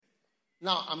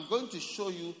Now, I'm going to show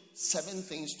you 7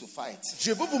 things to fight.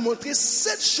 Je vais vous montrer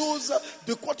 7 choses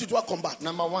de quoi tu dois combattre.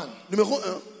 Number 1. Numéro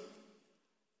 1.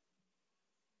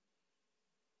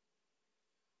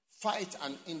 Fight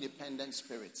an independent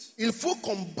spirit. Il faut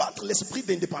combattre l'esprit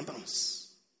d'indépendance.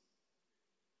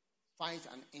 Fight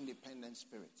an independent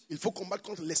spirit. Il faut combattre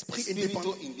contre l'esprit Espíritu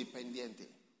indépendant. independiente.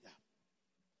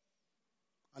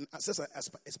 Ça, c'est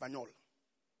espagnol.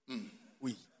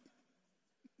 Oui.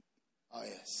 Oh,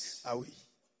 yes. Ah oui.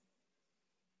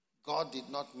 God did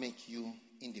not make you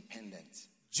independent.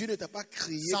 Dieu ne t'a pas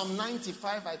créé. Psalm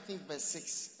 95, I think, verse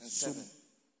 6 and 7.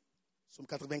 Psalm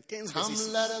 95, Come, verset 6.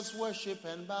 let us worship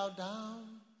and bow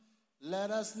down.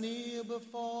 Let us kneel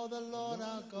before the Lord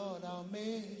our God, our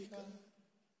Maker.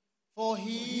 For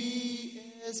He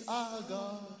is our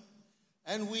God,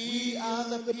 and we are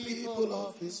the people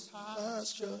of His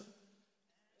pasture,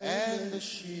 and the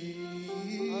sheep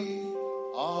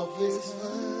of His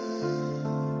hand.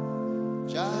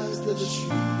 Just the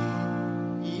sheep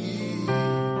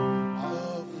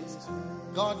of His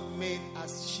hand. God made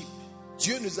us sheep.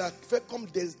 Dieu nous a fait comme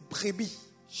des brebis.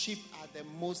 Sheep are the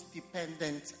most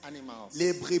dependent animals.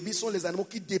 Les brebis sont les animaux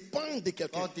qui dépendent de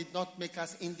quelqu'un. God did not make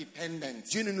us independent.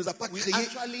 Dieu ne nous a pas We créés.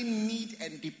 actually need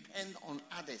and depend on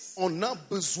others. On a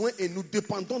besoin et nous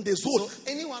dépendons des autres.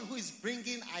 So anyone who is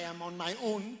bringing I am on my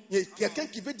own, Il y a quelqu'un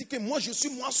qui veut dire que moi je suis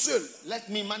moi seul. let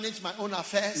me manage my own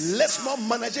affairs. Laisse-moi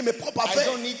manager mes propres I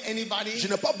affaires. don't need anybody. Je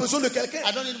n'ai pas besoin de quelqu'un.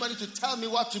 I don't need anybody to tell me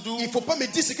what to do. Il ne faut pas me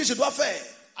dire ce que je dois faire.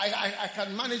 I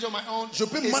can manage on my own. Je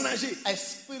peux manager.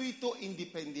 Espíritu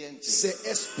independiente. C'est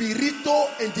espirito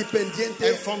independiente.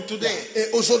 And from today, Et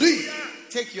aujourd'hui,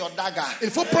 take your dagger il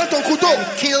faut prendre ton couteau.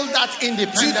 and kill that Tu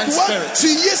independent dois spirit.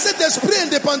 tuer cet esprit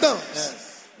indépendant. Yes.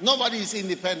 Nobody is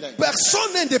independent.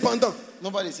 Personne n'est indépendant.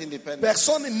 Nobody is independent.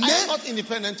 Personne I am n'est. not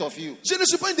independent of you, Je ne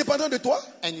suis pas indépendant de toi.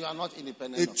 and you are not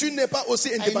independent Et of me. tu n'es pas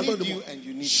aussi indépendant de need moi. you and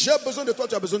you need J'ai besoin de toi,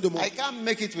 tu as besoin de moi. I can't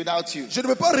make it without you. Je ne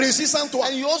peux pas réussir sans toi.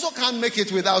 And you also can't make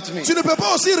it without me. Tu ne peux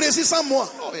pas aussi réussir sans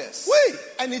moi. Oh, yes. Oui.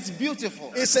 And it's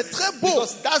beautiful. Et c'est très beau.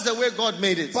 Because that's the way God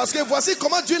made it. Parce que voici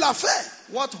comment Dieu l'a fait.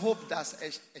 What hope does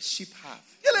a sheep have?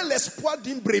 Quel est l'espoir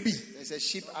d'une brebis? There's a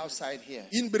sheep outside here.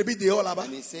 Une brebis dehors là-bas.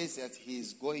 And he says that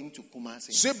he's going to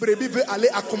Kumasi. Ce brebis veut aller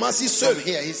à Kumasi seul. From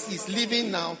here, he's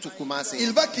leaving now to Kumasi.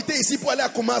 Il va quitter ici pour aller à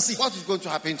Kumasi. What is going to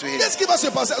happen to him? Qu'est-ce qui va se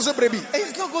passer à ce brebis?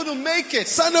 He's not going to make it.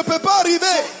 Ça ne peut pas arriver.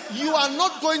 You are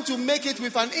not going to make it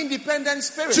with an independent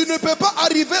spirit. Tu ne peux pas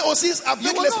arriver aussi avec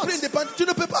You will l'esprit not. indépendant. Tu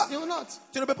ne peux pas. You will not.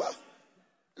 Tu ne peux pas.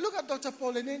 Look at Dr.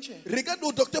 Paul Enenche. Regarde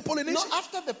au docteur Paul Enenche. No,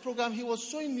 after the program, he was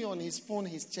showing me on his phone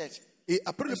his church. Et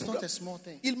après le It's not programme, a small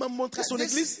thing. il m'a montré son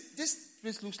église. This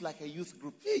place looks like a youth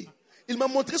group. Oui. Il m'a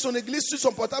montré son église sur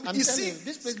son portable. I'm telling Ici, you,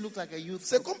 this place looks like a youth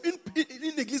c'est group. comme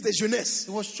une église de jeunesse.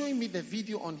 He was showing me the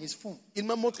video on his phone. Il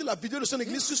m'a montré la vidéo de son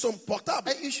église sur son portable.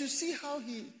 And you should see how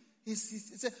he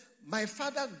said, my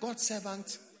father, God's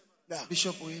servant, Yeah.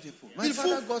 Bishop Oyedepo. My Il faut-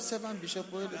 father, God's servant, Bishop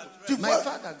Oyedepo. Tu My vois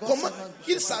father, God's comment servant,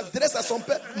 il Bishop s'adresse à son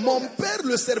père. Mon père,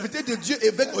 le serviteur de Dieu,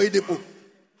 évêque Oyedepo.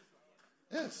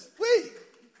 Yes. Oui.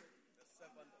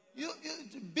 You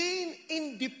being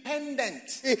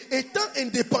independent, Et étant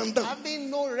indépendant, having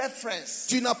no reference,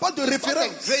 tu n'as pas de it's not a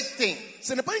référence. great thing.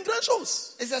 Ce n'est pas une grande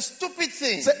chose. It's a stupid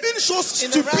thing. C'est une chose In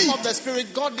the realm stupide. of the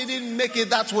spirit, God didn't make it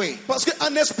that way. Parce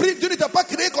qu'en esprit, Dieu ne t'a pas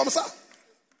créé comme ça.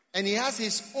 And he has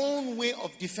his own way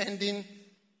of defending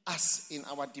us in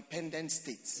our dependent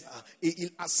states. Et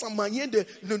il a sa manière de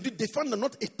nous défendre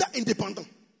notre état indépendant.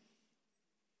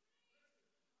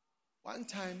 One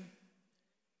time,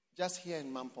 just here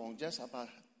in Mampong, just about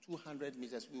 200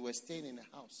 meters, we were staying in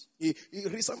a house. Et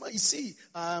récemment, ici,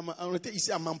 on était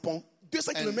ici à Mampong,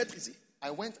 200 km ici. I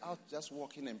went out just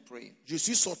walking and praying. Je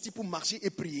suis sorti pour marcher et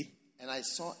prier. And I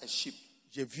saw a sheep.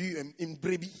 J'ai vu une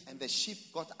brebis. And the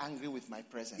sheep got angry with my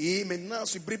presence. Et maintenant,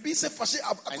 ce brebis s'est fâché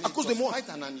à And it cause de was moi. quite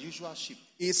an unusual sheep.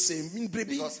 Et c'est une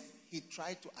brebis. Because he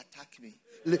tried to attack me.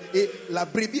 Et la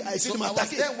brebis a essayé So de I was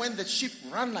m'attaquer. there when the sheep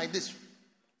ran like this.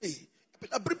 Et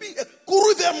la brebis est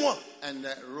courue vers moi. And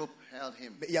the rope held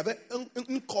him. Mais il y avait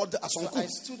une corde à son So cou. I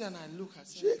stood and I looked. I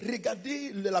said, J'ai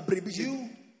regardé la brebis. J'ai dit,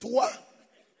 toi,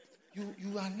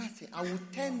 you are nothing. I will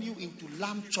turn you into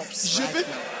lamb chops je right vais, now.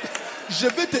 je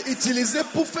vais te utiliser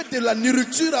pour faire de la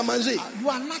nourriture à manger. You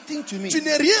are nothing to me. Tu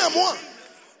n'es rien à moi.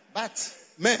 But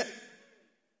Mais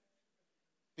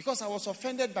because I was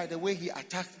offended by the way he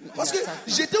attacked me. parce que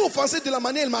j'étais offensé de la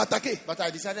manière dont il m'a attaqué. But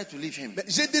I decided to leave him. Mais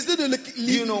j'ai décidé de le Do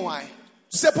you know why?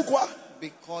 Tu sais pourquoi?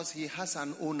 Because he has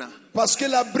an owner. Parce que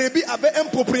la brebis avait un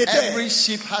propriétaire. Every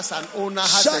sheep has an owner,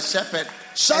 has a shepherd.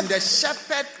 And the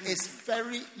shepherd is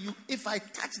very... if I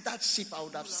touch that sheep, I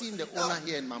would have seen the owner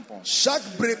here in Mampong. Chaque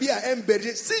brebis a un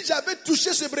berger. Si j'avais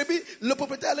touché ce brebis, le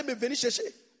propriétaire allait me venir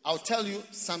chercher. I'll tell you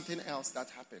something else that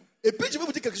happened. Et puis je vais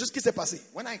vous dire quelque chose qui s'est passé.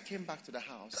 When I came back to the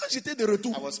house, quand j'étais de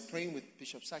retour, I was praying with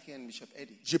Bishop Saki and Bishop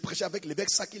Eddie. Je prêchais avec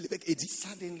l'évêque Saki et l'évêque Eddie.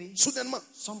 Soudainement,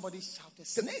 somebody shouted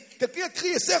snake. Quelqu'un a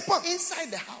crié serpent. Inside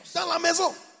the house. Dans la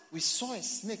maison. We saw a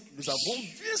snake. Nous avons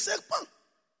vu un serpent.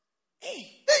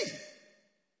 Hey. Hey.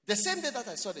 The same day that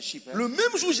I saw the sheep. Le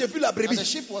même jour j'ai vu la brebis. And the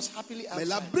sheep was happily outside. Mais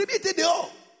la brebis était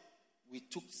dehors. We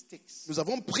took sticks. Nous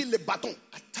avons pris les bâtons.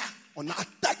 Attack. On a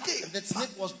attaqué. The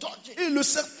snake was dodging. Et le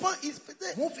serpent, il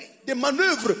faisait des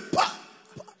manœuvres.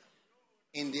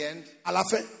 In the end, à la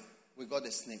fin, we got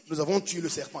the snake. Nous avons tué le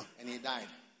serpent. And he died.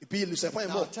 Et puis le serpent est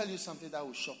mort. I'll tell you something that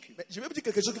will shock you. Mais je vais vous dire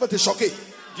quelque chose qui va te choquer.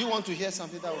 Do you want to hear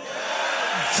something that will...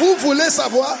 Vous voulez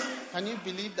savoir? Can you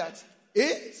believe that?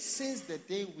 Et since the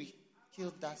day we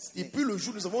killed that snake, et puis le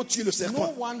jour où nous avons tué le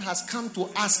serpent, no one has come to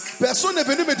ask. Personne n'est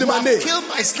venu me demander. Kill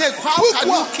my snake. How can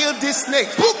you kill this snake?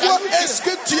 Pourquoi est-ce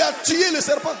que tu as tué le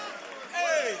serpent?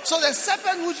 So the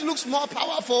serpent which looks more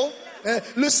powerful,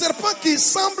 le serpent qui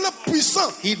semble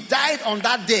puissant, he died on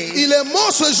that day. Il est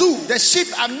mort ce jour. The sheep,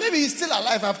 and maybe he's still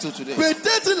alive up to today.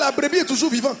 Peut-être la brebis est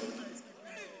toujours vivante.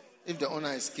 If the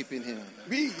owner is keeping him.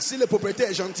 Oui, si le propriétaire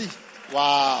est gentil.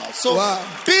 Wow. So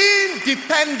being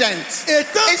dependent,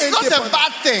 it's not a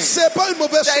bad thing. C'est pas une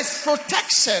mauvaise chose. There is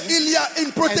protection. Il y a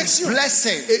une protection and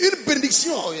blessing. Et une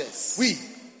bénédiction. Oh yes. Oui.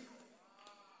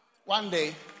 One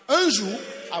day, un jour,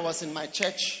 I was in my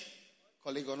church,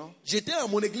 Kolegono. J'étais à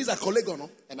mon église à Kolegono.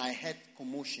 And I heard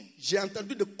commotion. J'ai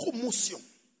entendu de commotion.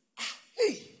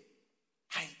 Hey.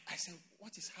 I said,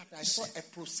 what is happening? I saw a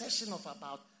procession of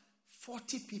about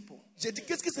 40 people. J'ai dit,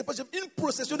 qu'est-ce qui se passe? Une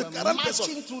procession de 40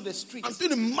 personnes through the street. en train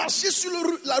de marcher sur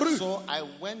la rue. So I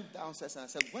went downstairs and I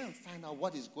said, go and find out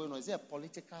what is going on. Is there a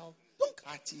political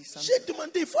party? J'ai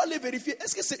demandé, il faut aller vérifier.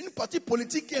 Est-ce que c'est une partie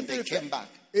politique qui est en train de faire?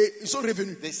 Et ils sont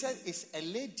revenus. They said it's a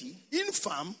lady, une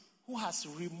femme, who has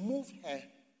removed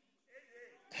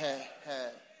her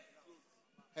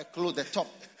clothes, the top.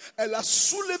 Elle a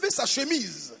soulevé sa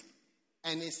chemise.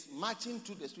 And is marching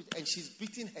through the street and she's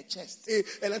beating her chest. Et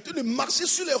elle est en train de marcher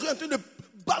sur les rues, en train de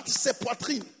battre ses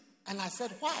poitrines. And I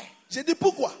said, why? J'ai dit,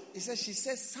 pourquoi? She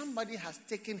said somebody has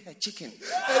taken her chicken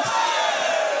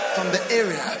from the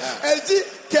area. Elle dit,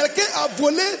 quelqu'un a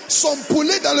volé son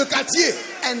poulet dans le quartier.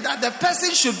 And that the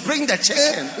person should bring the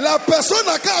chicken. Et la personne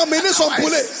n'a qu'à amener son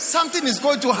poulet. Something is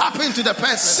going to happen to the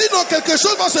person. Sinon, quelque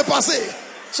chose va se passer.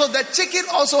 So the chicken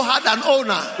also had an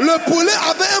owner. Le poulet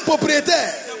avait un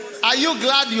propriétaire. Are you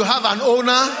glad you have an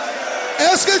owner?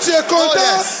 Est-ce que tu es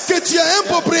content que tu as un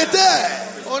propriétaire?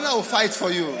 Owner will fight for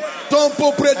you. Ton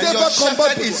propriétaire va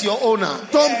combattre. Shepherd is your owner.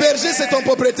 Ton berger c'est ton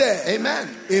propriétaire. Amen.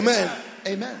 Amen.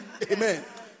 Amen. Amen.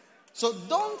 So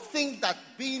don't think that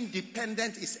being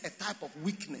dependent is a type of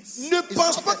weakness. Ne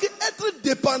pense pas que être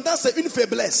dépendant c'est une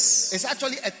faiblesse. It's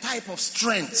actually a type of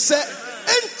strength. C'est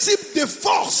un type de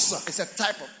force. It's a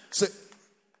type of.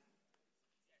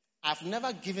 I've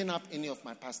never given up any of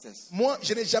my pastors. Moi,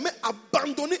 je n'ai jamais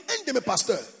abandonné un de mes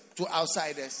pasteurs. To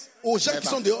outsiders. Aux gens qui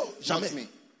sont dehors. Jamais. Not me.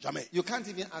 Jamais. You can't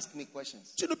even ask me questions.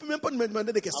 Tu ne peux même pas me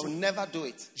demander des questions. I will never do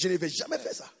it. Je ne vais jamais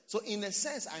faire ça. So in a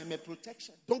sense, I am a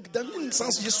protection. Donc dans un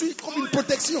sens, je suis comme une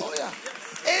protection. Oh yeah.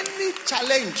 Any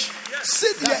challenge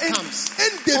s'il y a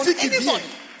un défi qui vient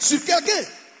sur quelqu'un,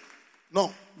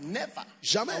 non. Never.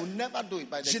 Jamais. I will never do it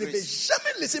by the je grace. ne vais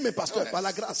jamais laisser mes pasteurs par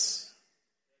la grâce.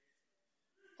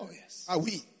 Oh yes. Ah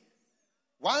oui.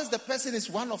 Once the person is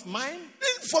one of mine,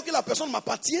 une fois que la personne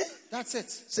m'appartient, that's it.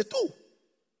 C'est tout.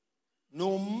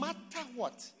 No matter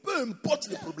what. Peu importe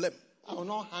le problème. I will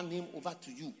not hand him over to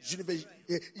you. Je ne vais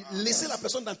laisser la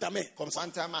personne dans ta main comme ça.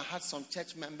 One time I had some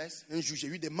church members. Un jour, j'ai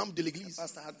eu des membres de l'église. The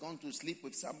pastor had gone to sleep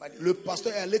with somebody. Le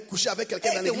pasteur est allé coucher avec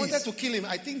quelqu'un dans They l'église. wanted to kill him.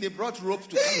 I think they brought rope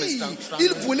to come and stand.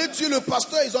 Ils voulaient tuer le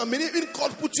pasteur. Ils ont amené une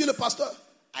corde pour tuer le pasteur.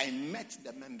 I met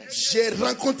the members. J'ai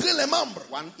rencontré les membres.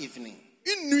 One evening.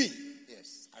 Une nuit.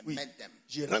 Yes, I met them.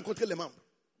 J'ai rencontré les membres.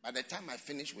 By the time I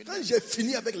finished with Quand them. j'ai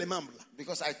fini avec les membres là.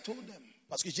 Because I told them.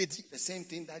 Parce que j'ai dit the same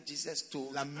thing that Jesus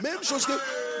told. La même chose que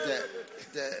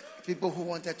the people who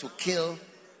wanted to kill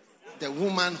the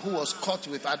woman who was caught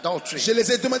with adultery. Je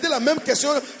les ai demandé la même question.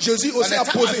 Jésus aussi a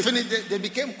posé. They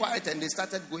became quiet and they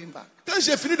started going back. Quand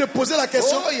j'ai fini de poser la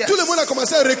question, yes. Tout le monde a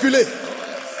commencé à reculer.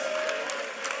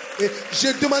 Et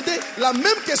j'ai demandé la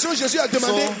même question. Jésus a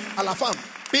demandé à la femme.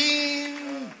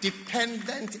 Being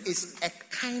dependent is a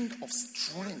kind of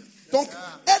strength. Donc,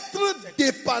 être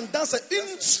dépendant, c'est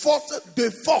une sorte de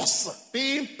force.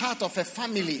 Being part of a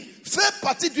family, Faire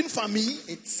partie d'une famille,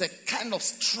 it's a kind of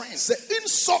strength. c'est une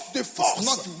sorte de force. It's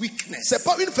not weakness. C'est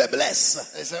pas une faiblesse.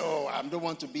 They say, oh, I don't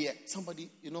want to be somebody,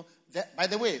 by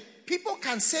the way, people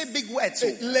can say big words.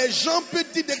 Les gens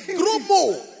peuvent dire des gros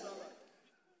mots.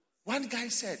 One guy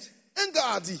said, Un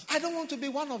gars a dit, I don't want to be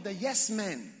one of the yes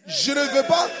men. je ne veux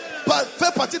pas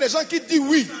faire partie des gens qui disent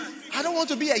oui. I don't want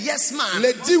to be a yes man.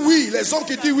 Les dit oui, les hommes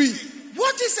qui disent oui.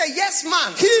 What is a yes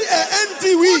man? Qui est un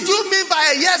dit oui? What do you mean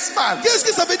by a yes man? Qu'est-ce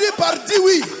que ça veut dire par dit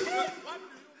oui?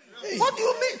 What do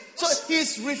you mean? So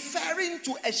he's referring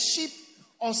to a sheep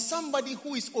or somebody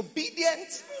who is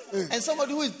obedient and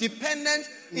somebody who is dependent.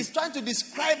 He's trying to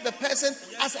describe the person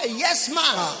as a yes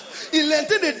man. Il est en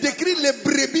train de décrire les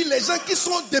brebis, les gens qui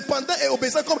sont dépendants et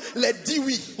obéissants comme les dit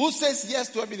oui. Who says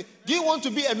yes to everything? Do you want to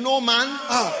be a no man?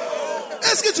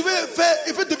 Est-ce que tu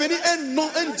veux devenir un non,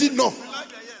 un dit non?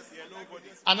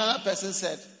 Another person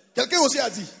said, Quelqu'un aussi a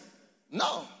dit,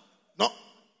 no, non.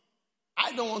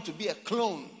 I don't want to be a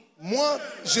clone. Moi,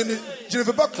 je ne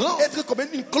veux pas être comme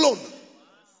une clone.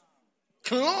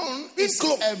 Clone is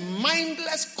a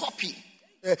mindless copy.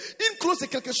 Une clone, c'est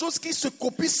quelque chose qui se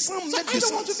copie sans mettre I de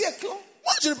don't want sens. to be a clone.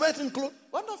 Moi, je ne veux pas être une clone.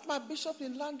 One of my bishops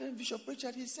in London, Bishop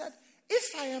Richard, he said,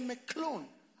 if I am a clone,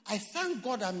 I thank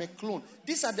God I'm a clone.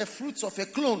 These are the fruits of a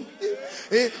clone.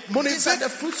 Et mon These are the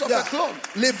fruits of a clone.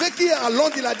 L'évêque qui est à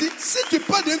Londres, il a dit, si tu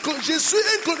parles d'un clone, je suis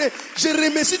un clone. Et je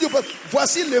remercie Dieu.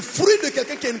 Voici le fruit de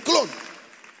quelqu'un qui est un clone.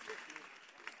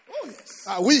 Oh yes.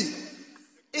 Ah oui.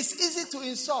 It's easy to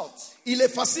insult. Il est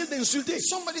facile d'insulter.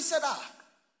 Somebody said,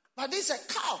 but this is a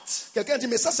cult. Quelqu'un dit,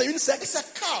 mais ça c'est une secte. It's a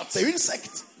cult. C'est une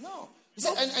secte. No. He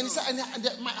said, and he said, and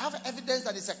they might have evidence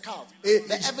that it's a cult. Et-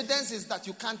 The evidence is that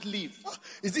you can't leave.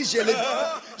 Il dit, j'ai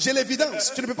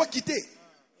l'évidence. Tu ne peux pas quitter.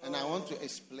 And I want to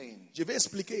explain. Je vais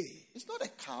expliquer. It's not a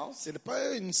cult. Ce n'est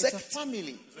pas une It's a secte.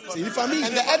 family. C'est une famille.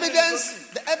 And the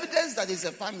evidence that it's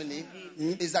a family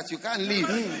is that you can't leave.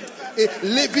 Et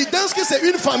l'évidence que c'est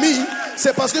une famille,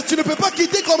 c'est parce que tu ne peux pas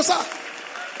quitter comme ça.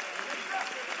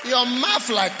 Your mouth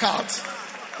like cult.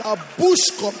 Ta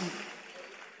bouche comme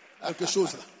quelque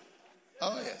chose là.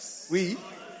 Oh yes. Oui.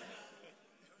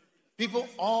 People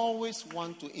always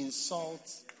want to insult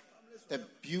the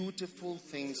beautiful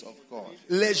things of God.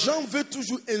 Les gens veulent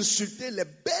toujours insulter les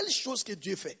belles choses que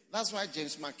Dieu fait. That's why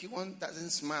James McKeown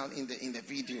doesn't smile in the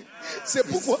video. C'est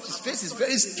pourquoi. His face is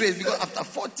very straight because after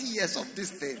 40 years of this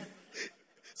thing,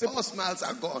 all smiles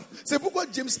are gone. C'est pourquoi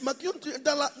James McKeown,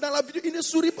 dans la vidéo, il ne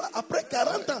sourit pas. Après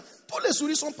 40 ans, tous les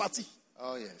sourires sont partis.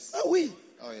 Oh yes. Ah oui.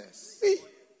 Oh yes. Oui.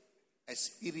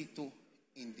 Espíritu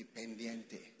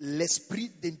independiente. L'esprit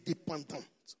d'indépendant.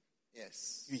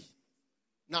 Yes. Oui.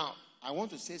 Now, I want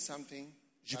to say something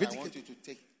Je that vais I dire want you to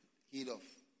take heed of.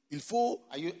 Il faut.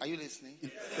 Are you listening?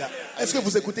 Est-ce que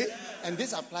vous écoutez? And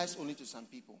this applies only to some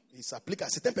people. Il s'applique à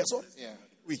certaines personnes. Yeah.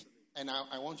 Oui. And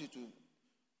I want you to.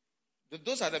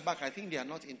 Those at the back, I think they are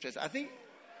not interested. I think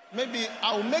maybe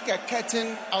I'll make a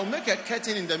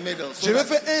curtain in the middle. So Je vais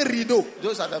that faire un rideau.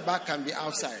 those at the back can be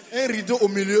outside. Un rideau au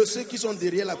milieu. Ceux qui sont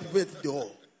derrière la peuvent être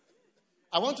dehors.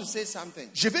 I want to say something.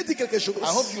 Je vais dire quelque chose. I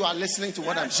hope you are listening to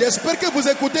what I'm saying. J'espère que vous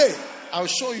écoutez. I'll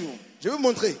show you. Je vais vous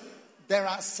montrer. There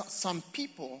are some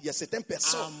people Il y a certaines are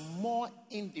personnes more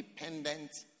independent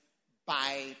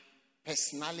by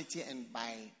personality and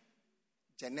by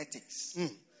genetics.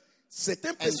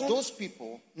 Certaines And personnes. those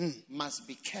people must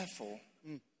be careful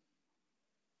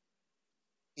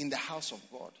in the house of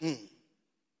God.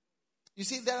 You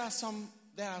see, there are some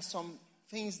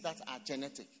things that are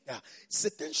genetic.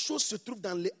 Certaines choses se trouvent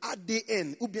dans le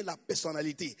ADN ou bien la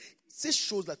personnalité. Ces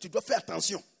choses-là, tu dois faire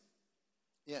attention.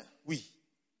 Yeah. Oui.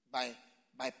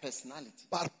 By personality.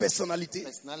 Par personnalité,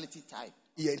 Personality type.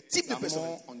 il y a un type They de are more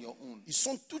personnalité. on your own. Ils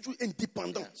sont toujours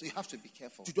indépendants. So you have to be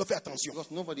careful. Tu dois faire attention.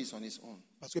 Because nobody is on his own.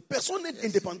 Parce que personne n'est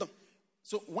indépendant.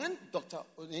 So when Dr.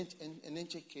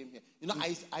 Onenche came here,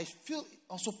 I feel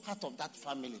also part of that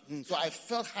family. So I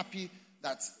felt happy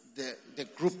that the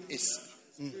group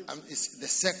the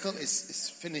circle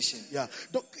is finishing. Yeah.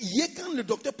 Donc, hier, quand le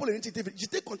docteur Paul était venu,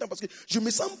 j'étais content parce que je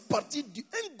me sens partie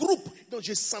d'un groupe. Donc,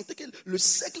 je sentais que le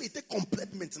cercle était complet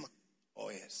maintenant. Oh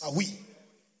yes. Ah oui.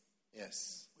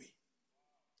 Yes. Oui.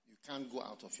 You can't go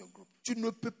out of your group. Tu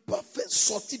ne peux pas faire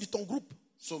sortir de ton groupe.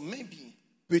 So maybe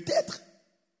Peut-être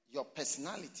your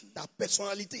personality ta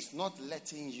personnalité is not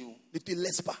letting you ne te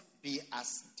laisse pas be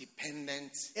as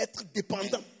dependent, être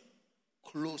dépendant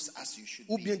close as you should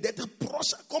ou be. bien d'être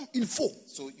proche comme il faut.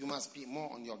 So you must be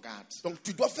more on your guard. Donc,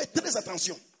 tu dois faire très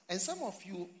attention. And some of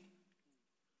you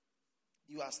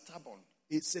are stubborn.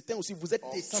 Et certains aussi, vous êtes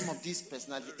Or, têtus. some of these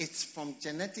personalities, it's from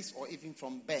genetics or even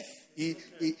from birth. Et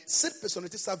cette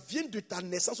personnalité, ça vient de ta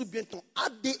naissance ou bien ton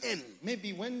ADN.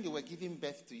 Maybe when they were giving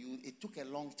birth to you, it took a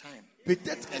long time.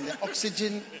 Peut-être. And the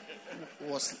oxygen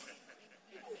was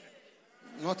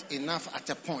not enough at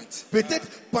a point. Peut-être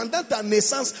pendant ta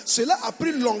naissance, cela a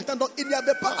pris longtemps. Donc il n'y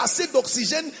avait pas assez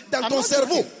d'oxygène dans ton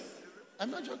cerveau. Joking. I'm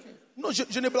not joking. Non,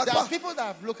 je ne blague There pas. are people that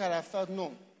have looked at it and felt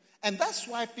no. And that's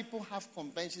why people have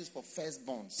conventions for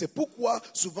firstborns. C'est pourquoi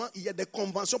souvent il y a des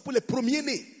conventions pour les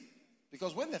premiers-nés.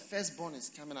 Because when the firstborn is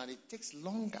coming out, it takes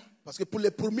longer. Parce que pour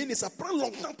les premiers-nés, ça prend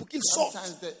longtemps pour qu'ils sortent.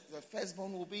 Sometimes the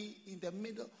firstborn will be in the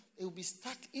middle. It will be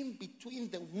stuck in between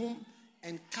the womb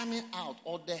and coming out.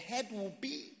 Or the head will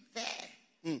be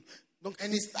there. Donc,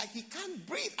 And it's like he can't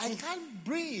breathe. I can't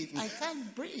breathe. I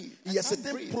can't breathe. il y a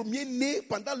certains premiers-nés,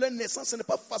 pendant leur naissance, ce n'est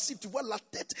pas facile. Tu vois, la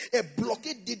tête est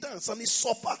bloquée dedans, ça ne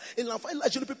sort pas. Et l'enfant est là,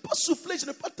 je ne peux pas souffler, je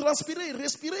ne peux pas transpirer,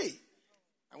 respirer.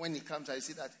 And when he comes, I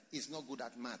see that he's not good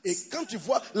at maths. Et quand tu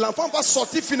vois, l'enfant va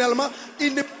sortir finalement,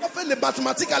 il ne peut pas faire les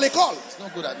mathématiques à l'école. He's not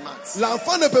good at maths.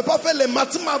 L'enfant ne peut pas faire les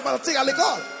mathématiques à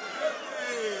l'école.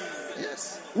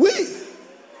 Yes. Oui.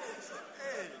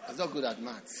 He's not good at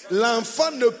maths.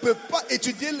 L'enfant ne peut pas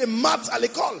étudier les maths à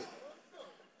l'école.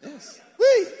 Yes.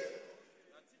 Oui.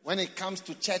 When it comes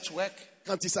to church work,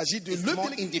 Quand il s'agit de he's more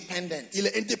l'œuvre, independent. il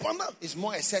est indépendant. It's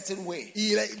more a certain way.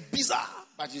 Il est bizarre.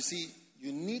 But you see,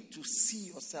 you need to see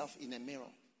yourself in a mirror.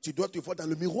 Tu dois te voir dans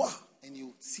le miroir. And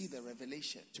you see the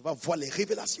revelation. Tu vas voir les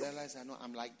révélations. Realize, I know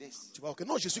I'm like this. Tu vas voir que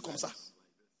non, je suis comme ça.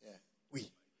 Yeah.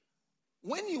 Oui.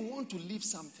 When you want to leave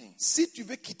something, Si tu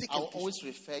veux quitter I'll quelque chose, always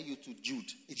refer you to Jude.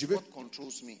 It's Je veux- what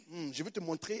controls me. je vais te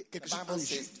montrer quelque The chose Bible en says,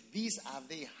 Jude. these are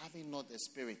they having not the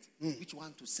spirit, which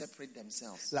want to separate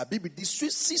themselves. La Bible dit,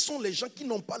 ceux-ci sont les gens qui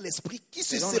n'ont pas l'esprit, qui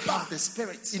se They don't séparent. have the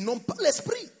spirit. Ils n'ont pas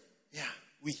l'esprit. Yeah.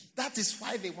 Oui. That is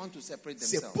why they want to separate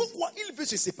C'est themselves. pourquoi il veut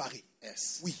se séparer.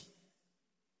 Yes. Oui.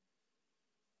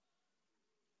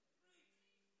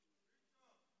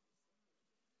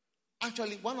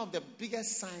 Actually, one of the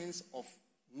biggest signs of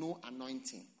no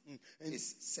anointing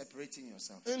is separating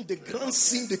yourself. Un des grands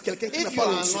signes de quelqu'un qui n'a If you pas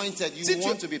are l'onction. anointed, you Si tu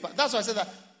want es- to be part. That's why I said that.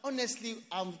 Honestly,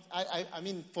 I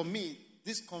mean, for me,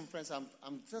 this conference, I'm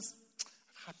just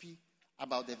happy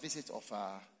about the visit of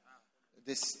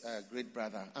this great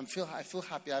brother. I feel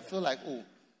happy. I feel like, oh,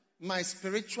 my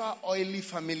spiritual oily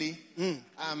family.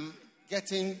 I'm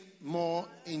getting more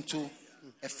into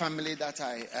a family that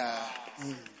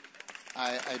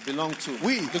I belong to.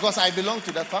 Oui. Because I belong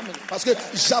to that family. Parce que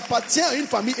j'appartiens à une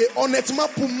famille et honnêtement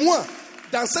pour moi,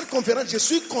 dans cette conférence, je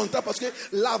suis content parce que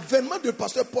l'avènement de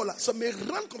pasteur Paul, là, ça me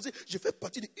rend comme si je fais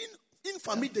partie d'une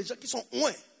famille de gens qui sont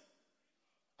loin.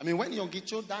 I mean, when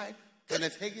Yongicho died,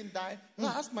 Kenneth Hagin died, I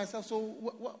asked myself, so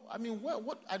I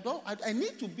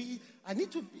need to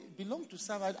belong to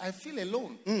someone. I feel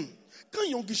alone. Quand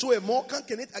Yongicho est mort, quand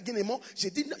Kenneth Hagin est mort, j'ai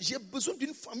dit j'ai besoin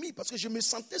d'une famille parce que je me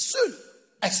sentais seul.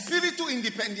 Espíritu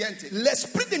independiente.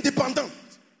 L'esprit d'indépendant,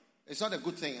 It's not a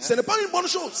good thing. ce n'est pas une bonne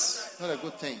chose. It's not a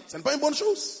good thing. Ce n'est pas une bonne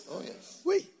chose. Oh, yes.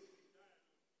 Oui.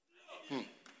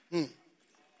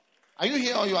 Are you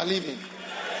here or you are leaving?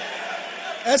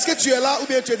 Est-ce que tu es là ou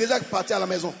bien tu es déjà parti à la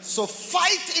maison? So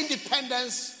fight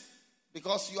independence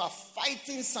because you are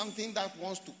fighting something that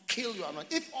wants to kill you.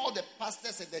 If all the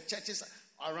pastors and the churches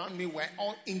around me were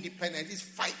all independent, it's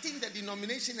fighting the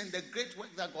denomination and the great work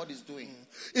that God is doing.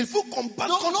 Il faut combattre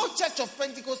No church of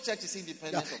Pentecost church is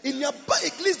independent. Il n'y a pas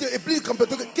église de église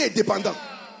qui est dépendante.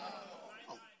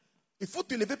 Il faut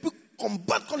te lever pour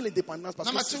combattre contre l'indépendance.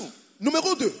 Number 2.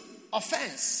 Numéro 2,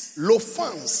 Offense.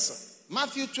 l'offense.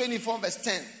 Matthew 24 verse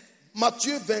 10.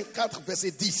 Matthieu 24,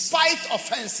 verset 10. Fight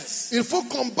offenses. Il faut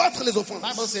combattre les The offenses.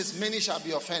 Bible says many shall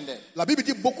be offended. La Bible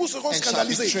dit beaucoup seront And shall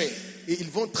scandalisés betray. et ils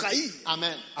vont trahir.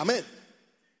 Amen. Amen.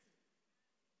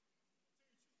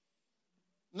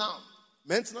 Now,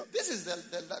 Maintenant, this is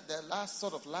the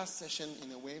last session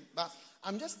in a way, but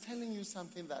I'm just telling you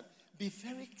something that be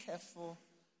very careful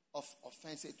of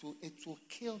offense. It will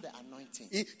kill the anointing.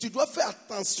 et tu dois faire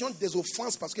attention des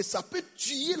offenses parce que ça peut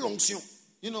tuer l'onction.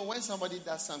 You know, when somebody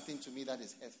does something to me that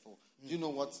is hurtful, you know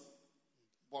what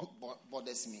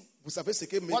bothers me? Vous savez ce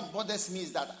que What bothers me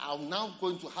is that I'm now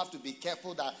going to have to be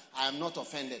careful that I am not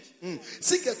offended.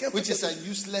 si quelqu'un fait Which is a quelque-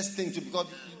 useless thing to, because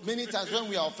many times when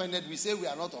we are offended, we say we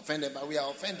are not offended, but we are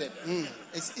offended.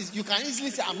 You can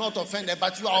easily say I'm not offended,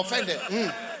 but you are offended.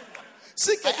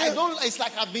 si I quelqu'un don't. It's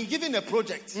like I've been given a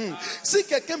project. si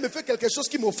quelqu'un me fait quelque chose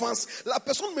qui m'offense, la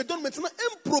personne me donne maintenant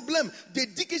un problème de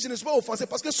dire que je ne suis pas offensé.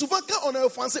 Parce que souvent, quand on est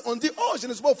offensé, on dit, oh, je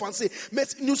ne suis pas offensé. Mais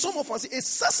nous sommes offensés. Et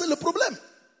ça, c'est le problème.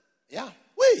 Yeah.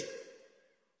 Oui.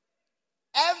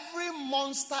 Every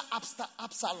monster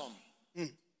Absalom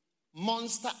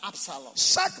monster Absalom,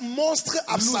 Chaque monstre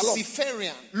Absalom,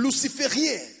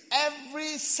 luciférien,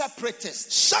 every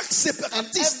separatist, chaque and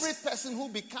séparatiste, every person who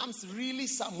becomes really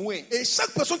some way, et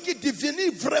chaque personne qui est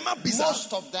devenue vraiment bizarre,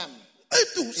 most of them eux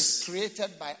is tous,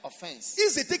 created by offense.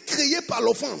 ils étaient créés par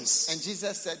l'offense. And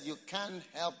Jesus said, you can't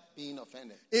help being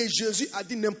offended. Et Jésus a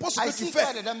dit n'importe ce I que tu see fais.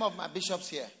 quite a number of my bishops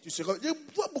here. Tu seras, je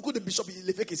vois beaucoup de bishops, il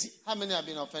les fait qu'ici. How many have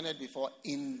been offended before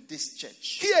in this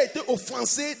church? Qui a été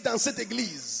offensé dans cette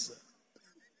église?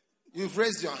 You've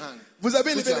raised your hand. Vous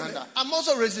avez Put levé your la hand main. up. I'm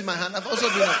also raising my hand. I've also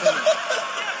been offended.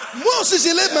 Moi aussi,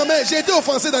 je lève ma main. J'ai été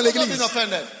offensé dans I've also l'église. been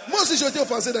offended. Moi aussi, j'ai été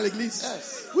offensé dans l'église.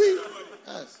 Yes. Oui.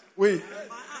 Yes. Oui.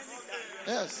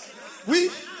 Yes.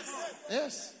 Oui.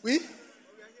 Yes. Oui.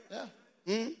 Yeah.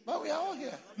 But we are all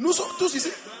here. Nous sommes tous ici.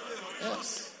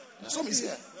 Yes. Nous sommes ici.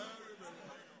 Here.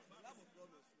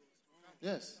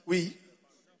 Yes. Oui.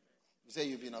 You say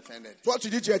you've been offended. Toi, tu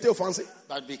dis que tu as été offensé.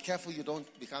 But be careful you don't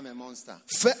become a monster.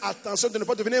 Fais attention de ne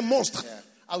pas devenir un monstre. Yeah.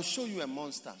 I'll show you a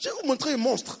monster Je vais vous montrer un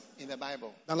monstre in the Bible.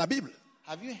 dans la Bible.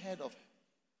 Have you heard of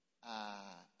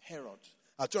Herod?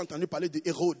 As-tu entendu parler de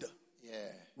Hérode?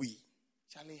 Yeah. Oui.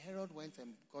 Charlie, Herod went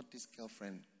and got this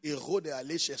girlfriend. Hérode est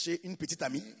allé chercher une petite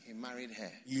amie. He married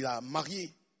her. Il a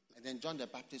marié. And then John the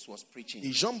Baptist was preaching.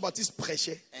 Et Jean-Baptiste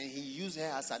prêchait. And he used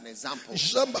her as an example.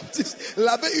 Jean-Baptiste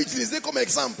l'avait utilisé comme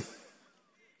exemple.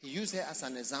 He used her as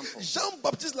an example.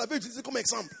 Jean-Baptiste l'avait utilisé comme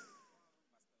exemple.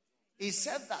 He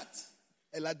said that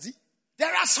Elle a dit,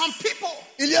 there are some people,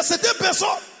 il y a certaines personnes,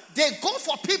 they go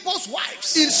for people's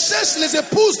wives. ils cherchent les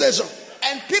épouses des gens.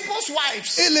 And people's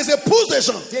wives, Et les épouses des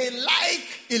gens, they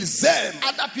like ils aiment.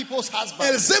 other people's husbands.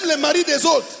 Elles aiment les maris des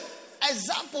autres.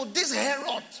 Example, this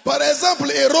Herod, Par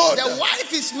exemple, Hérode, the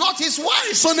wife is not his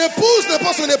wife. son épouse n'est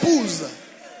pas son épouse.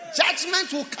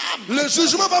 Judgment will come. Le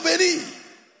jugement va venir.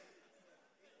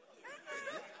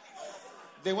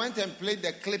 They went and played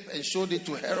the clip and showed it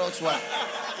to Herod's wife.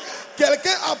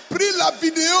 Quelqu'un a pris la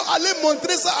vidéo, allait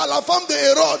montrer ça à la femme de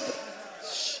Hérode.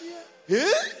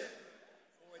 Hein?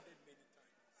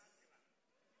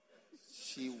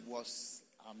 She was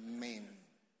a man.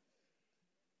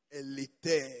 Elle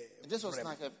était. This was vraiment-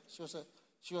 like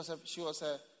she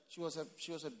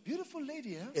was a beautiful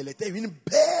lady, huh? Elle était une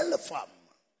belle femme.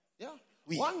 Yeah.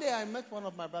 Oui. One day I met one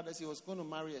of my brothers. He was going to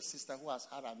marry a sister who has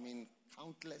had,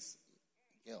 countless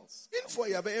girls, Une fois,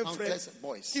 il y avait un frère countless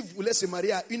boys. qui voulait se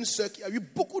marier à une sœur qui a eu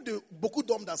beaucoup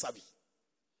d'hommes dans sa vie.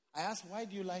 I asked, why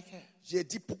do you like her? J'ai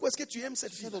dit, pourquoi est-ce que tu aimes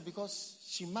cette She fille? said, oh, because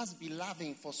she must be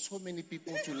loving for so many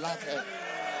people to love her.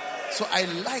 So I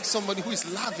like somebody who is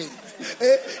loving.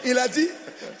 Et il a dit,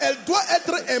 elle doit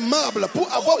être aimable pour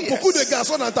avoir beaucoup de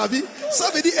garçons dans ta vie. Ça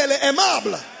veut dire elle est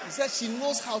aimable. He said she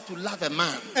knows how to love a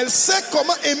man. Elle sait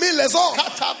comment aimer les hommes.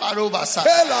 Katabarobasa.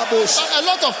 Elle a bouche. A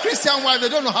lot of Christian wives, they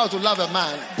don't know how to love a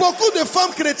man. Beaucoup de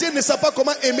femmes chrétiennes ne savent pas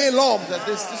comment aimer l'homme. That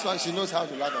this one, she knows how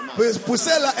to love a man. Pour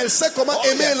celle-là, elle sait comment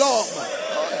aimer yes. l'homme.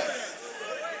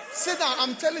 Sit down,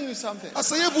 I'm telling you something.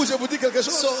 Asseyez-vous, je vous dis quelque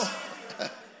chose.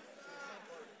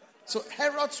 So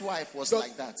Herod's wife was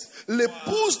like that.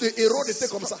 L'épouse de Hérode était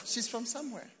comme ça. She's from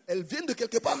somewhere. Elle vient de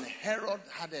quelque part. And Herod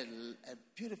had a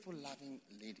beautiful, loving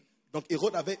lady. Donc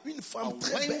Hérode avait une femme And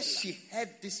très when belle. she heard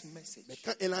this message, Mais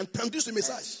quand elle a entendu ce her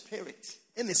message, spirit.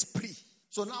 un esprit.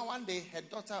 So now one day, her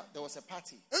daughter, there was a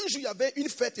party. Un jour, il y avait une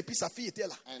fête et puis sa fille était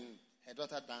là. And her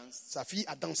daughter danced. Sa fille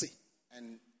a dansé.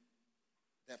 And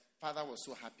the father was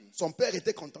so happy. Son père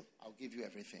était content. I'll give you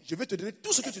everything. Je vais te donner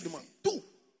tout ce que tu demandes. Tout.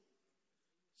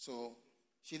 So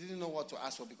she didn't know what to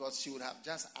ask for because she would have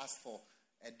just asked for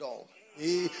a doll.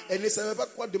 Et elle ne savait pas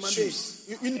quoi demander.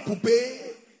 Une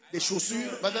poupée, des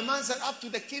chaussures. But the man said, up to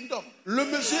the kingdom.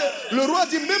 Le roi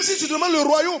dit, même si tu demandes le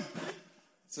royaume.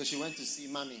 So she went to see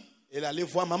mommy. Elle allait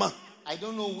voir maman. I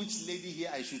don't know which lady here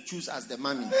I should choose as the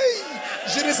mommy.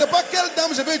 Je ne sais pas quelle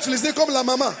dame je vais utiliser comme la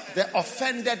maman. The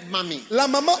offended mommy. La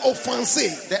maman offensée.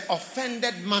 The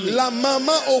offended mommy. La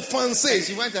maman And offensée.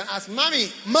 she went and asked, mommy,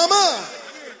 Maman,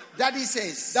 daddy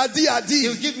says, Daddy a dit,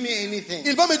 he'll give me anything.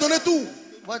 il va me donner tout.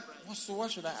 So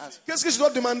what should I ask? Qu'est-ce que je dois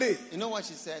demander? You know what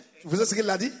she said? Vous savez ce qu'elle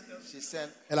a dit? She said,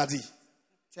 Elle a dit,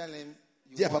 tell him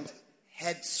Dis you à want papa.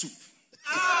 head soup.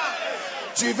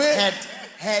 tu veux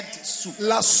Head soup.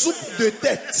 la soupe de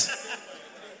tête.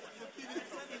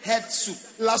 Head soup.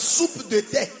 La soupe de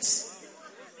tête.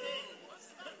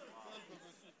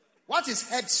 What is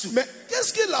head soup? Mais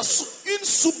qu'est-ce que une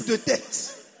soupe de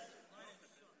tête?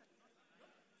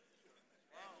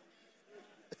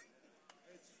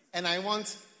 And I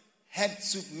want head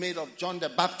soup made of John the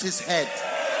Baptist's head.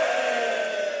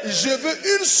 Je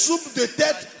veux une soupe de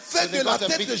tête faite So de la they got a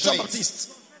tête big de Jean-Baptiste.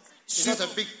 She got a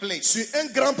big plate. Sur un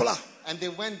grand plat. And they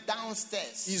went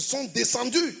downstairs. Ils sont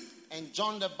descendus And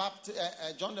John the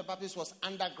Baptist was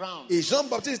underground. Et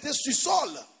Jean-Baptiste était sur sol.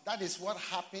 That is what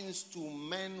happens to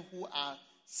men who are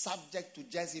subject to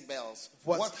Jezebels.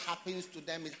 Voici. What happens to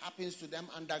them, it happens to them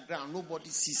underground. Nobody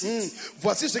sees it.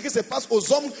 Voici ce qui se passe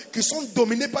aux hommes qui sont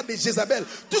dominés par des Jézabel.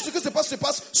 Tout ce qui se passe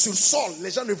sur le sol.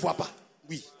 Les gens ne voient pas.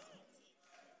 Oui.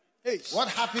 Hey. What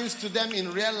happens to them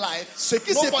in real life, Ce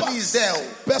qui se nobody passe, is there.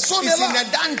 personne It's n'est in là. a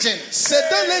dungeon. C'est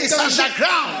dans les It's dungeons.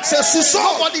 underground. C'est sous sol.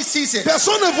 Nobody sees it.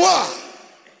 Personne ne voit.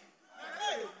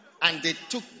 And they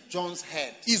took John's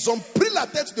head. Ils ont pris la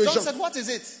tête de John Jean. said, what is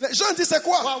it? Jean dit c'est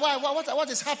quoi? What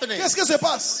is happening? Qu'est-ce qui se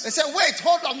passe? They said, wait,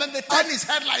 hold on. Then they turned his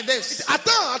head like this.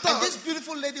 Attends. And this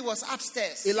beautiful lady was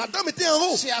upstairs. Et la dame était en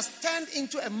haut. She has turned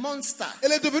into a monster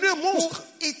Elle est devenue un who monstre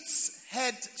eats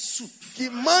head soup. qui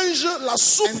mange la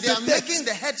soupe And de they are tête. making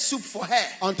the head soup for her.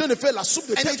 En train de faire la soupe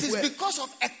de And tête. it is pour elle. because of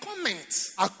a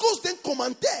comment. À cause d'un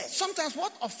commentaire. Sometimes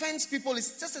what offends people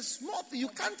is just a small thing. You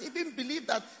can't even believe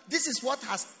that this is what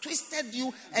has twisted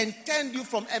you and turned you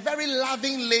from a very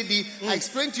loving lady. I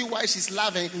explained to you why she's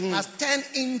loving. Has turned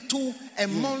into a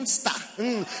monster.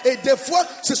 Et des fois,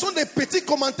 ce sont des petits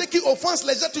commentaires qui offensent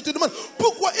les gens. Tu te demandes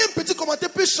pourquoi un petit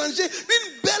commentaire peut changer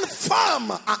une belle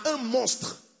femme à un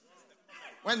monstre.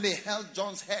 When they held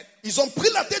John's head, Ils ont pris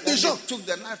la tête de then Jean. they took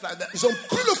the knife like that. Ils ont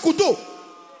pris le couteau.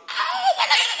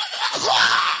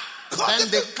 Then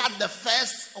they cut the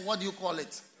first, what do you call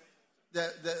it?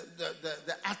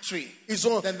 The artery. Ils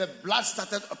ont, Then the blood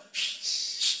started.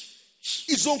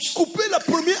 ils ont coupé la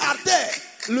première artère,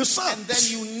 le sang. And then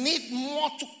you need more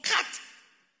to cut.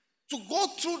 To go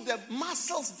through the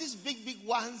muscles, these big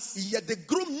ones. Il y a des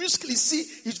gros muscles ici.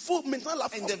 Il faut maintenant la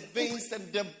And the veins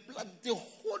and the blood. The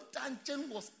whole dungeon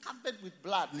was covered with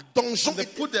blood. donjon. And they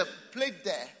put the plate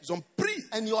there. Ils ont pris.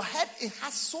 And your head, it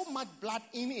has so much blood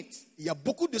in it. Il y a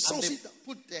beaucoup de sang And they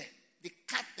aussi. they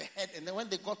cut the head. And then when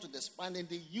they got to the spine, then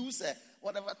they use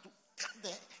whatever to cut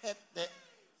the head,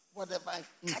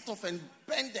 cut off and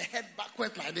bend the head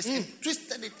backward like this and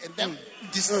twisted it and then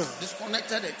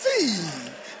disconnected it.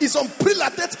 Ils ont pris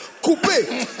la tête coupée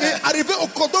et arrivé au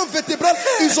cordon vertébral,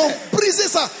 ils ont brisé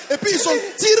ça et puis ils ont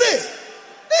tiré.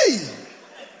 Hey!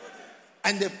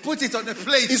 And they put it on the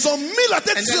plate. Ils ont mis la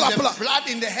tête And sur la then the plate. blood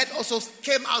in the head also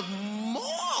came out more.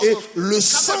 Et Also le covered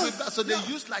sang. with blood. So they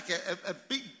used like a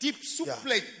big deep soup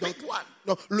plate, big one.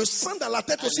 Donc, le sang dans la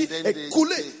tête And aussi then est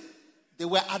coulé. they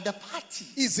were at the party.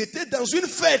 Ils étaient dans une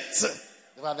fête.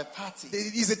 They were at the party.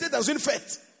 Ils étaient dans une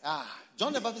fête.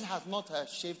 John the Baptist has not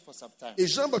shaved for some time. Et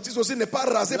Jean-Baptiste aussi n'est pas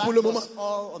rasé Blood pour le moment. was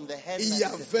all on the head. Il y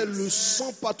avait le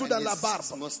sang partout dans la barbe,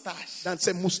 mustache. dans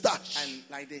ses moustaches. And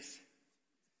like this.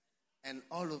 And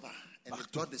all over. And they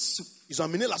brought the soup. Ils ont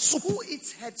amené la soupe. Who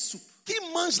eats head soup? Qui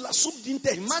mange la soupe d'une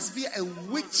tête? You must be a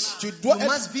witch. Tu dois You être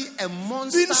must be a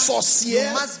monster. une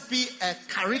sorcière. You must be a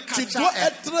caricature. Tu dois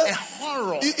être a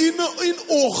horror. une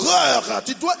horreur.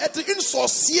 Tu dois être une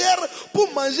sorcière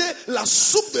pour manger la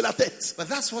soupe de la tête. But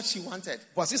that's what she wanted.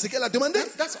 Voici ce qu'elle a demandé.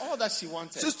 That's all that she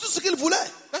wanted. C'est tout ce qu'elle voulait.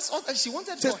 That's all that she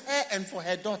wanted for her and for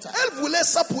her daughter. Elle voulait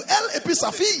ça pour elle et puis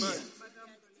sa fille.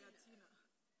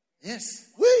 Yes.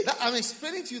 Oui. I'm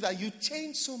explaining to you that you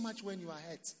change so much when you are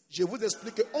hurt. Je vous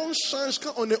explique qu'on change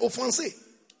quand on est offensé.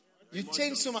 You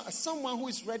change so much. Someone who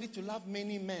is ready to love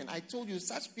many men. I told you,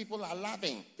 such people are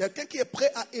loving. Quelqu'un qui est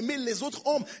prêt à aimer les autres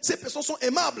hommes. Ces personnes sont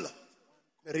aimables.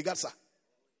 Mais regarde ça.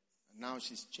 Now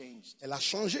she's changed. Elle a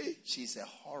changé. She's a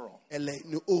horror. Elle est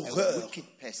une A horreur. wicked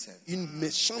person. Une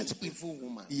méchante. An evil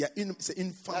woman. C'est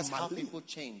une femme That's how maligne. people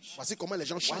change. Voici comment les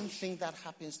gens One changent. thing that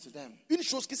happens to them. Une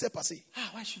chose qui s'est passée.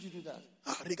 Why should you do that?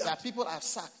 Regarde. That people are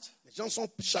sacked. Les gens sont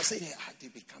chassés. They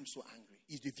become so angry.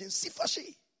 Ils deviennent si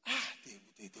fâchés. I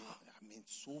mean,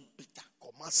 so bitter.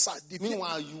 Comment ça devient?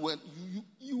 Meanwhile,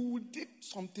 you did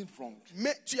something wrong.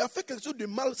 Mais tu as fait quelque chose de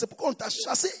mal. C'est pourquoi on t'a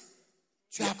chassé.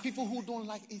 There are people who don't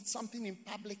like eat something in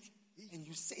public, and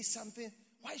you say something.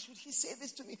 Why should he say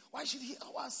this to me? Why should he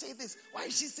say this? Why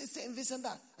is she saying this and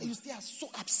that? And you still are so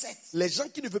upset. Les gens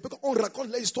qui ne veulent pas qu'on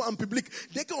raconte l'histoire en public.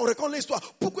 Dès qu'on raconte l'histoire,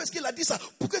 pourquoi est-ce qu'il a dit ça?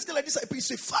 Pourquoi est-ce qu'il a dit ça? Et puis ils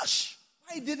se fâchent.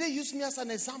 Why did they use me as an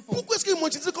example? Pourquoi est-ce qu'ils m'ont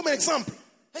utilisé comme exemple?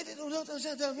 No.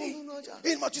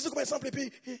 Il m'a utilisé comme exemple et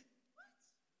puis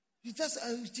He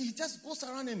just goes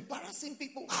around embarrassing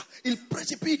people. il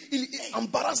prêche et puis il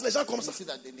embarrasse les gens comme You ça. see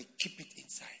that they keep it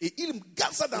inside. Et ils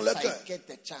gardent ça dans If leur I cœur. get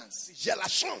the chance. J'ai la And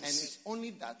chance. it's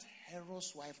only that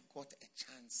Herod's wife got a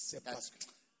chance.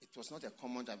 It was not a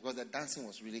common time because the dancing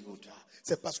was really good.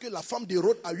 C'est parce que la femme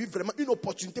d'Hérode a eu vraiment une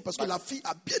opportunité parce que la fille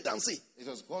a bien dansé. It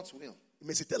was God's will.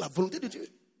 Mais c'était la volonté de Dieu.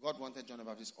 God wanted John the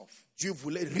Baptist off. Dieu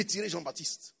voulait retirer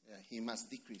Jean-Baptiste. He must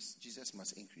decrease. Jesus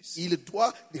must increase. Il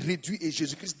doit réduire et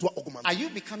Jésus-Christ doit augmenter. Are you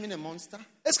becoming a monster?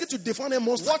 Est-ce que tu défends un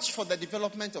monstre? Watch for the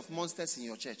development of monsters in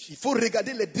your church. Il faut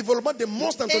regarder le développement des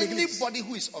monstres dans ton église. Anybody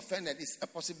who is offended is a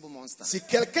possible monster. Si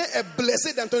quelqu'un est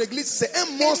blessé dans ton église, c'est un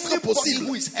monstre possible.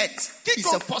 Who is hurt is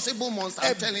a possible monster,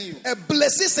 I'm telling you. Est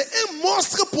blessé, c'est un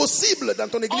monstre possible dans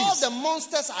ton église. All the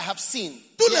monsters I have seen,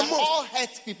 Tous they les are monstres. all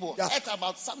hurt people. Hurt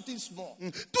about something small.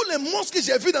 Tous les monstres que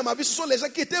j'ai vus dans ma vie, ce sont les gens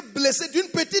qui étaient blessés d'une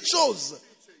petite chose.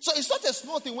 So it's not a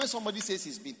small thing when somebody says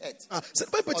he's been hurt. C'est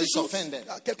pas une Or petite is chose. offended.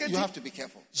 Quelqu'un You dit, have to be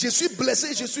careful. je suis blessé.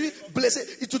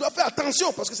 Et tu dois faire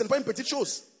attention parce que ce n'est pas une petite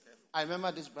chose. I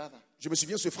remember this brother. Je me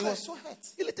souviens de ce He frère. was so hurt.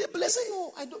 Il était blessé.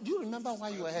 No, do you remember why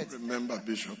you were hurt? Remember,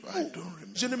 Bishop, I don't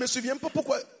remember. Je ne me souviens pas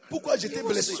pourquoi j'étais He was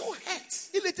blessé. so hurt.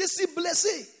 Il était si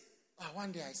blessé.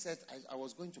 One day I said I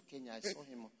was going to Kenya. I saw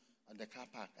him at the car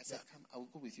park. I said, "Come, I will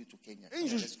go with you to Kenya. Un Come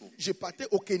jour, on, let's go." je partais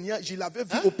au Kenya, je l'avais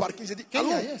vu au parking. J'ai dit,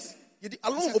 Kenya, allons. yes. J'ai dit, I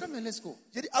allons said, "Come on, let's go."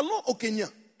 J'ai dit, allons au Kenya.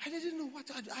 I didn't know what.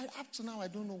 Up to now, I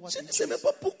don't know what. Je it ne sais is. même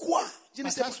pas pourquoi. Je ne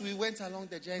But sais pas. as we went along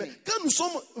the journey, Mais quand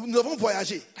nous avons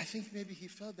voyagé, I think maybe he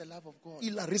felt the love of God.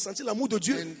 il a ressenti l'amour de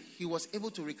Dieu. And he was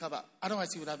able to recover.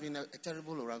 Otherwise, he would have been a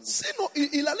terrible orangutan. Sinon,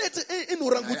 il allait être un I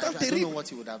orang-outan don't know terrible. what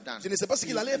he would have done. Je ne sais pas ce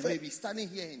qu'il allait faire. Maybe standing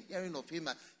here and hearing of him,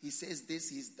 he says this,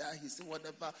 he's that, he says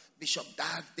whatever, Bishop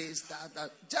that, this,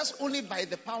 that. Just only by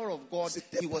the power of God,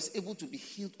 he was able to be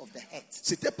healed of the hurt.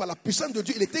 C'était par la puissance de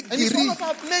Dieu. Il était And he's guéri. one of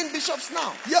our main bishops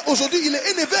now. Aujourd'hui, il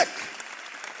est un évêque.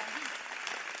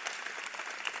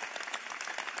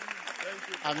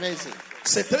 Amazing.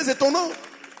 C'est très étonnant.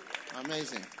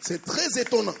 Amazing. C'est très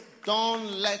étonnant. Don't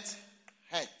let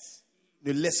hurt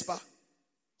Ne laisse pas.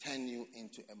 turn you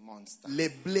into a monster. Les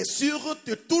blessures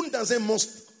te tournent dans un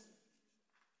monstre.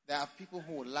 There are people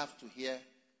who would love to hear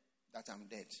that I'm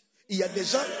dead. Il y a des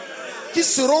gens qui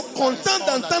seront contents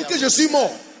d'entendre que je suis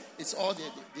mort. It's all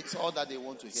that they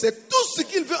want to hear. C'est tout ce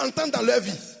qu'ils veulent entendre dans leur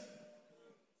vie.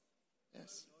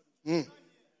 Yes.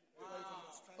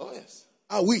 Oh yes.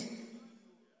 Ah oui.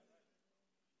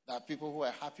 There are people who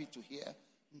are happy to hear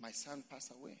my son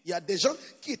passed away. Il y a des gens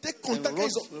qui étaient contents And quand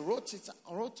ils ont... we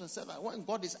wrote and said that when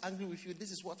God is angry with you,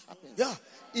 this is what happens. Yeah.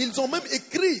 Ils ont même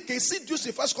écrit que si Dieu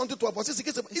se fâche contre toi, voici ce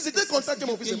que c'est. Ils étaient contents que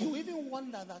mon fils est mort. You even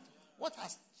wonder that what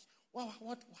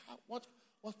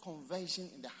conversion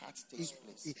in the heart takes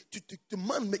place. Et tu te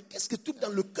demandes, mais qu'est-ce que tout dans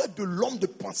le cœur de l'homme de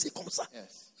penser comme ça?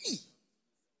 Yes. Oui.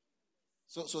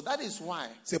 So that is why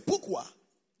C'est pourquoi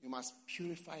you must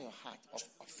purify your heart of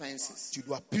offenses. tu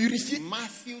dois purifier.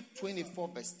 Matthew 24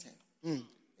 verse 10.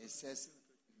 It says,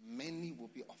 many will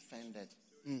be offended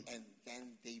and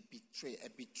then they betray. A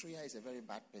betrayer is a very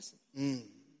bad person.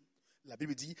 La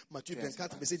Bible dit, Matthieu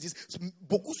 24, verset 10,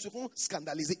 beaucoup seront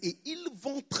scandalisés et ils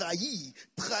vont trahir.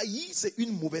 Trahir, c'est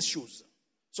une mauvaise chose.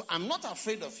 So I'm not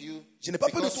afraid of you Je n'ai pas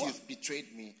peur de because toi. you've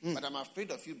betrayed me, but I'm afraid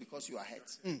of you because you are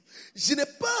hurt. Je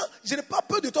n'ai pas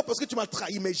peur de toi parce que tu m'as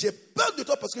trahi, mais j'ai peur de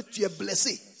toi parce que tu es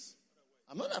blessé.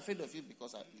 I'm not afraid of you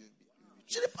because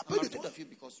Je n'ai pas I'm peur de afraid toi of you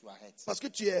because you are hurt. parce que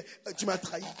tu m'as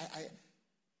trahi.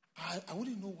 I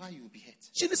wouldn't know why you would be hurt.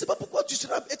 Je ne sais pas pourquoi tu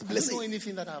seras être I don't blessé. know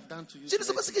anything that I've done to you. Je ne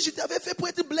sais pas ce que je t'avais fait pour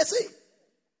être blessé.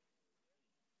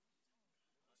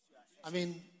 I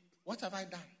mean, what have I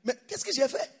done? Mais qu'est-ce que j'ai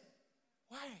fait?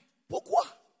 Why? Pourquoi?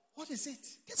 What is it?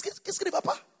 Qu'est-ce qui ne va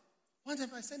pas? One time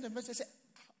I sent a message, I said,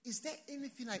 is there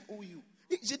anything I owe you?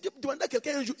 Et j'ai demandé à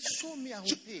quelqu'un un jour, Show me, I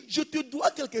will pay. je te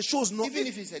dois quelque chose, non? Even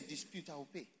if it's a dispute, I will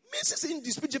pay. Mais si c'est une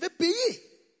dispute, je vais payer.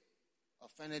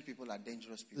 Offended people are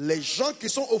dangerous people. Les gens qui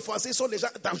sont offensés sont les gens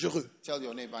dangereux. Tell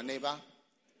your neighbor.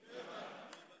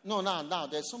 No, now,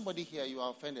 there's somebody here you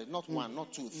are offended. Not one,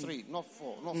 not two, three, not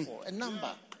four, not four. A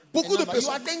number. Beaucoup de You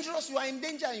personnes. are dangerous, you are in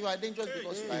danger, and you are dangerous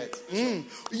because you are hurt.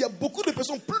 Il y a beaucoup de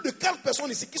personnes, plus de 4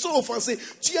 personnes ici qui sont offensées.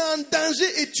 Tu es en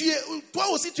danger et toi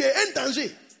aussi tu es un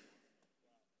danger.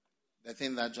 The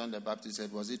thing that John the Baptist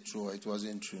said, was it true or it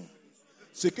wasn't true?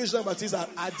 Ce que Jean-Baptiste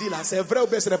a dit là, c'est vrai ou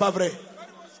bien ce n'est pas vrai?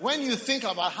 When you think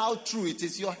about how true it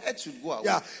is, your head should go away.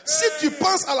 Yeah. Si tu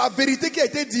penses à la vérité qui a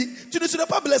été dite, tu ne seras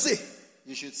pas blessé.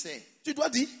 You should say, Tu dois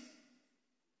dire,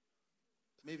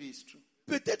 maybe it's true.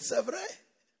 peut-être c'est vrai.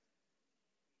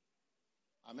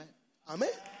 Amen. Amen.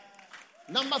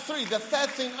 Number 3, the third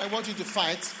thing I want you to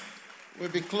fight. We'll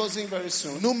be closing very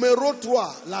soon. Numéro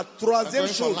 3, la We're troisième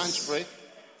going for lunch chose, break.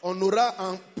 on aura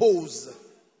en pause,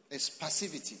 Is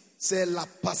passivity. c'est la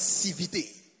passivité.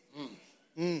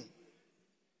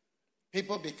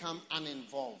 People become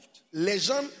uninvolved Les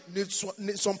gens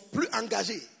ne sont plus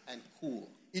engagés. and cool.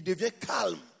 Ils deviennent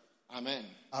calmes. Amen.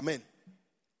 Amen.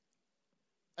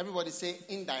 Everybody say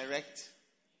indirect,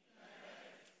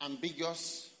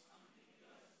 ambiguous,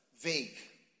 vague.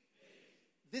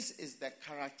 This is the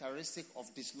characteristic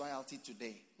of disloyalty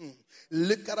today.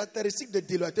 Le caractéristique de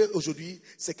déloyauté aujourd'hui,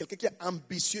 c'est quelqu'un qui est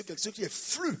ambitieux, quelque chose qui est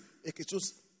flou et quelque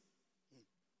chose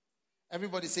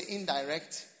Everybody say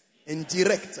indirect,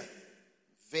 indirect,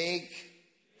 vague,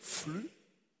 flou.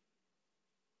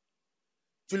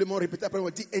 Tout le monde répète après, on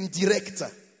dit indirect.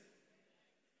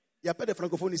 Il n'y a pas de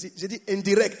francophones ici. J'ai dit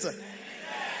indirect.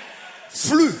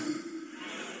 Flou.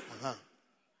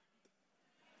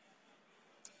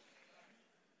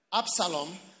 Absalom,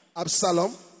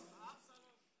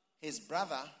 his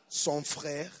brother, son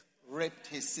frère, raped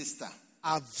his sister.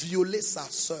 A violé sa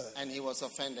sœur. And he was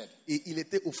offended. Et il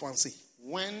était offensé.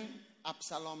 When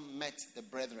Absalom met the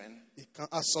brethren, et quand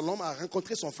Absalom a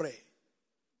rencontré son frère,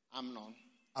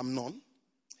 Amnon,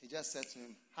 he just said to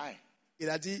him, "Hi." Il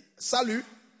a dit, "Salut."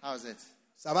 How's it?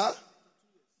 Ça va?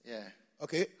 Yeah.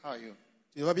 Okay. How are you?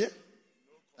 Tu vas bien?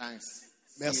 Thanks.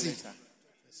 Merci.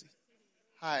 Merci.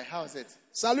 Hi, how's it?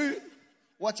 Salut.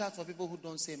 Watch out for people who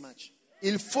don't say much.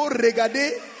 Il faut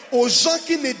regarder aux gens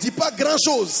qui ne disent pas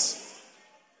grand-chose.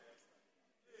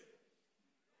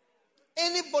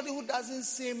 Anybody who doesn't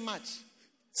say much,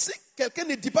 si quelqu'un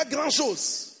ne dit pas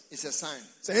grand-chose, it's a sign.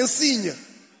 C'est un signe.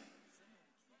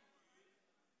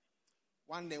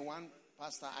 One day, one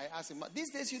pastor, I asked him,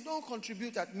 "These days you don't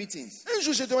contribute at meetings." Un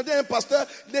jour, j'ai demandé à un pasteur,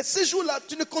 ces jours-là,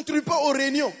 tu ne contribues pas aux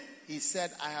réunions. He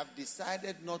said, "I have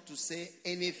decided not to say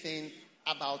anything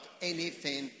about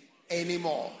anything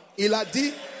anymore." Il a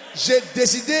dit, j'ai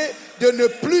décidé de ne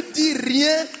plus dire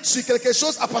rien sur quelque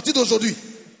chose à partir d'aujourd'hui.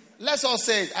 Let's all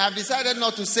say it. I have decided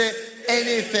not to say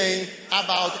anything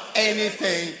about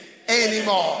anything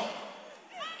anymore.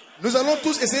 Nous allons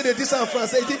tous essayer de dire ça en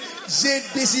français. Il dit, j'ai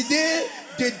décidé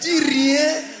de dire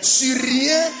rien sur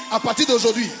rien à partir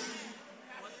d'aujourd'hui.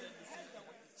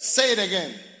 Say it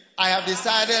again. I have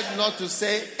decided not to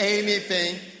say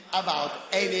anything about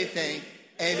anything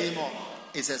anymore.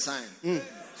 It's a sign.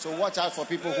 So watch out for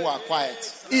people who are quiet.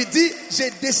 Il dit,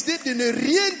 j'ai décidé de ne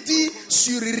rien dire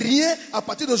sur rien à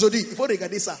partir d'aujourd'hui. Il faut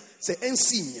regarder ça. C'est un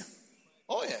signe.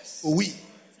 Oh yes. Oui.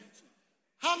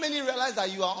 How many realize that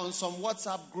you are on some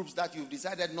WhatsApp groups that you've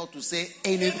decided not to say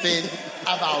anything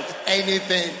about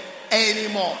anything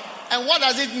anymore? And what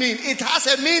does it mean? It has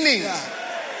a meaning. Yeah.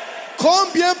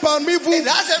 Combien parmi vous, it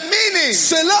has a meaning.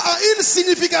 Cela a une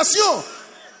signification.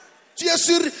 Tu es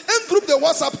sur un groupe de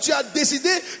WhatsApp, tu as décidé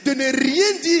de ne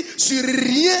rien dire sur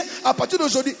rien à partir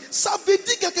d'aujourd'hui. Ça veut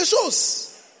dire quelque chose.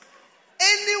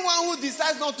 Anyone who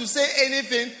decides not to say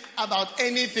anything about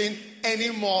anything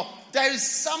anymore, there is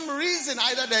some reason.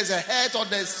 Either there's a hurt or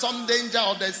there's some danger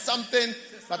or there's something.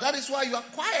 But that is why you are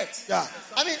quiet. Yeah.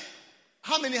 I mean,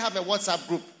 how many have a WhatsApp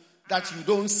group that you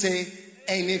don't say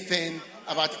anything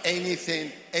about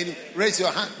anything? Raise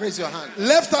your hand. Raise your hand.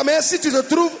 Lève ta main si tu te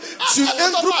trouves sur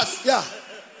un groupe. Yeah.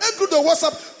 Un groupe de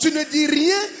WhatsApp, tu ne dis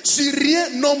rien sur rien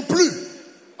non plus.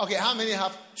 Okay, how many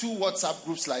have 2 WhatsApp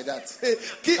groups like that?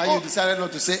 And you decided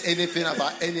not to say anything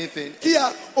about anything.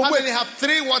 How many have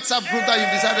 3 WhatsApp groups that you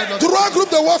decided not to say? 3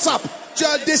 groupes de WhatsApp. Tu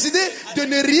as décidé de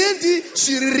ne rien dire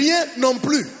sur rien non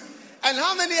plus. And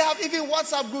how many have even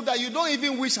WhatsApp group that you don't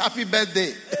even wish happy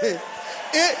birthday?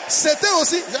 Et c'était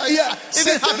aussi,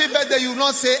 even happy birthday, you will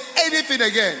not say anything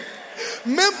again.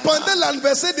 Même pendant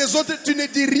l'anniversaire des autres, tu ne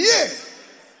dis rien.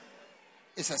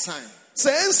 It's a sign.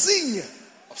 C'est un signe.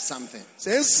 Of something.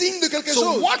 C'est un signe de quelque so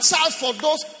chose. Watch out for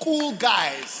those cool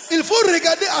guys. Il faut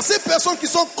regarder à ces personnes qui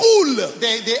sont cool.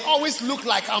 They always look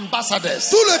like ambassadors.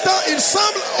 Tout le temps, ils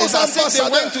semblent aux ambassadeurs.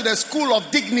 They went to the school of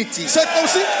dignity. C'est comme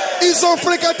si ils ont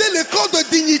fréquenté l'école de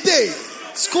dignité.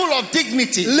 School of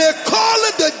dignity.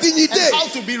 L'école de dignité. And how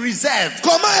to be reserved.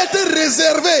 Comment être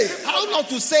réservé. How not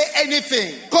to say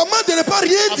anything. Comment de ne pas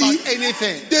rien dire.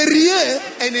 Anything. De rien.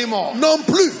 Anymore. Non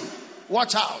plus.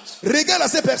 Watch out. Regarde à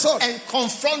ces personnes. And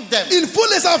confront them. Il faut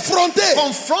les affronter.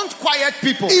 Confront quiet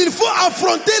people. Il faut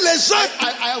affronter les gens.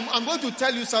 I'm going to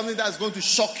tell you something that's going to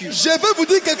shock you. Je vais vous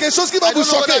dire quelque chose qui va vous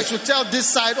choquer. I should tell this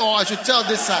side or I should tell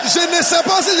this side. Je ne sais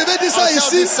pas si je vais dire ça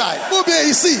ici ou bien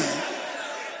ici.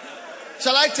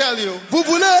 Shall I tell you? Vous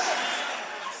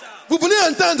voulez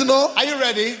entendre, non? Are you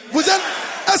ready?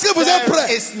 Est-ce que vous êtes prêts?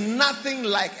 There is nothing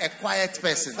like a quiet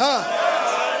person.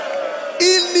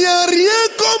 Il n'y a rien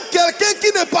comme quelqu'un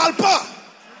qui ne parle pas.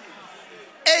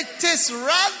 It is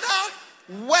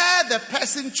rather where the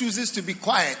person chooses to be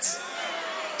quiet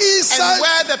and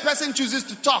where the person chooses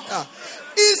to talk.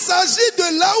 Il s'agit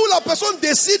de là où la personne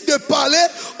décide de parler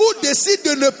ou décide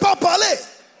de ne pas parler.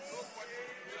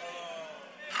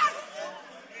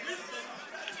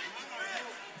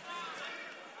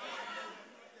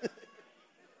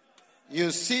 You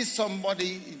see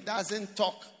somebody, he doesn't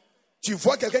talk Tu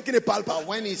vois quelqu'un qui ne parle pas. But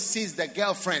when he sees the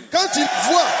girlfriend, Quand il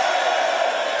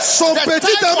voit son the petit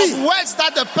type ami, of words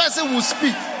that the person will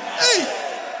speak, hey,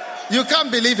 you can't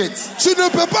believe it. tu ne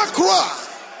peux pas croire.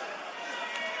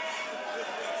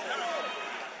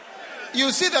 You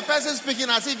see the person speaking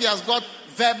as if he has got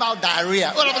verbal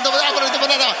diarrhea.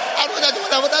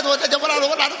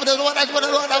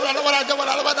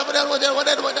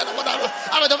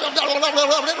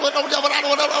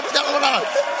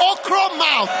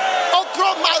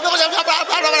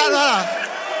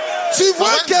 Tu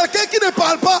vois quelqu'un qui ne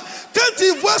parle pas, quand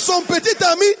il voit son petit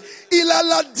ami, il a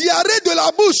la diarrhée de la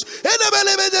bouche.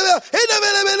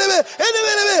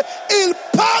 Il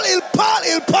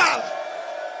parle.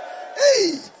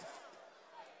 Hey!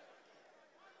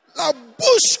 La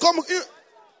bouche comme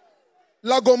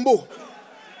la gombo.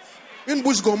 Une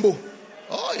bouche gombo.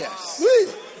 Oh yes. Oui.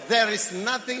 There is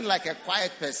nothing like a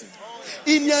quiet person.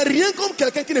 Il n'y a rien comme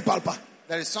quelqu'un qui ne parle pas.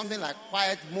 There is something like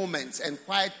quiet moments and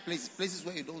quiet places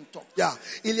where you don't talk. Yeah.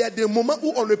 Il y a des moments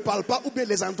où on ne parle pas, ou bien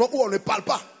les endroits où on ne parle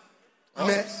pas. Oh,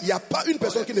 mais yes. il n'y a pas une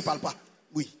personne qui ne parle pas.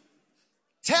 Oui.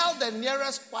 Tell the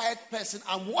nearest quiet person,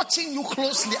 I'm watching you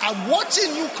closely. I'm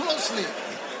watching you closely.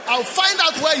 I'll find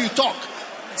out where you talk.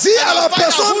 Dis à la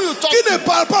personne qui ne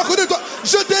parle pas,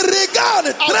 je te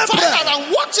regarde très près.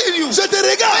 I'm watching you. Je te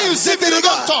regarde. When you see Je te me, you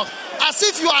don't regarde. talk. As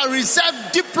if you are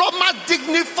reserved, diplomat,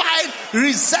 dignified,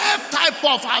 reserved type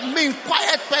of,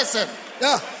 quiet person.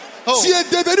 Yeah. Oh. Tu es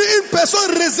devenu une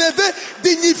personne réservée,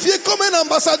 dignifiée comme un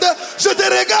ambassadeur. Je te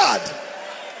regarde.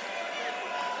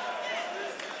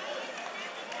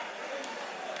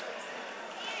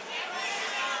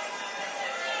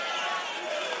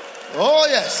 Oh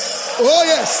yes. Oh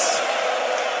yes.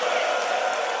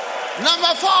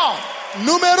 Number 4.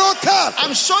 Numéro 4.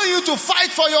 I'm showing you to fight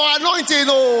for your anointing.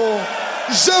 Oh.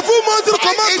 Je vous montre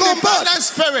Fight comment combattre. independent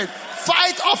spirit.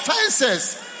 Fight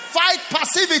offenses. Fight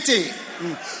passivity.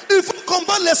 Il faut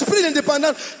combattre l'esprit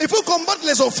indépendant. Il faut combattre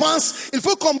les offenses. Il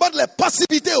faut combattre les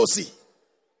passivités aussi.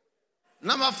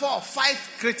 Number 4. Fight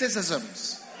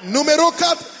criticisms. Numéro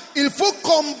 4. Il faut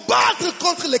combattre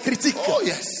contre les critiques. Oh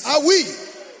yes. Ah oui.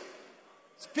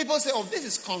 People say, oh, this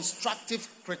is constructive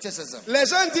criticism. Les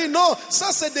gens disent non,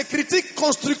 ça c'est des critiques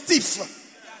constructives.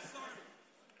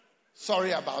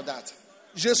 Sorry about that.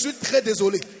 Je suis très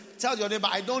désolé. Tell your neighbor,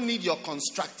 I don't need your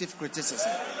constructive criticism.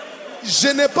 Je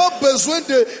n'ai pas besoin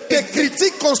de tes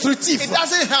critiques constructives. It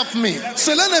doesn't help me.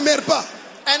 Cela ne m'aide pas.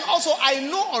 And also, I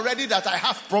know already that I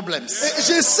have problems. Et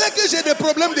je sais que j'ai des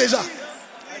problèmes déjà.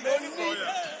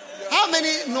 How many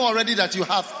know already that you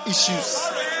have issues?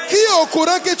 Qui est au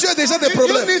courant que tu as déjà des You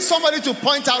problèmes? need somebody to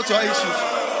point out your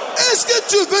issues. Est-ce que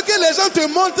tu veux que les gens te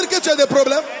montrent que tu as des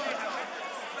problèmes?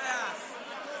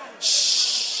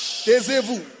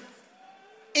 Taisez-vous.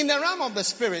 In the realm of the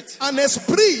spirit, En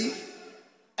esprit,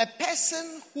 a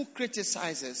person who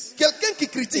criticizes quelqu'un qui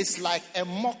critique, is like a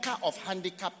mocker of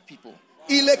handicapped people.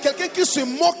 il est quelqu'un qui se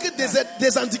moque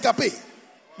des handicapés.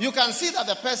 You can see that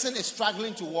the person is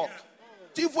struggling to walk.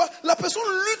 Tu vois, la personne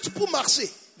lutte pour marcher.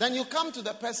 Then you come to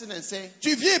the person and say,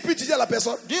 Tu viens et puis tu dis à la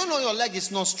personne, do you know your leg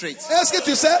is not straight? est-ce que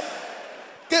tu sais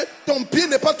que ton pied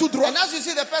n'est pas tout droit? And as you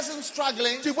see the person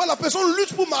struggling, Tu vois, la personne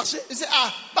lutte pour marcher. you say,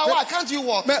 but why can't you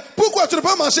walk? Mais pourquoi tu ne peux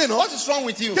pas marcher, non? What is wrong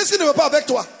with you? Qu'est-ce qui ne va pas avec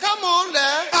toi? Come on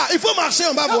there. Ah, il faut marcher,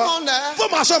 on va Come voir. on there. Il faut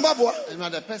marcher, on va voir. And now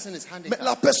the person is Mais handicapped.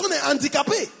 la personne est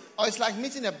handicapée. Or it's like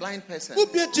meeting a blind person Ou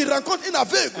bien tu rencontres un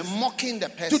aveugle. and mocking the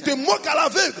Tu te person. moques à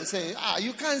l'aveugle. And say,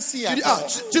 you can't see Tu at dis, all.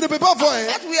 tu ne peux pas voir. Hein?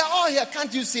 But we are all here.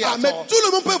 Can't you see Ah, at mais all? tout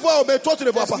le monde peut voir, mais toi tu ne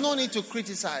vois There's pas. no need to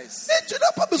criticize. Et tu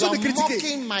n'as pas besoin You're de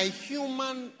critiquer. mocking my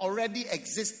human already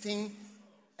existing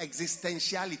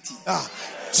existentiality. Ah,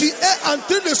 tu es en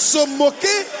train de se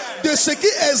moquer de ce qui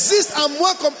existe en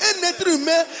moi comme un être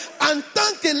humain en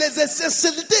tant que les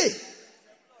essentialités.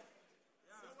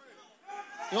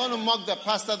 You want to mock the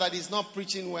pastor that is not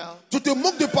preaching well? Tu te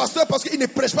moques du pasteur parce qu'il ne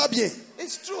prêche pas bien.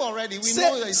 It's true already. We C'est-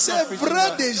 know that it's c'est not preaching vrai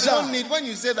well. déjà. You don't need, when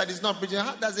you say that it's not preaching,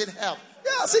 how does it help?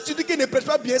 Ah, si tu dis qu'il ne prêche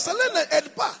pas bien, ça ne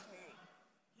l'aide pas.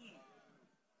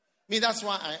 Me, that's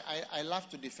why I love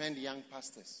to defend young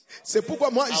pastors. C'est pourquoi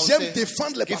moi I would j'aime say,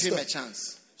 défendre les give him a pasteurs.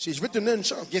 chance. Si je vais te donner une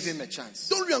chance, Give him a chance.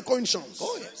 donne-lui encore une chance.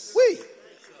 Oh, yes. Oui,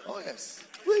 Oh, yes.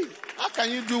 oui. How can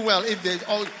you do well if they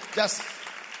all just,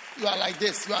 you are like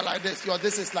this, you are like this, your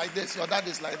this is like this, your that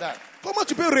is like that? Comment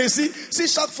tu peux réussir si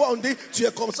chaque fois on dit tu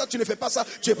es comme ça, tu ne fais pas ça,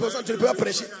 tu es comme ça, tu ne peux pas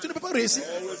prêcher. Tu ne peux pas réussir.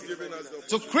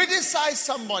 To criticize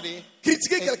somebody,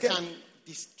 Critiquer it quelqu'un, can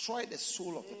destroy the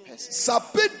soul of the person. ça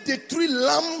peut détruire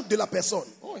l'âme de la personne.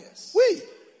 Oh, yes. Oui,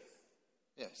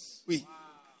 Yes. oui.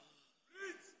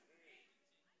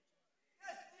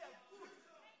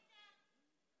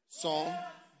 So,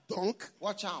 Donc,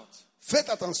 watch out. faites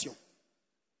attention.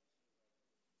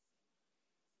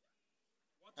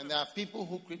 And there are people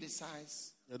who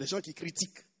criticize Il y a des gens qui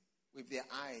critiquent with their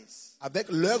eyes. avec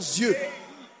leurs yeux.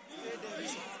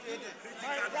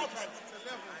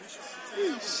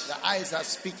 The eyes are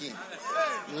speaking.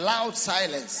 Loud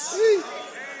silence.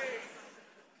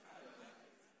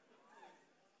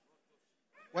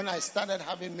 When I started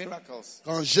having miracles,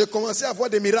 Quand j'ai commencé à voir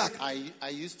des miracles, I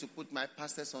used to put my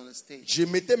pastors on the stage je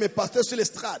mettais mes pasteurs sur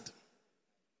l'estrade.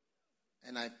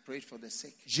 and I prayed for the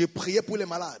sick. Je priais pour les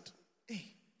malades.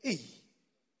 Hey.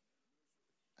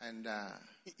 And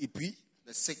Et puis,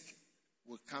 the sick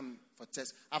would come for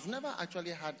tests. I've never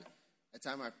actually had a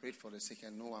time I prayed for the sick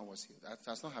and no one was healed. That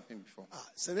has not happened before.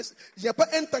 il n'y a pas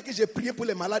un temps que j'ai prié pour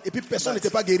les malades et puis personne n'était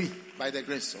pas guéri. By the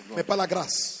grace of Mais God. par la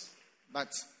grâce. But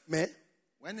Mais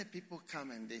when the people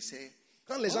come and they say,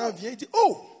 quand les gens viennent, ils disent,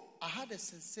 oh, I had a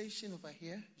sensation over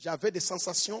here j'avais des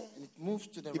sensations. and it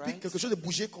moved to the Et puis right quelque chose de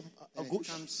bougé comme à and it gauche.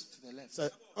 comes to the left. Ça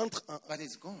entre But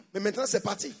it's gone. Mais maintenant c'est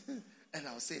parti. And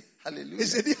I'll say, Et hallelujah.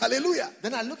 j'ai dit, alléluia.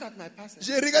 Then I look at my pastors.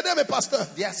 J'ai regardé mes pasteurs.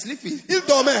 They are sleeping. Ils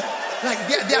dormaient. Like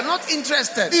they are not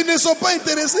interested. Ils ne sont pas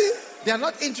intéressés. They are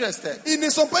not interested. Ils ne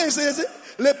sont pas intéressés.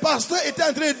 Les pasteurs étaient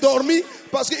en train de dormir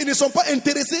parce qu'ils ne sont pas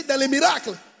intéressés dans les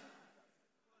miracles.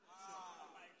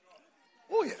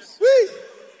 Oh yes. Oui.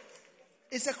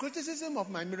 It's a criticism of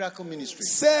my miracle ministry.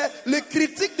 C'est le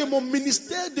critique de mon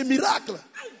ministère de miracles.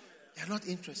 They are not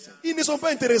interested. Ils ne sont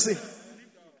pas intéressés.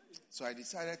 So I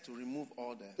decided to remove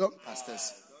all the Yep.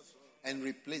 pastors and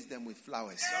replace them with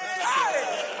flowers.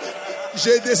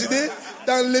 J'ai décidé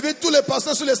d'enlever tous les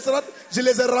pasteurs sur l'estrade. Je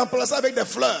les ai remplacés avec des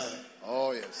fleurs.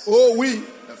 Oh yes. Oh oui.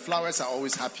 The flowers are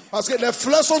always happy. Parce que les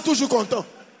fleurs sont toujours contents.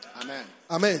 Amen.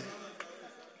 Amen.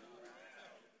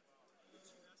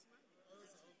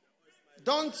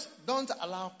 Don't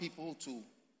allow people to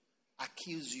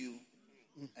accuse you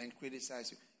and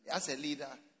criticize you. As a leader,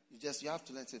 you have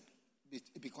to let it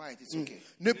be quiet. It's okay.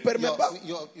 Ne permets pas,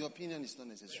 Your opinion is not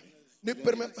necessary. ne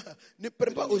permets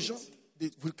pas aux gens de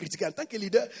vous critiquer. En tant que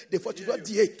leader, des fois tu dois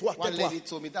dire, hey, toi, One tais-toi. lady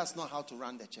told me that's not how to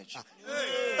run the church.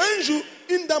 Un jour,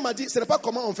 une dame m'a dit, ce n'est pas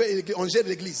comment on gère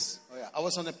l'église. Oh yeah, I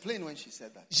was on a plane when she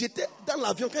said that. J'étais dans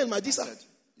l'avion quand elle m'a dit ça. I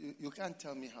said, you can't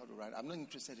tell me how to run. I'm not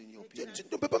interested in your opinion. Tu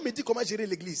ne peux pas me dire comment gérer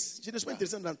l'église. Je ne suis pas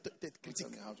intéressé dans tes critiques.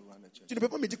 Tell me how to run the church. Tu ne peux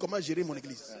pas me dire comment gérer mon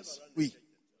église. Oui.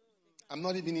 I'm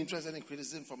not even interested in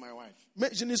criticism from my wife. Mais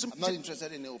je ne, suis, I'm not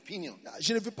interested in her opinion.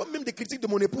 je ne veux pas même des critiques de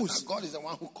mon épouse. God is the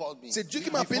one who called me. C'est Dieu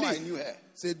qui m'a Before I appelé. knew her.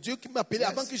 C'est Dieu qui m'a appelé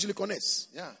avant que je le connaisse.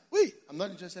 Yeah. Oui. I'm not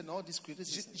interested in all this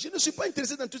criticism. Je ne suis pas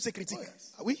intéressé dans toutes ces critiques. Oh,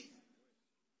 yes. Ah oui?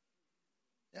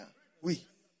 Yeah. Oui.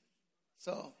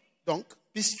 So Donc,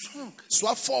 be strong.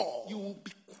 sois fort. You will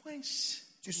be quenched.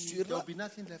 Tu There seras, will be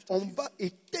nothing left of on you. va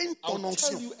éteindre ton I'll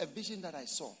tell onction. you a vision that I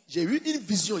saw. J'ai eu une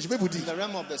vision, je vais vous In dire. the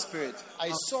realm of the spirit,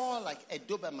 I saw like a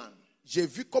Doberman. J'ai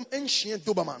vu comme un chien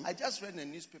Doberman. I just read in the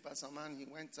newspaper, some man, he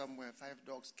went somewhere, 5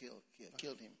 dogs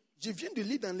killed him. Je viens de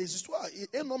lire dans les histoires, et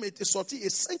un homme était sorti et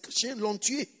 5 chiens l'ont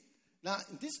tué. Now,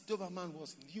 this Doberman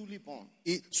was newly born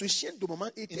Et ce chien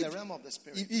Doberman in était, the realm of the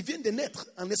spirit. il vient de naître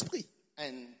en esprit.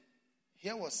 And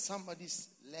here was somebody's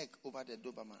leg over the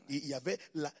Doberman. Et il y avait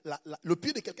le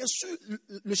pied de quelqu'un sur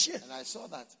le chien. And I saw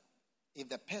that if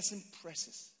the person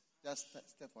presses, just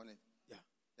step on it, Yeah.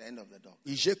 the end of the dog.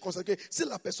 Et j'ai constaté que si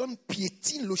la personne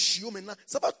piétine le chiot maintenant,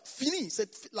 ça va finir, c'est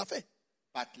la fin.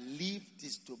 But leave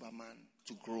this Doberman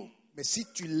to grow. Mais si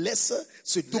tu laisses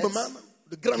ce Doberman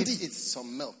de grandir, Give it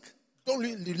some milk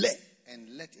donne-lui du lait, and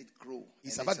let it grow. et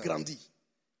And ça va later, grandir.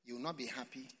 you will not be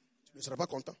happy Tu ne seras pas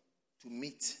content to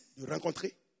meet de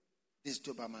rencontrer this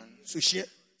Doberman ce chien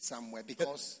somewhere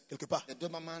because quelque part. the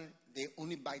Doberman, they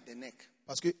only bite the neck.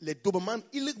 Parce que les Doberman,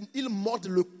 ils mordent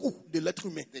le cou de l'être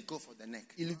humain. They go for the neck.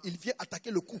 Ils viennent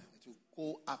attaquer le cou. It will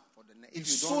go up for the neck. Ils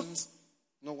If you don't sautent.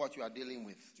 know what you are dealing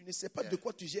with, Tu ne sais pas de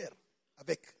quoi tu gères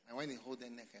avec. and when they hold the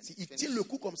neck and S'ils tiennent finish. le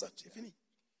cou comme ça, c'est fini.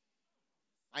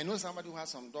 I know somebody who has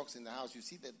some dogs in the house. You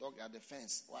see the dog at the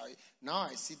fence. Why? Now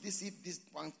I see this. If this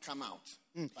one come out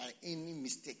by any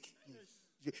mistake,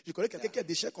 Je connais quelqu'un qui a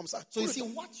des chiens comme ça. so you see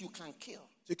what you can kill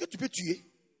Ce que tu peux tuer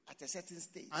at a certain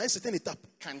stage à une certaine étape,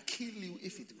 can kill you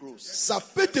if it grows. ça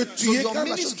peut te So tuer your quand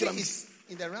la chose ministry grandit. is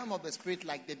in the realm of the spirit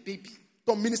like the baby.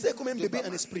 Ton ministère est comme un bébé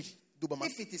Doberman. en esprit. Doberman.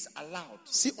 If it is allowed,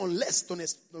 Si on laisse ton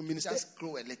ministère just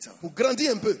grow a little pour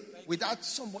grandir un peu, without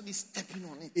somebody stepping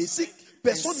on it et si and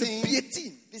personne ne saying,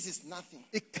 piétine, "This is nothing.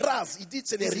 écrase, il dit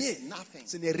ce n'est This rien. is nothing.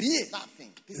 Ce n'est rien.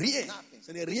 Nothing. This Rien. is nothing.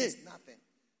 Ce n'est This rien. is nothing."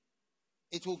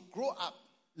 It will grow up,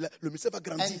 Le ministère va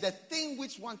grandir. and the thing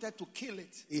which wanted to kill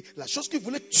it, Et la chose qui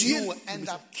voulait tuer, you will end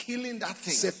up killing that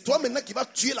thing. c'est toi maintenant qui vas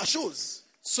tuer la chose.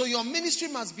 So your ministry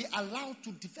must be allowed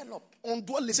to develop. On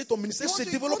doit laisser ton ministère se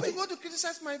You développer. want to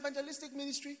criticize my evangelistic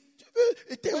ministry?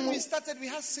 Et When we started, we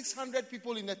had 600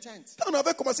 people in the tent. Quand on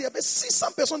avait commencé, il y avait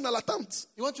 600 personnes dans la tente.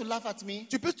 You want to laugh at me?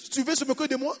 Tu veux se moquer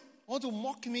de moi? You want to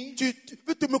mock me? Tu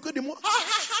veux te moquer de moi?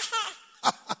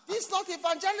 This is not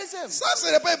evangelism. Ça,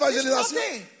 ce n'est pas évangélisation. It's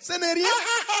nothing. Ce n'est rien.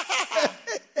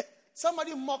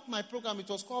 Somebody mocked my program. It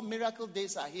was called Miracle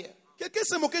Days Are Here. Quelqu'un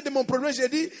s'est moqué de mon problème. J'ai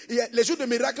dit, les jours de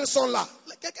miracles sont là.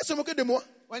 Quelqu'un s'est moqué de moi.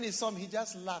 When he saw me, he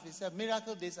just laughed. He said,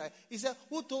 Miracle Days Are Here. He said,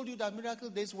 who told you that Miracle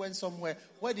Days went somewhere?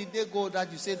 Where did they go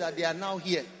that you say that they are now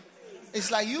here?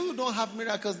 It's like you don't have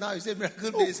miracles now. You say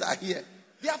Miracle Days are here.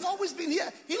 They have always been here.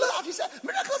 He laughed. He said,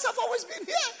 miracles have always been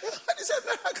here. And he said,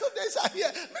 Miracle Days are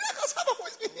here. Miracles have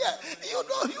always been here.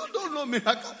 You don't know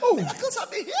miracles. Miracles have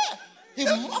been here. He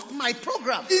mocked my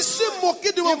program. Il s'est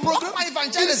moqué de mon programme. My Il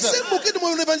evangelism. s'est moqué de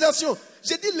mon évangélisation.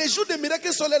 J'ai dit, les jours de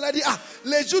miracles sont là. Il a dit,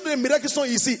 les jours de miracles sont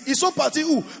ici. Ils sont partis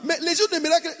où? Mais les jours de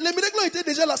miracles, les miracles ont été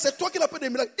déjà là. C'est toi qui l'as fait des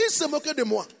miracles. Il s'est moqué de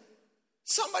moi.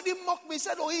 Somebody mocked me,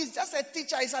 said, he's just a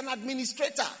teacher, he's an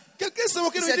administrator. Quelqu'un s'est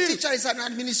moqué de He's a lui. teacher, he's an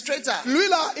administrator. Lui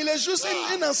là, il est juste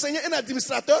un enseignant, un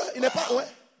administrateur. Il n'est pas. Ouais.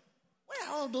 Where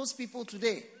are all those people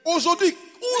today? Aujourd'hui,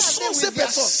 où Where are sont they ces with their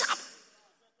personnes?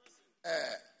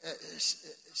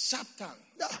 Sharp tongue.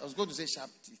 I was going to say sharp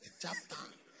teeth. Sharp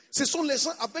tongue. Ce sont les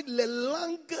gens avec les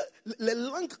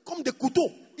langues comme des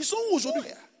couteaux. Ils sont où aujourd'hui?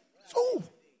 Ils sont où?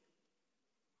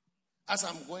 As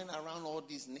I'm going around all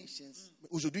these nations,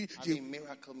 Aujourd'hui, having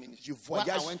miracle ministry. je When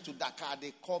voyage. I went to Dakar,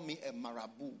 they call me a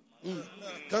marabout.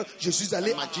 Quand je suis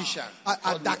allé magician. à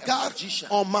Called me a Dakar, magician.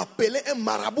 on m'appelait un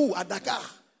marabout à Dakar.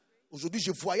 Aujourd'hui,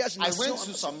 je voyage. I went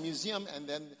to some museum and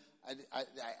then I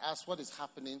asked what is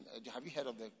happening. Have you heard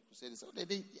of the Crusaders?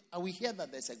 We hear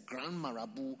that there's a grand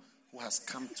marabout who has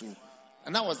come to.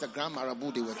 And that was the grand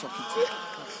marabout they were talking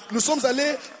to. Nous sommes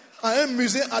allés à un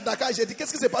musée à Dakar. J'ai dit,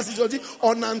 qu'est-ce qui s'est passé aujourd'hui?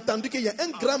 On a entendu qu'il y a un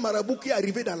grand marabout qui est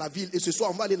arrivé dans la ville. Et ce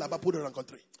soir, on va aller là-bas pour le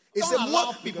rencontrer. Et c'est Don't allow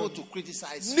moi. people to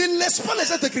criticize. Ne laisse pas les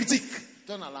gens te critiquent.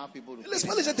 Don't allow people to Ne laisse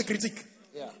pas les gens te criticize. critiquent.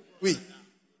 Yeah. Oui.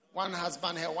 One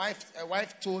husband, her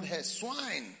wife told her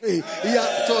swine. Et il y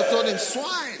a, Told him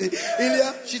swine.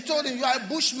 She told him you are a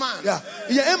bushman.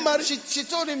 il y a un mari. She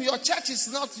told him your church is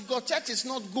not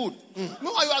good.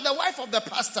 No, you are the wife of the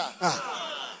pastor.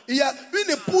 Il y a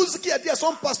une épouse qui a dit à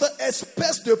son pasteur,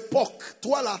 espèce de porc,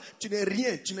 toi là, tu n'es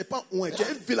rien, tu n'es pas un, tu es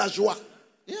un villageois.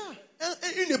 Yeah.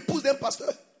 Une épouse d'un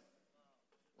pasteur.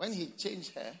 When he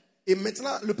changed her, Et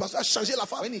maintenant, le pasteur a changé la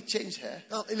femme. when he changed her,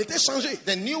 Non, il était changé.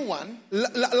 the new one,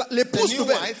 L'épouse The new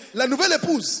nouvelle, wife. la nouvelle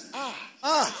épouse.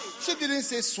 she didn't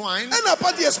say swine. Elle n'a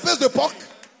pas dit espèce de porc.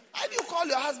 Why do you call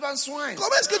your husband swine?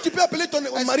 Comment est-ce que tu peux appeler ton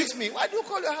mari? Excuse me. Why do you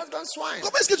call your husband swine?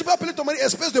 Comment est-ce que tu peux appeler ton mari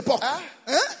espèce de porc?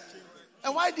 Hein?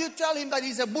 And why do you tell him that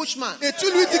he's a bushman? Et tu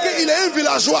lui dis qu'il est un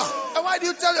villageois. And why do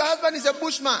you tell your husband he's a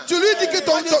bushman? Tu lui dis que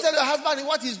Why do you tell your husband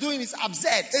what he's doing is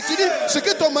absurd? et tu dis ce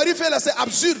que ton mari fait là c'est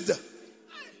absurde.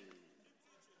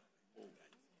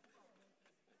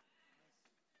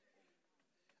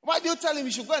 Why do you tell him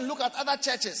you should go and look at other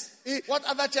churches? What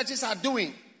other churches are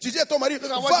doing? Tu dis à ton mari, Look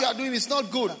at what you are doing is not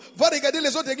good. va regarder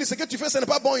les autres églises, ce que tu fais ce n'est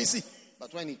pas bon ici.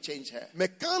 But when he changed her, Mais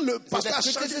quand le so the pasteur a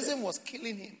changé, criticism was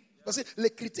killing him. parce que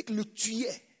les critiques le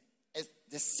tuaient. It's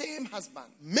the same husband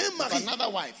Même with mari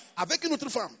another wife. avec une autre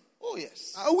femme. Oh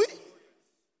yes. Ah oui.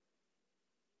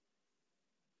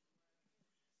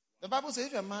 The Bible says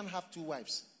if a man have two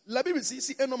wives, La Bible dit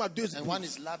si un homme a deux and one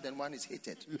épouses, is loved and one is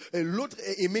hated, et l'autre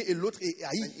est aimé et l'autre est and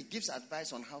haï. he gives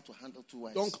advice on how to handle two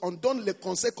wives. Donc on donne les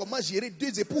conseils comment gérer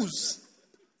deux épouses.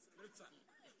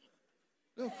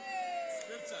 Look,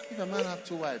 if a man have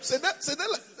two wives, C'est dans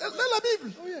la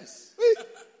Bible. oh yes, Oui.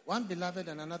 one beloved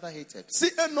and another hated,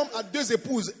 Si un homme a deux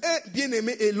épouses, un bien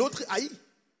aimé et l'autre haï.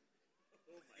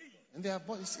 and they are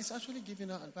both, it's actually giving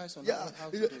her advice on Yeah. how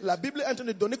to do it. La Bible est en train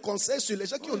de donner conseil sur les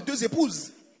gens qui ont deux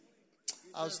épouses.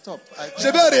 I'll stop. Je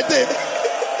vais arrêter.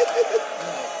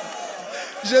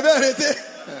 Je vais arrêter.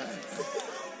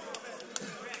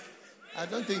 I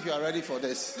don't think you are ready for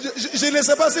this. Je ne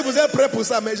sais pas si vous êtes prêts pour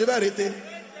ça, mais je vais arrêter.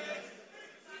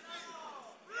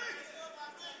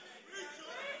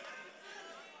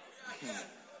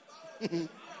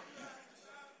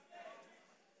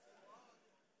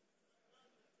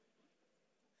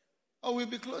 Oh, we'll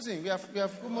be closing. We have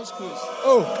almost closed.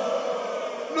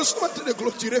 Oh, nous sommes en train de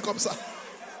clôturer comme ça.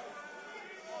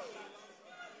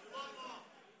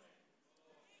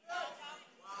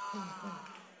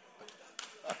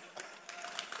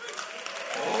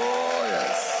 Oh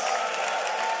yes.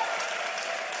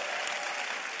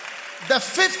 The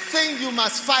fifth thing you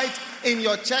must fight in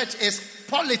your church is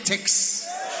politics.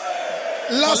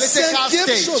 La Political cinquième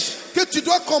stage. chose, que tu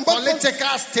dois combattre,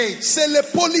 political stage. c'est le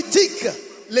politique,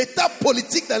 l'état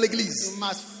politique dans l'église. You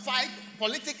must fight.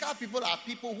 Political people are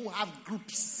people who have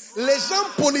groups. Les gens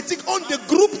politiques ont des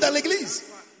groupes dans l'église.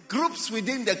 Groups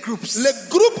within the groups. Les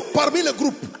groupes parmi les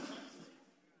groupes.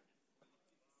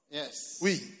 Yes.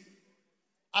 Oui.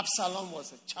 Absalom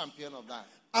was a champion of that.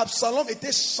 Absalom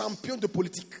était champion de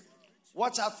politique.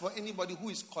 Watch out for anybody who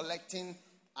is collecting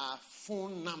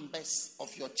phone numbers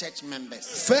of your church members.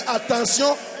 Fais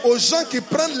attention aux gens qui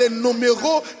prennent les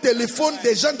numéros téléphones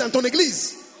des gens dans ton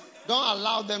église. Don't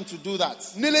allow them to do that.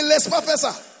 Ne les laisse pas faire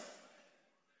ça.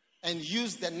 And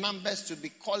use the numbers to be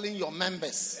calling your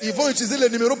members. Ils vont utiliser les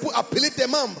numéros pour appeler tes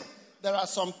membres. There are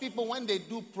some people, when they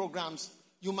do programs,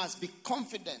 you must be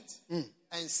confident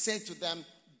and say to them,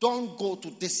 don't go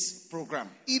to this program.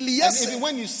 Il y a And even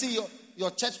when you see your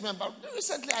church member,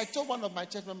 recently I told one of my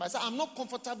church members, I said, I'm not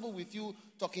comfortable with you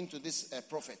talking to this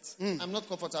prophet. I'm not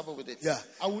comfortable with it. Yeah.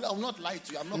 I will not lie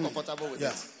to you. I'm not comfortable with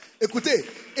it. Écoutez,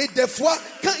 et des fois,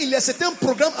 quand il y a certains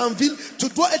programmes en ville, tu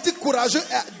dois être courageux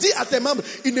et dire à tes membres,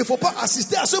 il ne faut pas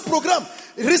assister à ce programme.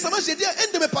 Récemment, j'ai dit à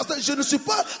un de mes pasteurs, je ne suis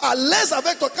pas à l'aise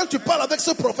avec toi quand tu parles avec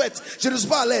ce prophète. Je ne suis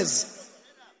pas à l'aise.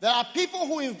 There are people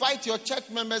who invite your church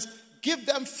members, give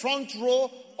them front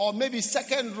row or maybe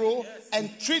second row and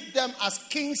treat them as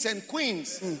kings and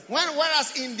queens.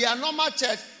 Whereas in their normal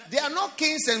church, they are not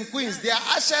kings and queens. They are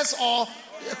ushers or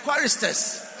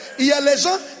choristers. Il y a les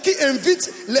gens qui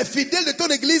invitent les fidèles de ton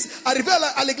église, arriver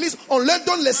à l'église, on leur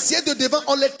donne les sièges de devant,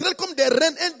 on les traite comme des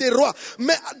reines et des rois.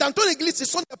 Mais dans ton église, ce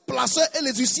sont des placeurs et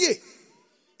les huissiers.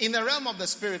 In the realm of the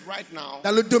spirit right now,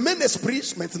 Dans le domaine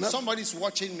d'esprit, maintenant, somebody's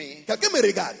watching me. quelqu'un me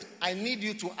regarde. I need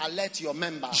you to alert your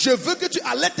members Je veux que tu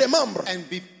alertes tes membres. and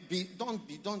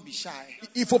don't be shy.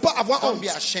 Il ne faut pas avoir Don't honte. be Il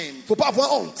ashamed. ne faut pas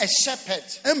avoir honte. A shepherd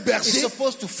Un is berger,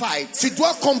 supposed to fight. tu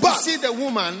dois You combattre. see the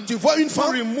woman Tu vois une who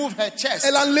femme, removed her chest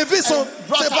elle a enlevé ses and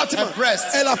brought out vêtements. her breast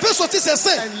Elle a fait sortir ses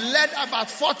seins. and led about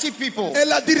 40 people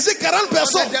Elle a dirigé 40 on a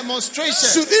personnes demonstration.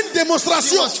 sur une She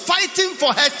démonstration. was fighting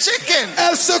for her chicken.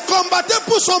 Elle se combattait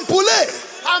pour son poulet.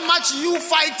 How much you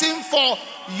fighting for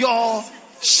your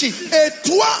sheep? Et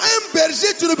toi, un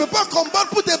berger, tu ne peux pas combattre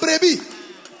pour tes brebis.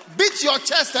 Beat your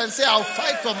chest and say, I'll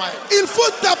fight for my... Il faut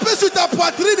taper sur ta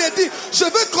poitrine et dire, je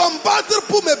vais combattre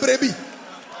pour mes brebis.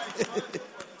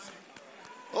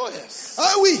 Oh yes.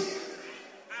 Ah oui.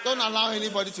 Don't allow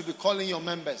anybody to be calling your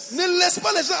members, Ne laisse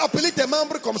pas les gens appeler tes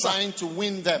membres comme ça. trying to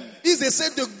win them Ils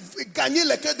essaient de gagner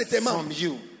le cœur de tes membres. from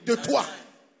you. De toi.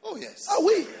 Oh yes. Ah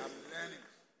oui.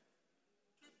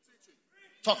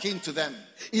 Talking to them,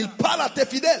 Ils parlent à tes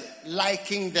fidèles.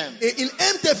 liking them, Et ils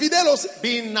aiment tes fidèles aussi.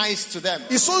 being nice to them,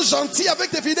 Ils sont gentils avec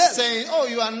tes fidèles. saying, oh,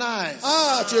 you are nice.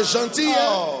 Ah, tu es gentil.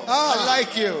 Oh, Hein? Ah, I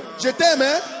like you. je t'aime.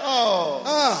 Hein? Oh,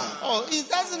 Ah, oh, he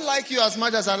doesn't like you as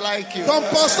much as I like you. ton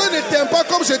pasteur ne t'aime pas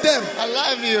comme je t'aime. I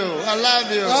love you. I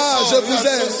love you. Ah, Oh, je you vous are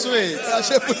aime. so sweet. Ah,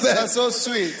 je vous You are aime. so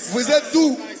sweet. Vous êtes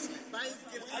doux.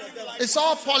 It's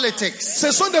all politics.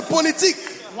 Ce sont des politiques.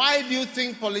 Why do you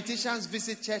think politicians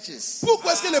visit churches?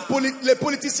 Pourquoi est-ce que les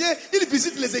politiciens, ils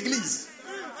visitent les églises?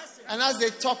 And as they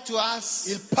talk to us,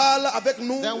 Ils parlent avec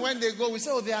nous. then when they go, we say,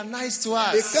 oh, they are nice to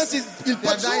Et us. quand ils They are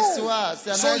parlent, nice to us.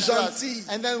 They are ils sont nice to us. gentils.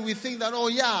 And then we think that, oh,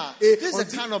 yeah, Et this is on the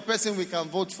dit- kind of person we can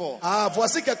vote for. Ah,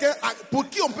 voici quelqu'un pour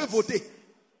qui on peut voter.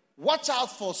 Watch out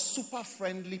for super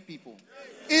friendly people.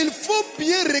 Il faut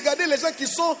bien regarder les gens qui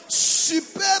sont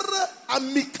super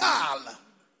amicales.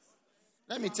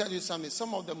 Let me tell you something.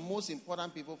 Some of the most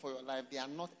important people for your life, they are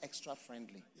not extra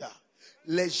friendly. Yeah.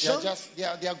 Les They are gens,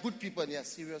 they are good people and they are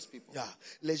serious people. yeah.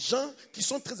 Les gens qui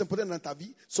sont très importants dans ta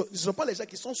vie, ce ne sont pas les gens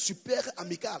qui sont super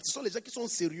amicales. Ce sont les gens qui sont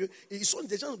sérieux et ils sont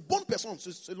des gens bonnes personnes.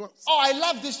 Selon... Oh, I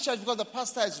love this church because the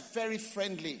pastor is very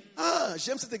friendly. Ah,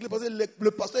 j'aime cette église parce que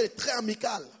le pasteur est très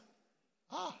amical.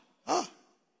 Ah, Ah,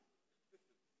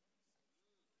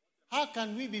 how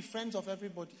can we be friends of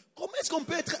everybody? comment est-ce qu'on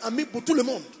peut être ami pour tout le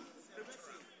monde?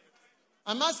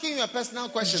 I'm asking you a personal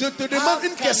question. Je te demande How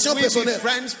une can question we be personnelle.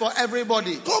 friends for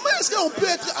everybody? Comment est-ce qu'on peut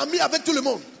être ami avec tout le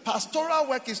monde? Pastoral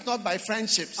work is not by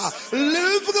friendships. Ah,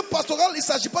 l'œuvre pastorale, il ne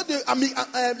s'agit pas de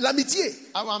l'amitié.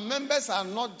 Our members are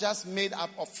not just made up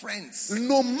of friends.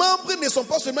 Nos membres ne sont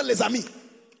pas seulement les amis.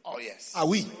 Oh yes. Ah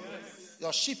oui.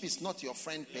 Your sheep is not your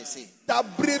friend per se. Ta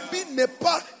brebis n'est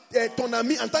pas ton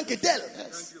ami en tant que tel.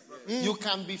 Yes. You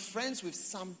can be friends with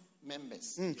some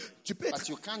members, Tu peux être, but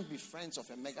you can't be friends of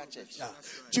a mega church.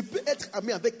 tu peux être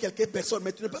ami avec quelques personnes,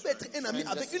 mais tu ne peux pas être un ami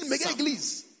avec une méga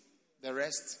église. The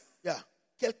rest. Yeah.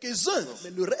 Quelques-uns, mais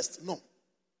le reste, non.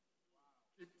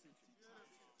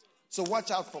 So watch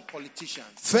out for politicians.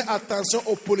 Fais attention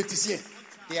aux politiciens.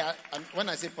 They are, when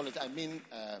I say politics, I mean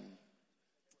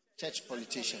church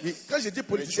politicians. Oui, quand je dis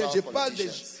politiciens, je Ritual parle des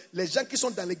politicians. les gens qui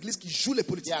sont dans l'église qui jouent les They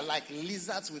politiciens. are like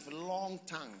lizards with long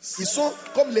tongues. Ils sont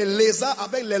comme les lézards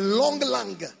avec les longues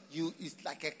langues. It's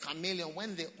like a chameleon.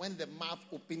 When the mouth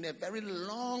opens, a very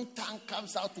long tongue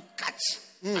comes out to catch.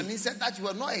 And he said that you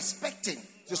were not expecting.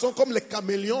 Ce sont comme les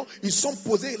caméléons, ils sont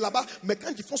posés là-bas, mais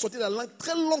quand ils font sortir la langue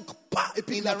très longue, pas, et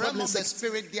puis In ils the attrapent realm of the l'insecte.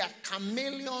 spirit, there are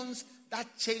chameleons that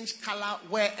change color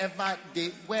wherever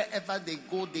they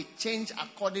go. They change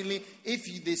accordingly.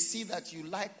 If they see that you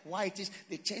like whitish,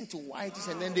 they change to whitish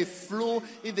and then they flow.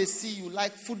 If they see you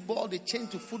like football, they change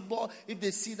to football. If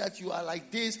they see that you are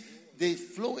like this, they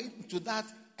flow into that.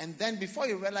 And then before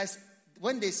you realize,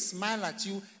 when they smile at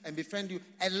you and befriend you,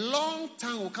 a long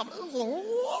tongue will come.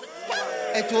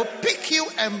 It will pick you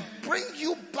and bring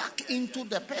you back into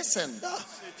the person.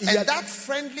 And that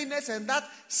friendliness and that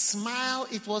smile,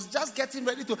 it was just getting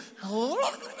ready to.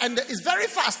 And it's very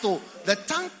fast, though. The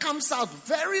tongue comes out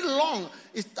very long.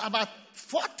 It's about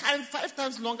 5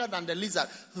 times longer than the lizard.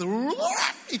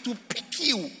 It will pick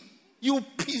you. You'll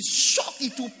be shocked.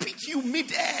 It will pick you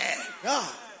mid-air.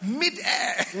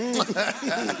 Mid-air.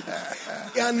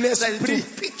 Un esprit,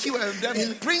 To pick you and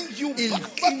then bring you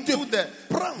back into the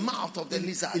mouth of the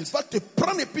lizard. il va te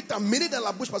prendre et puis t'emmener dans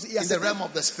la bouche parce qu'il y a In the realm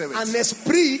of the spirit. un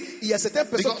esprit, il y a certaines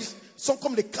personnes Because- qui sont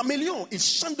comme les caméléons. Ils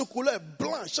changent de couleur,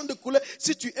 blanc, changent de couleur.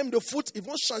 Si tu aimes le foot, ils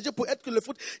vont changer pour être que le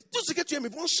foot. Tout ce que tu aimes,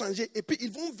 ils vont changer et puis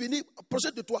ils vont venir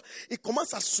proche de toi. Ils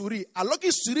commencent à sourire. Alors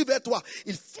qu'ils sourient vers toi,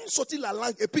 ils font sortir la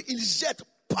langue et puis ils jettent.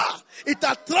 Pas. Ils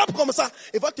t'attrapent comme ça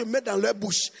et vont te mettre dans leur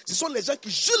bouche. Ce sont les gens qui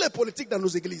jouent les politiques dans nos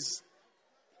églises.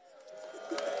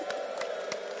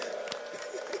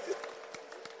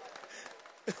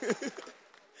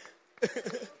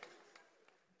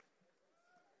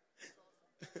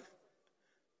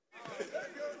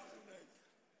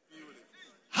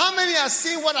 How many have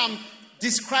seen what I'm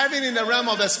describing in the realm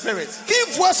of the spirit?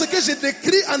 Qui voit ce que je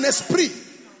décris en esprit?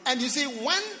 And you see,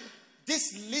 when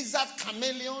this lizard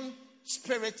chameleon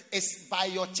spirit is by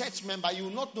your church member, you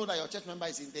will not know that your church member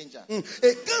is in danger.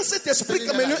 Et quand cet esprit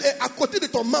caméléon est à côté de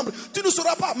ton membre, tu ne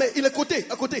sauras pas, mais il est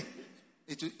à côté.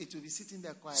 It will be sitting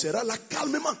there Il quiet. sera là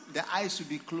calmement. The eyes will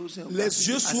be closing. Les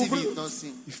yeux as if s'ouvrent, he is not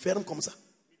seen. il ferme comme ça.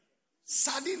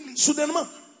 Suddenly, Soudainement,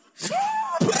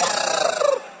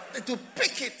 it will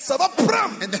pick it ça va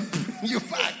prendre, and then bring you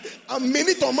back.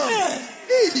 emmener ton membre.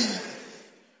 Hey.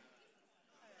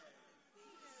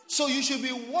 So you should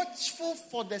be watchful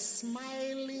for the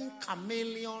smiling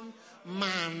chameleon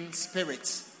man spirit.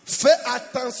 Fais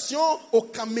attention au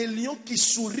caméléon qui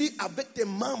sourit avec tes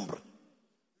membres.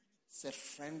 It's a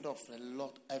friend of a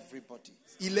lot, everybody.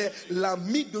 Il est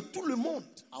l'ami de tout le monde.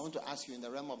 I want to ask you in the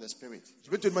realm of the spirit.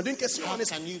 Je vais te demander une question. How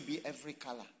can you be every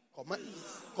color?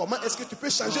 Comment est-ce que tu peux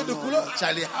changer de couleur?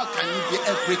 Charlie, how can you be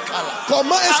every color?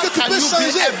 Comment est-ce How que tu can peux you be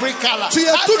changer? every color? Tu es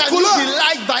How toute can couleur. you be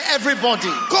liked by everybody?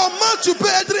 Comment tu peux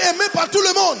être aimé par tout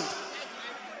le monde?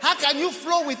 How can you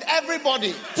flow with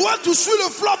everybody? Toi, tu suis le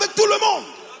flot avec tout le monde.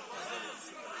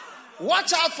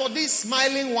 Watch out for these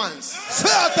smiling ones.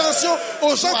 Fais attention aux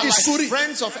Who gens are qui like sourient.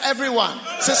 friends of everyone.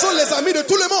 Ce sont les amis de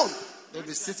tout le monde. They'll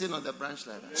be sitting on the branch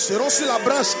like that. Ils seront sur la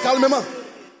branche calmement.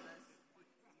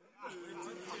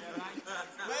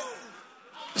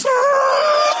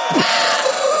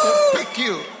 Pick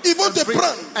you. Ils vont te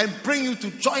prendre And bring you to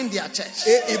join their church.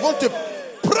 et ils vont te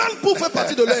prendre pour faire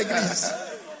partie de leur église.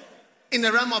 In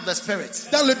the realm of the spirit.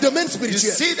 Dans le domaine You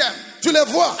spirituel, see them tu les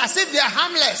vois as if they are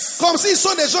harmless. comme s'ils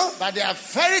sont des gens, But they are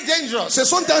very dangerous. ce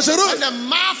sont dangereux. When the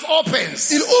mouth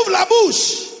opens, Ils ouvrent la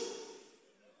bouche.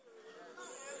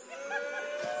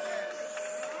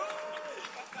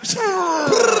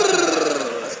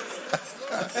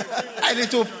 and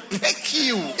it will pick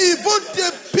you. Ils vont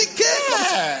te piquer comme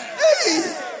ça. Hey.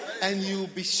 And you'll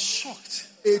be shocked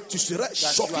Et tu seras that you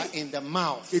are choqué. in the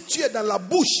mouth Et tu es dans la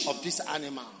bouche of this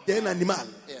animal. d'un animal.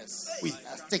 Yes. Oui.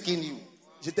 Has taken you.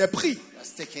 Je t'ai pris.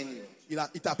 Has taken you.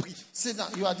 Il t'a pris. Sit down.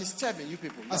 You are disturbing you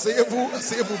people. Asseyez-vous,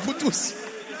 vous tous.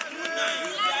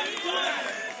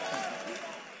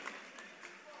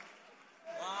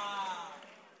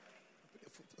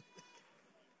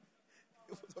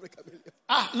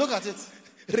 Ah, look at it.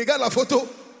 Regarde la photo.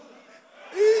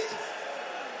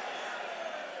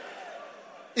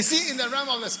 You see, in the realm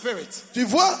of the spirit, Tu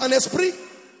vois en esprit?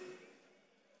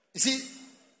 you see,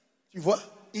 Tu vois?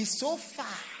 he's so far.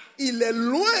 Il est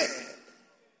loin.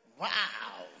 Wow.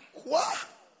 Quoi?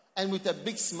 And with a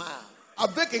big smile,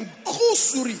 Avec un gros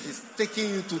sourire. he's taking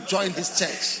you to join this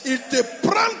church. Il te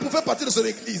prend pour faire partie de son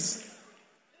église.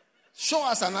 Show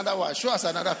us another one. Show us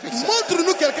another picture. Montre-nous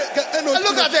un autre.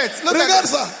 Look at it. Look Regarde at it.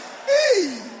 ça.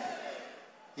 Hey.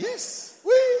 Yes.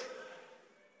 Oui.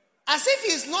 As if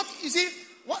he's not, you see,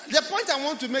 the point I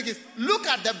want to make is, look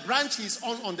at the branch he's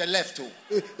on the left,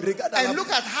 Regarde and look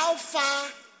at how far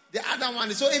the other one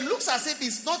is. So it looks as if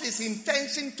it's not his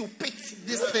intention to pick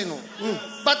this thing.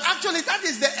 But actually, that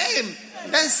is the aim.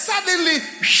 Then suddenly,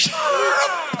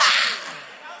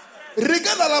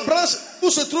 regarde à la branche où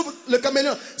se trouve le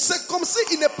caméléon. C'est comme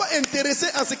s'il n'est pas intéressé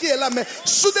à ce qui est là, mais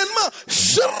soudainement,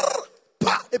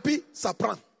 et puis ça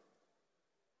prend.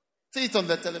 see it on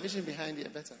the television behind here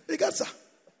better. Regarde ça.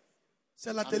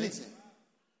 C'est la télé. Amazing.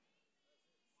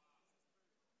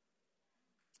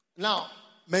 Now,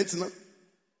 Maintenant,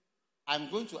 I'm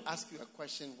going to ask you a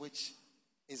question which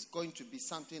is going to be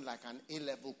something like an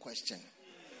A-level question.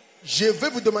 je vais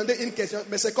vous demander une question,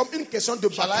 mais c'est comme une question de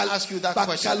Shall I ask you that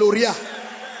question? baccalauréat.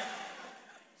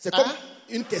 C'est comme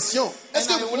une question. Est-ce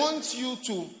And que I vous voulez... want you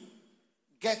to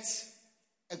get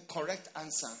a correct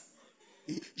answer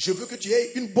Je veux que tu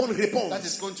aies une bonne réponse. that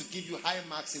is going to give you high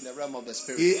marks in the realm of the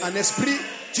spirit. Et en esprit,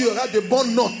 tu auras de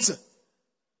bonnes notes.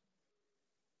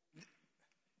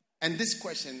 And this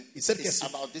question Et cette is question.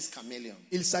 about this chameleon.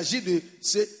 Il s'agit de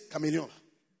ce caméléon.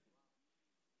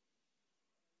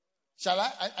 Shall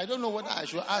I don't know whether I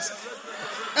should ask.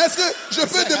 Est-ce que je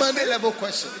peux It's an demander? A-level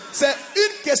question. C'est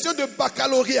une question de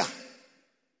baccalauréat.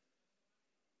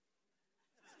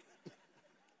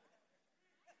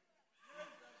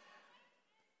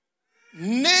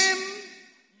 Name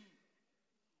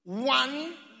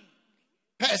one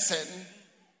person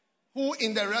who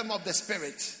in the realm of the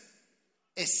spirit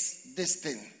is this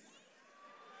thing.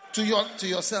 To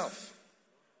yourself.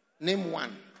 Name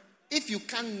one. If you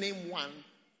can't name one,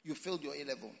 you failed your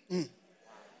A-level.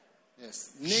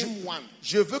 Yes. Name one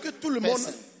Je veux que tout le monde,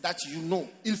 person that you know.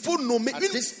 il faut nommer And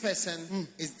une, this person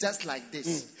is just like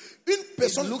this. une It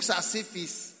personne. looks as if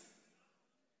he's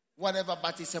whatever,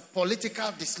 but it's a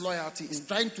political disloyalty. He's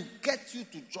trying to get you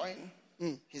to join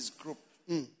his group.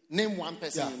 Name one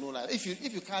person you know. Like if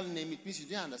you can't name it, means you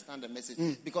didn't understand the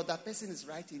message. Because that person is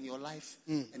right in your life,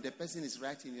 and the person is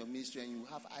right in your ministry, and you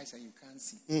have eyes and you can't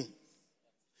see.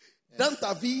 Dans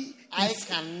ta vie, I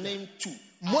can name two.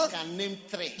 Moi, I can name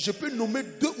three. je peux nommer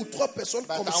 2 ou 3 personnes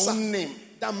But comme I ça won't name.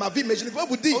 dans ma vie, mais je ne vais pas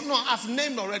vous dire. Oh no, I've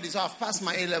named already, so I've passed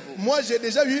my A-level. Moi, j'ai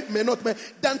déjà eu mes notes, mais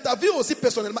dans ta vie aussi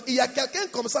personnellement, il y a quelqu'un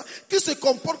comme ça qui se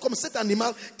comporte comme cet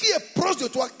animal, qui est proche de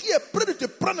toi, qui est prêt de te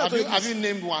prendre à ton Have you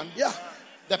named one? Yeah.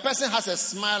 The person has a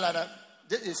smile like that.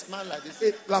 They smile like this.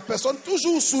 Et la personne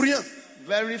toujours souriant,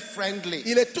 Very friendly.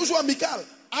 il est toujours amical.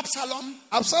 Absalom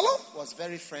Absalom, was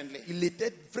very friendly. il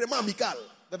était vraiment amical.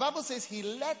 The Bible says he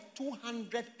led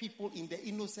 200 people in the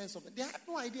innocence of it. They had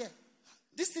no idea.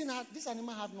 This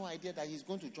animal had no idea that he's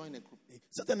going to join a group.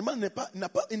 Cet animal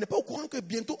il n'est pas au courant que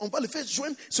bientôt on va le faire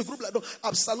joindre ce groupe-là. Donc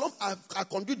Absalom a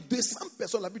conduit 200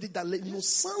 personnes, la Bible dit, dans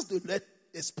l'innocence de leur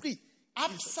esprit.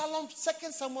 Absalom,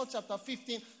 2 Samuel chapter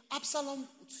 15, Absalom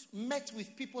met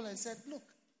with people and said, look,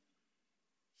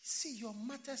 see, your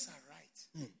matters are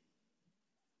right.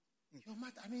 Your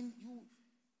matter,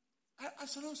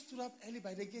 Absalom stood up early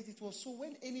by the gate. It was so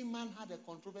when any man had a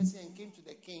controversy and came to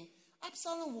the king,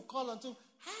 Absalom would call unto him,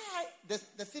 hi.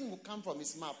 The thing would come from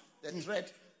his mouth, the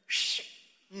thread.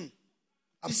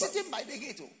 He's sitting by the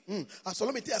gate.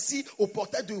 Absalom était assis au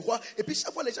portail du roi. Et puis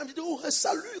chaque fois, les gens disent, oh,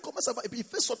 salut, comment ça va? Et puis il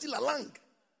fait sortir la langue.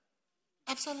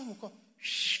 Absalom would call.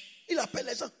 Il appelle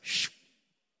les gens.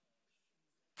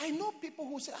 I know people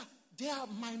who say, they are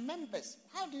my members.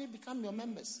 How did they become your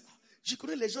members? Je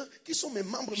connais les gens qui sont mes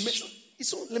membres, mais ils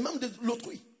sont les membres de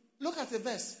l'autrui. Look at the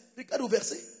verse. Regarde au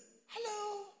verset.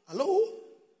 Hello. Allô?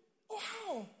 Oh,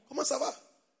 how? Comment ça va?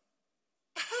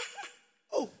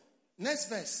 Oh, Next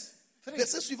verse. 3.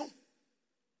 verset suivant.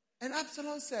 And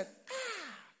Absalom said,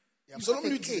 Et Absalom you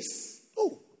have lui a dit, case.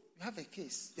 oh, You have a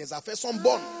case. tes affaires sont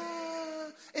bonnes.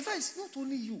 In fact, it's not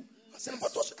only you. C'est There's pas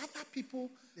toi. other people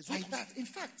like that. In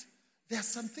fact, there are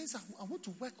some things I want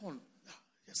to work on.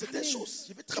 Il y a certaines choses.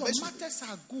 Je vais Your travailler sur matters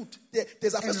are good.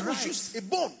 tes affaires and sont right. justes et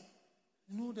bonnes.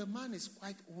 You know, the man is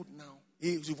quite old now.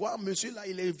 Et je vois monsieur là,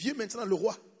 il est vieux maintenant, le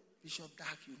roi. Bishop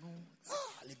Dark, you know,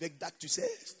 L'évêque d'Ac, tu sais,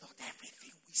 it's not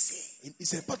everything we say.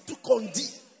 ce n'est pas tout qu'on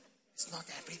dit. It's not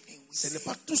everything we Ce say. n'est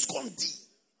pas tout ce qu'on dit.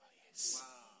 Yes.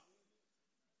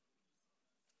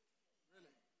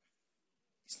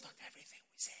 It's not everything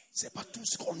we say. Ce n'est pas tout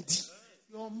ce qu'on dit.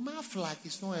 Your mouth like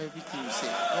it's not everything you say.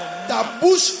 Ta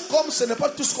bouche, comme ce n'est pas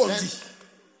tout ce qu'on Then, dit.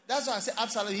 that's why I say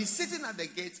Absalom, he's sitting at the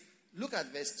gate. Look at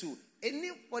verse 2.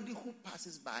 Anybody who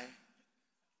passes by,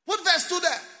 put verse 2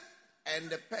 there. And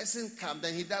the person comes,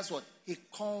 then he does what? He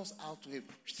calls out to him.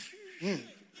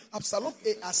 Absalom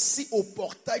est assis au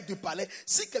portail du palais.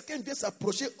 Si quelqu'un vient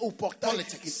s'approcher au portail,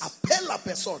 Politics. il appelle la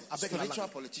personne avec la Spiritual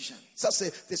langue. politician. Ça,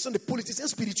 ce sont des politiciens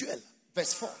spirituels.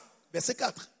 Verse 4. Verset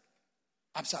 4.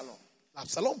 Absalom.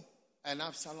 Absalom. And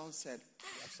Absalom said,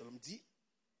 Absalom dit,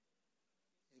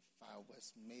 if I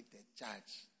was made the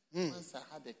judge, once I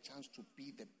had the chance to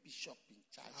be the bishop in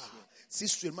charge here, si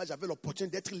seulement j'avais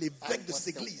l'opportunité d'être I l'évêque de was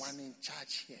cette the église, one in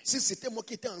charge here. si c'était moi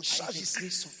qui étais en By charge the ici,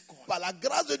 grace of God, par la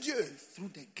grâce de Dieu, through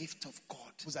the gift of God.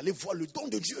 vous allez voir le don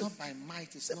de Dieu. It's not by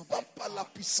might, it's C'est not pas by par la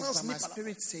power, puissance it's by ni my par la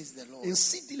spirit, says the Lord.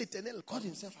 Ainsi dit l'Éternel. God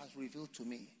himself has revealed to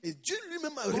me. Et Dieu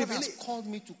lui-même a God révélé. has called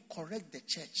me to correct the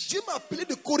church. Dieu m'a appelé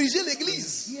de corriger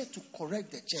l'église. Here to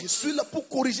correct the Je church. suis là pour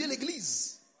corriger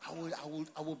l'église.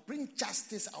 I will bring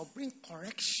justice, I'll bring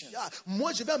correction.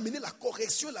 Moi, je vais amener la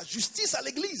correction et la justice à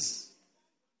l'église.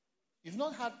 You've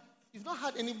not had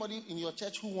anybody in your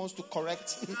church who wants to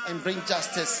correct and bring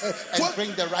justice and toi-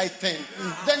 bring the right thing.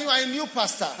 Then you are a new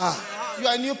pastor. You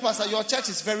are a new pastor. Your church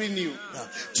is very new.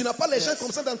 Tu n'as pas les gens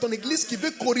comme ça dans ton église qui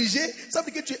veulent corriger. Ça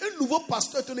veut dire que tu es un nouveau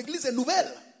pasteur. Ton église est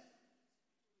nouvelle.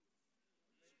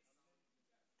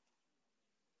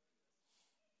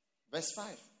 Verse 5.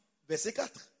 Verset 4.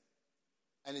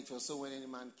 And it was so when any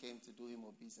man came to do him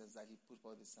obeisance that he put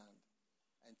forth his hand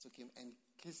and took him and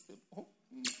kissed him. Oh.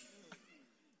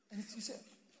 And he said,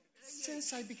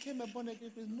 since I became a born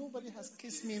again Christian, nobody has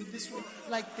kissed me in this way.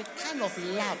 Like the kind of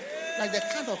love,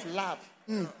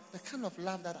 the kind of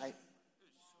love that I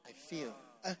feel.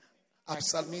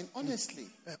 Absalom. I mean, honestly.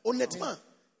 Honnêtement,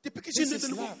 depuis que j'ai this né is de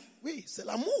nouveau, love. oui, c'est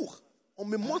l'amour. On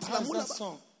me montre How's l'amour that là-bas.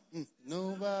 song?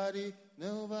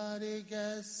 Nobody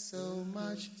gets so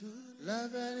much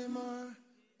love anymore.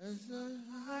 It's so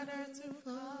harder to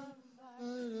come.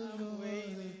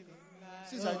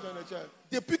 Since I joined the church.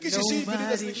 Depuis que je suis venu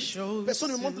dans cette église,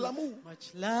 personne ne me montre l'amour.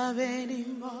 Much love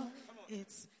anymore.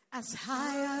 It's as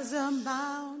high as a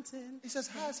mountain. It's as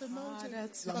high as a mountain.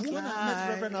 That's But when I met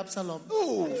Reverend Absalom,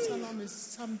 Absalom is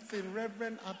something.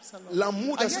 Reverend Absalom.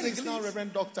 L'amour dans I cette hear he's now église.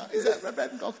 Reverend Doctor. Is it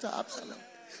Reverend Doctor Absalom?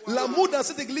 L'amour dans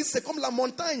cette église, c'est comme la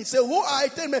montagne. C'est haut à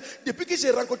éteindre. Mais depuis que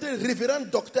j'ai rencontré le révérend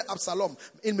docteur Absalom,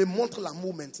 il me montre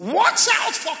l'amour maintenant. Watch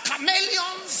out for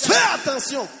chameleons. Fais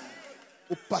attention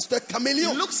au pasteur He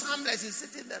caméléon. looks harmless. He's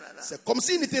sitting there like that. C'est comme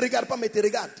s'il ne te regarde pas, mais te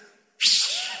regarde.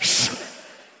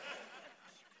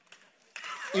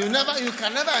 You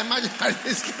can never imagine how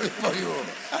this is for you.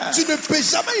 Tu ne peux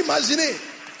jamais imaginer.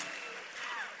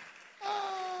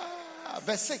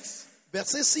 Verse 6.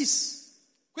 Verset 6.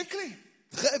 Quickly.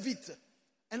 Très vite.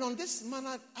 And on this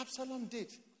manner Absalom did.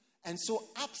 And so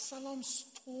Absalom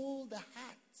stole the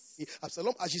hearts. Et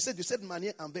Absalom agissait de cette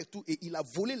manière envers tout et il a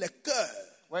volé le cœur.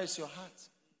 Where is your heart?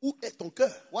 Où est ton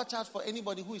cœur? Watch out for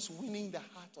anybody who is winning the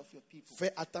heart of your people.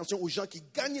 Fais attention aux gens qui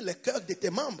gagnent le cœur de tes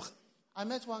membres. I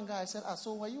met one guy. I said,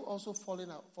 so were you also falling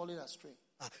astray?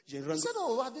 J'ai He said,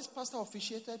 this pastor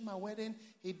officiated my wedding.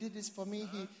 He did this for me.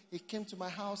 He came to my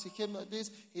house. He came to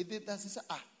this. He did that. He said,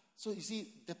 so you see,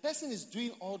 the person is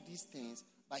doing all these things,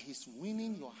 but he's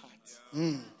winning your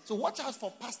heart. So watch out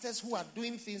for pastors who are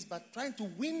doing things, but trying to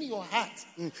win your heart.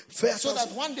 Fais So that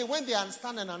attention. one day when they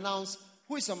understand and announce,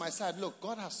 who is on my side? Look,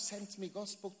 God has sent me. God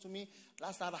spoke to me.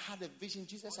 Last night I had a vision.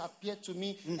 Jesus appeared to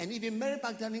me. And even Mary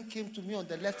Magdalene came to me on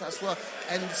the left as well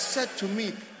and said to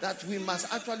me that we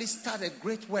must actually start a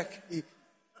great work.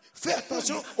 Fais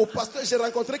attention au pasteur. J'ai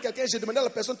rencontré quelqu'un, j'ai demandé à la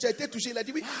personne, tu as été touché. Il a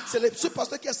dit oui, c'est ce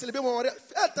pasteur qui a célébré mon mariage.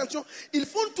 Fais attention, ils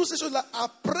font toutes ces choses-là.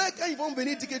 Après, quand ils vont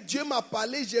venir dire que Dieu m'a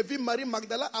parlé, j'ai vu Marie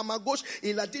Magdala à ma gauche, et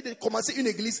il a dit de commencer une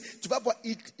église. Tu vas voir,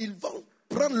 ils vont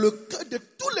prendre le cœur de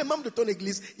tous les membres de ton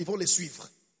église, ils vont les suivre.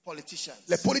 Politicians.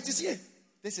 Les politiciens.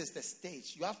 This is the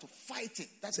stage. You have to fight it.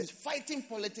 That means fighting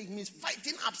politics means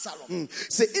fighting Absalom.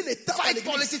 C'est une étape à Fight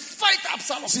l'église. politics, fight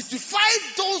Absalom.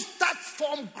 Fight those that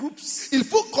form groups. Il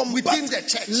faut combattre Within the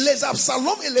church. les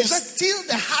Absaloms et les To gens steal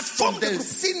the heart from des the groupes.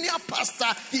 senior pastor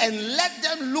and let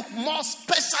them look more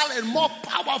special and more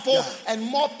powerful and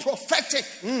more prophetic.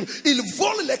 Ils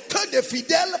volent les cœurs des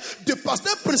fidèles du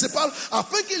pasteur principal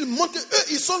afin qu'ils montrent qu'eux,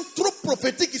 ils sont trop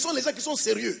prophétiques, ils sont les gens qui sont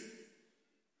sérieux.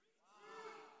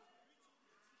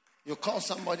 You call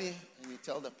somebody and you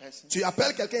tell the person, Tu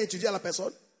appelles quelqu'un et tu dis à la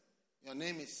personne, your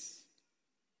name is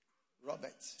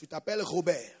Robert. tu t'appelles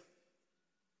Robert.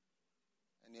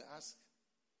 And you ask,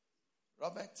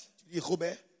 Robert, Tu dis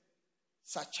Robert,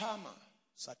 Sachama.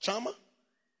 Sachama.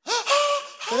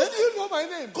 How do you know my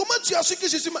name? Comment tu as su que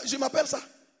je m'appelle ça?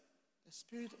 The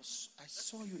spirit, I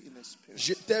saw you in the spirit.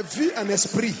 Je t'ai vu en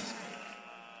esprit.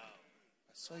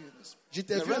 I saw you in the spirit. Je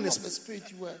t'ai In the vu en realm of the esprit.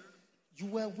 spirit, you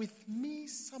were with me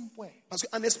somewhere. Parce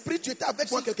qu'en esprit, tu étais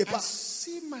avec moi quelque I part.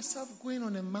 see myself going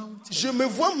on a mountain. Je me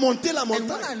vois monter la And when I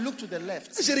montagne. look to the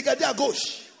left, J'ai regardé à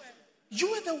gauche. you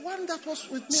were the one that was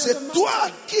with me on the C'est mountain.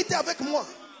 toi qui étais avec moi.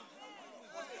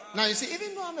 Now you see,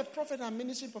 even though I'm a prophet, I'm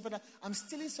ministry prophet, I'm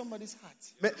stealing somebody's heart.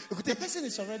 Mais The écoutez, person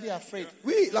is already afraid.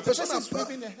 oui, la The personne person a is peur.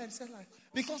 moving their head, say like,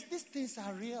 because these things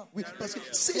are real. Oui, parce que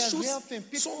ces They are choses real things.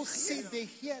 People sont see, réelles. they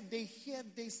hear, they hear,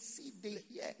 they see, they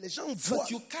hear. Les gens voient.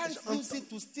 But you can't les gens use entendent. it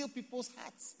to steal people's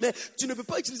hearts. Mais tu ne peux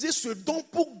pas utiliser ce don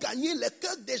pour gagner le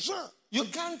cœur des gens. You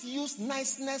can't use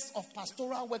niceness of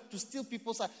pastoral work to steal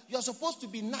people's heart. You're supposed to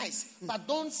be nice, but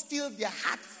don't steal their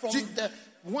heart from the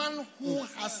one who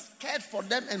has cared for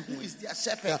them and who is their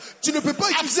shepherd. Tu ne peux pas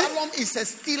utiliser. Absalom is a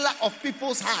stealer of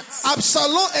people's hearts.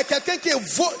 Absalom est quelqu'un qui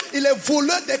il est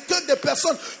voleur des cœurs des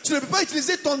personnes. Tu ne peux pas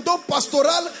utiliser ton don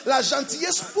pastoral, la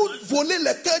gentillesse, pour voler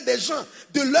le cœur des gens,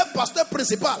 de leur pasteur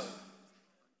principal.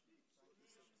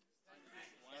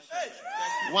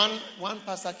 One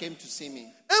pastor came to see me.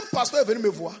 Un pasteur est venu me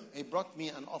voir. He brought me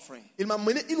an offering. Il m'a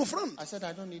mené une offrande. I said,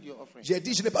 I don't need your offering. J'ai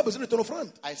dit, je n'ai pas besoin de ton offrande.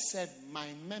 I said,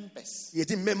 my members. Il a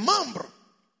dit, mes membres.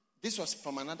 This was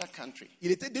from another country.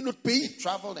 Il était de notre He pays.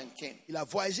 traveled and came. Il a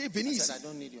voyagé, venu I ici. said, I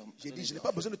don't need your J'ai dit, je n'ai offering.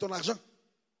 pas besoin de ton argent.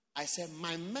 I said,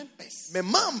 my members Mes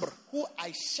membres. who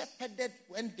I shepherded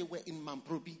when they were in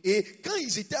Mampong-Ghana. Et quand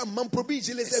ils étaient à Mampong-Ghana,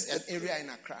 je les It's an ai. area in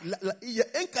Accra. Il y a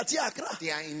un quartier à Accra.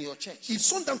 They are in your church. Ils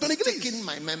sont dans ton Taking église.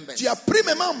 my members. Tu as pris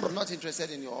mes membres. I'm not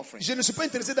interested in your offering. Je ne suis pas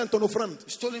intéressé dans ton offrande. You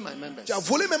stolen my members. Tu as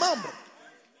volé mes membres.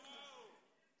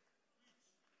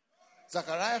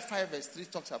 Zechariah 5 verse 3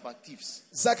 talks about thieves.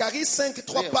 Zacharie 5,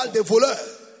 3 Oui, parle des voleurs.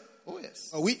 Oh yes.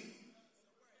 Ah oui.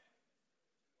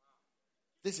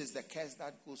 This is the curse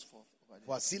that goes forth over there.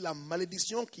 Voici la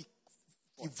malédiction qui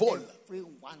For vole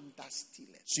everyone that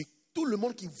stealeth. sur tout le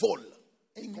monde qui vole.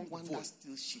 Anyone that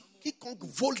steals sheep. Quiconque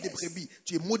vole des brebis,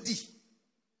 tu es maudit.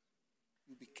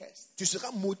 You'll be cursed. Tu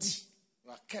seras maudit. You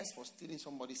are cursed for stealing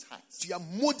somebody's heart. Tu as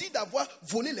maudit d'avoir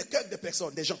volé le cœur des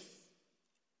personnes, des gens.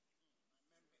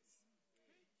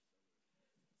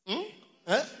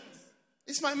 Hein?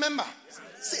 It's my member.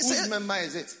 Whose member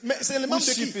is it? Mais c'est le membre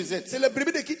de Whose sheep qui? is it? C'est le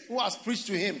brebis de qui? Who has preached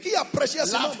to him? Qui a prêché à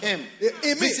ses Loved membres? him. Et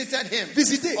aimé, Visited him.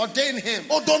 visité, Ordained him.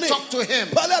 ordonné, Talked to him.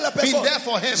 parlé à la personne. Been there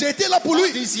for him. J'ai été là pour All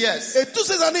lui. these years. Et toutes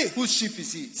ces années, Whose sheep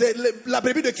is he? c'est la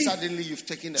brebis de qui? Suddenly you've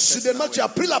taken the person Soudainement, away. tu as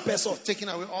pris la personne. Taken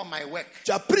away all my work.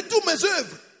 Tu as pris toutes mes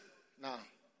œuvres. Now,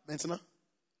 Maintenant,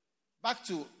 back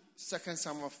to 2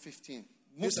 Samuel 15.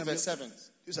 Move to verse 7.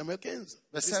 2 Samuel 15.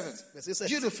 Verse 7. Verset 7.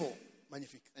 Beautiful.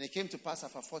 Magnifique. And it came to pass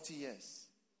after 40 years,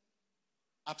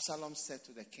 Absalom said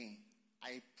to the king,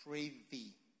 I pray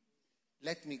thee,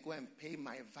 let me go and pay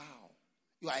my vow.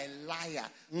 You are a liar.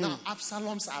 Now,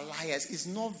 Absalom's are liars. It's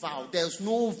no vow. There's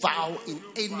no vow in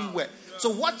anywhere.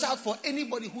 So watch out for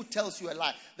anybody who tells you a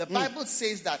lie. The Bible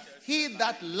says that he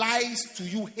that lies to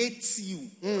you hates you.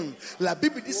 La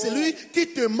Bible dit, celui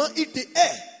qui te ment, il te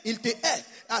hait. Il te hait.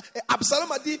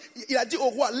 Absalom a dit, il a dit au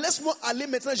roi, laisse-moi aller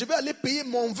maintenant, je vais aller payer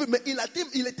mon vœu. Mais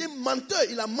il était menteur,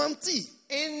 il a menti.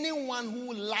 Anyone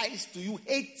who lies to you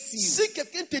hates you. Si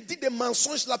quelqu'un te dit des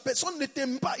mensonges, la personne ne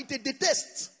t'aime pas, il te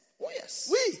déteste. Oh yes.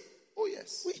 Oui. Oh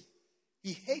yes. Oui.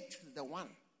 He hates the one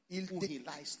who he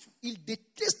lies to. Il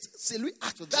déteste celui à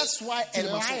So qui that's why il a dit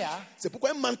mensonge. liar, C'est pourquoi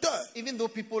un menteur, even though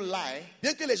people lie,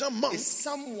 bien que les gens mentent, is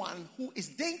someone who is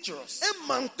dangerous. un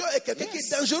menteur est quelqu'un qui est Yes.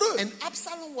 dangereux. And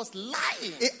Absalom was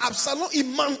lying. Et Absalom, il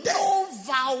mentait. No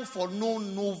vow for no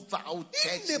vow Il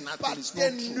church. ne Nothing is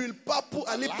partait not true. nulle part pour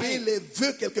aller Lying. payer les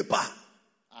vœux quelque part.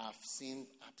 I've seen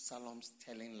Absaloms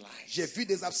telling lies. J'ai vu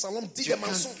des Absaloms dire You des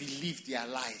can't mensonges. believe their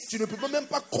lies. Tu ne peux même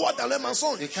pas croire dans leurs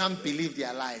mensonges. You can't believe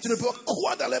their lies. Tu ne peux pas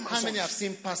croire dans leurs How many mensonges. have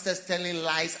seen pastors telling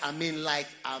lies? I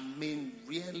mean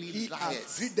really Il a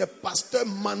liars. vu des pasteurs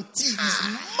mentir.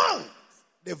 Ils mentent.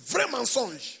 Des vrais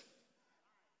mensonges.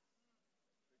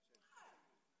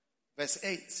 Verse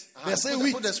 8. Verset Put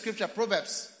 8. the scripture,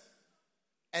 Proverbs.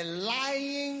 A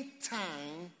lying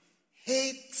tongue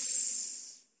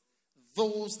hates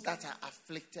those that are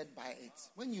afflicted by it.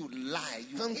 When you lie,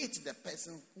 you hate the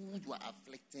person who you are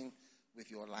afflicting with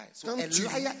your lie. So a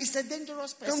liar is a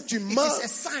dangerous person. quand tu It mens, is a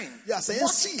sign. yeah, c'est un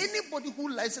Watch signe. anybody who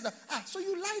lies. Say that, so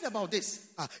you lied about this.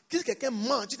 Si quelqu'un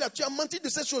ment, tu as menti de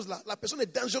ces choses-là, la personne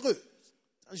est dangereuse.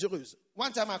 Dangereuse.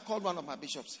 One time I called one of my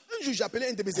bishops Un jour, j'ai appelé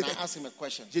un de mes and I évêques. asked him a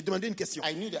question. J'ai demandé une question.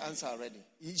 I knew the answer already.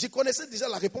 Je connaissais déjà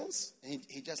la réponse. And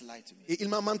he just lied to me. Et il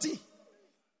m'a menti.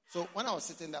 So when I was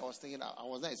sitting there, I was thinking I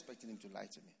was not expecting him to lie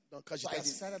to me. Donc, quand So j'étais I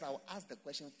assis, decided I would ask the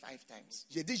question 5 times.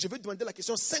 j'ai dit, je vais demander la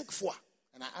question 5 fois.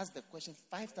 And I asked the question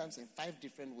 5 times in 5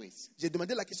 different ways. J'ai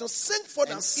demandé la question 5 fois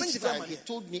dans And 5 each différentes time he manières.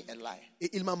 told me a lie. Et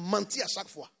il m'a menti à chaque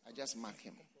fois. I just marked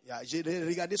him. J'ai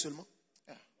regardé seulement.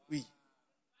 Yeah. Oui.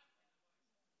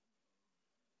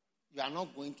 You are not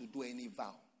going to do any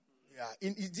vow.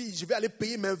 Il dit, je vais aller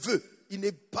payer mes vœux. Il ne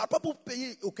parle pas pour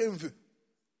payer aucun vœu.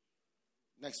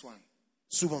 Next one.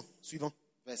 Souvent, suivant.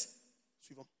 Verse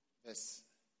Suivant. Verse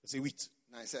Verset 8.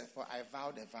 9 says, for I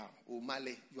vowed a vow. O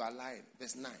Male, you are lying.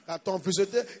 Verse 9.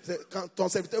 Quand ton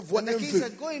serviteur voit And un the king vœu,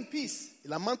 said, go in peace.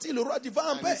 il a menti, le roi dit va en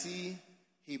And you paix. see,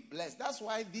 he blessed. That's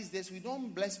why these days we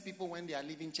don't bless people when they are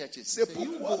leaving churches. C'est So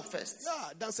you pourquoi go first.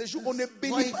 dans ces jours, on ne When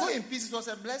bénit he pas. go in peace, it was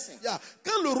a blessing.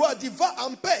 Quand le roi dit va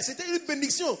en paix, c'était une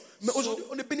bénédiction. Mais aujourd'hui,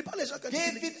 on ne bénit pas les gens quand ils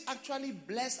David bénissent. actually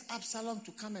blessed Absalom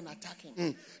to come and attack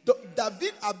him. Donc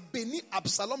David a béni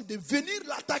Absalom de venir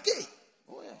l'attaquer.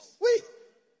 Oh yes. Oui.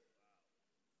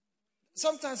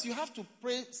 Sometimes you have to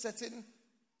pray certain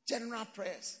general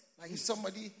prayers. Like if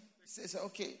somebody says,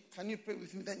 okay, can you pray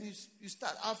with me? Then you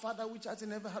start, our Father which art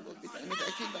in heaven, hallowed be thy name,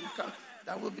 thy kingdom come,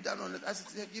 thy will be done on earth as it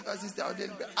is, give us this day our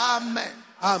daily bread. Amen.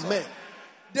 Amen.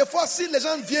 Des fois, si les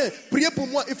gens viennent prier pour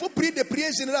moi, il faut prier des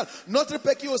prières générales. Notre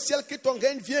Père qui est au ciel, que ton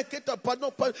règne vienne, que ton pardon,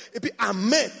 et puis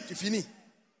Amen, tu finis.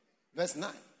 Verse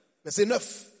 9. Verset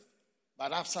 9.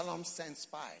 But Absalom sent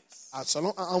spies.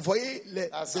 Absalom a envoyé les...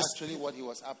 That's actually what he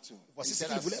was up to. He Voici ce said,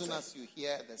 qu'il as voulait soon faire. as you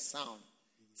hear the sound,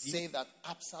 say that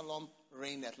Absalom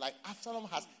reigneth. Like Absalom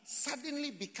has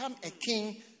suddenly become a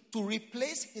king to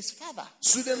replace his father.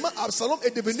 Soudainement, Absalom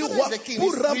est devenu Father roi is the king.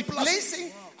 pour He's remplacer.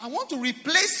 replacing. I want to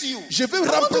replace you. Je vais I want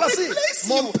to remplacer replace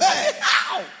mon you. père.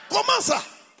 How? Comment ça?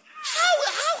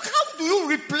 How do you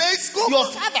replace Comment-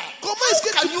 your father? comment est-ce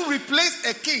que How can you replace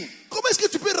a king? Comment est-ce que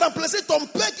tu peux remplacer ton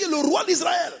père qui est le roi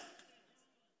d'Israël?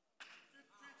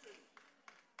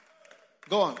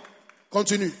 Go on.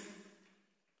 Continue.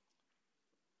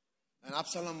 And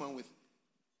Absalom went with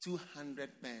 200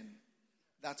 men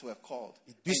that were called.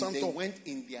 Deux And they cents. went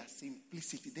in their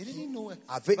simplicity. They didn't know it.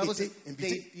 Avait Bible été says invité.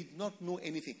 they did not know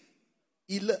anything.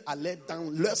 Ils allaient dans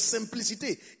leur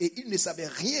simplicité et ils ne savaient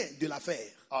rien de l'affaire.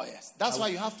 Oh yes. That's why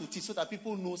you have to teach so that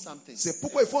people know something. C'est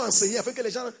pourquoi il faut enseigner afin que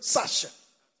les gens sachent.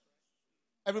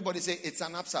 Everybody say it's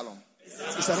an Absalom.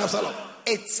 C'est un Absalom.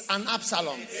 It's an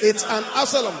Absalom. It's an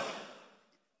Absalom.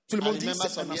 Tout le I monde dit remember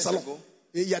c'est un some years Absalom. ago,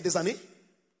 Et il y a des années,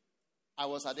 I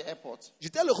was at the airport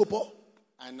j'étais à l'aéroport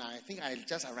and I think I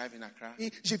just arrived in Accra.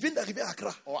 et je viens d'arriver à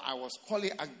Accra. Or I was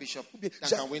calling Archbishop j'a-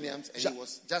 Duncan Williams and he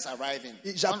was just arriving.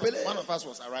 Et j'appelais- One of us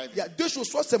was Il arriving. y a deux choses,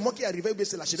 soit c'est moi qui arrivais ou bien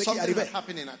c'est l'archevêque qui Something arrivait. had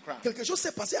happened in Accra Quelque chose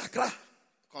s'est passé à Accra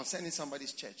concerning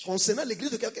somebody's church. concernant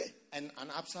l'église de quelqu'un. And an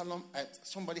Absalom,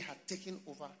 somebody had taken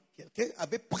over Quelqu'un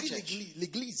avait pris Church.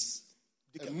 l'église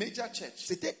de a quelqu'un. major church.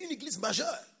 C'était une église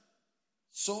majeure.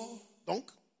 So Donc,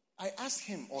 I asked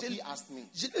him, or he asked me.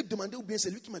 je lui ai demandé ou bien c'est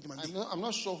lui qui m'a demandé. I'm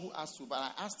not sure who asked you, but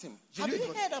I asked him, Je have lui ai you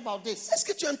demandé. heard about this? Est-ce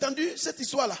que tu as entendu cette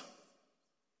histoire-là?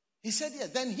 He said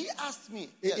yes. Then he asked me.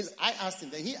 Et Yes, I asked him.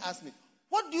 Then he asked me,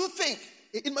 what do you think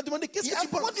Et il m'a demandé qu'est-ce Yeah, que tu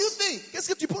penses? what do you think? Qu'est-ce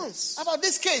que tu penses about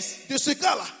this case? de ce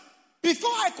cas-là?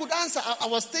 Before I could answer, I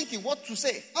was thinking what to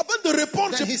say. Avant de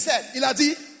répondre, Then he said, il a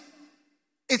dit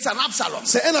It's an Absalom.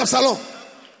 c'est un Absalom.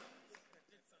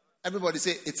 Everybody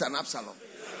say, it's an Absalom.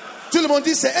 Tout le monde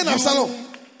dit c'est un Absalom.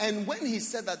 And when he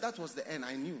said that, that was the end.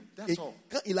 I knew. That's Et all.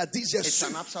 quand il a dit j'ai It's su,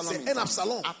 an Absalom. in c'est un town.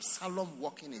 Absalom. Absalom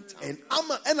walking in town.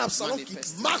 Un Absalom qui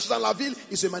Manifeste. marche dans la ville,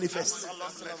 il se manifeste.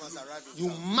 You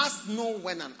must know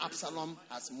when an Absalom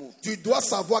has moved. Tu dois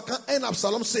savoir quand un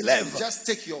Absalom se lève. Just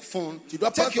take your phone. Tu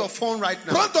dois Take prendre your ton- phone right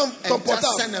now. prends ton and portable.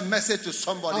 just send a message to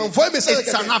somebody. Envoie un message à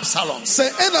It's an quelqu'un. Absalom. C'est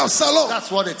un Absalom.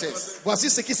 That's what it is. Voici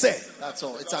ce qui c'est. That's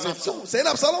all. It's an Absalom. C'est un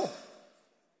Absalom.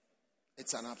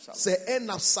 It's an Absalom. C'est un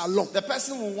Absalom. The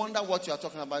person will wonder what you are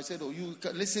talking about. He said, oh, you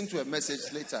can listen to a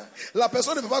message later. La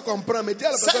personne ne peut pas comprendre, mais dis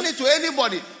à la Send personne, it to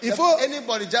anybody. il faut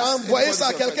anybody just envoyer ça à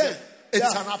anybody quelqu'un. It's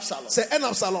Yeah. an Absalom. C'est un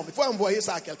Absalom. Il faut envoyer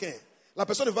ça à quelqu'un. La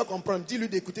personne ne va pas comprendre. Dis-lui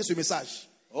d'écouter ce message.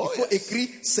 Oh, Il faut yes. écrire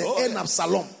c'est Oh, un yes.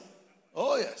 Absalom.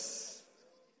 Oh, yes.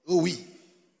 Oh oui.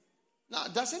 Now,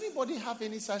 does anybody have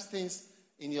any such things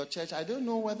in your church? I don't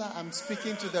know whether I'm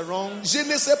speaking to the wrong Je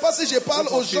ne sais pas si je parle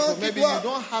group aux of people. gens qui Maybe you doivent.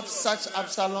 don't have such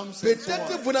Absaloms. and so Peut-être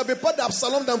que on. vous n'avez pas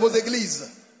d'Absalom dans vos églises.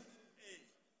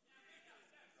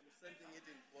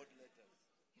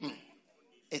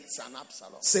 It's an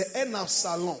Absalom. C'est un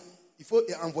Absalom. Il faut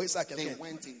envoyer ça à They quelqu'un.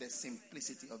 went in the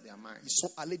simplicity of their mind. Ils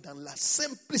sont allés dans la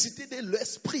simplicité de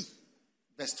l'esprit.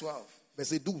 Verse 12.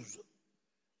 Verset 12.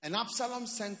 And Absalom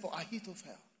sent for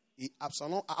Ahithophel. Et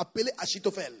Absalom a appelé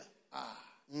Achitophel.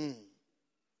 The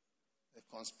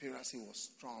conspiracy was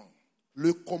strong.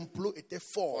 Le complot était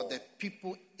For fort. the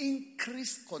people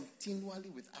increased continually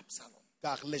with Absalom.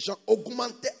 Car les gens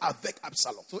augmentaient avec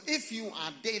Absalom. So if you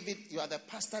are David, you are the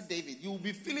pastor David, you will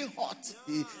be feeling hot.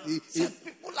 Et So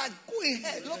people are going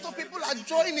ahead. Lots of people are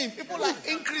joining. People are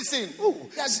increasing. Oh.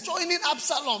 They are joining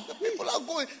Absalom. The people are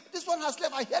going. This one has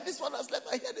left. I hear this one has left.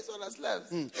 I hear this one has left.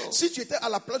 Oh. si tu étais à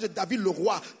la place de David le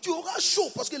roi, tu auras chaud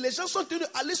parce que les gens sont tenus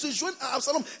d'aller se joindre à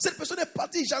Absalom. Cette personne est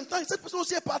partie, j'entends, cette personne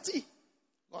aussi est partie.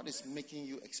 God is making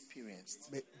you experienced.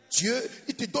 Mais Dieu,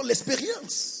 il te donne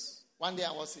l'expérience. One day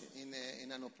I was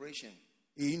in an operation.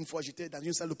 Et une fois, j'étais dans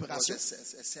une salle d'opération.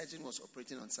 A surgeon was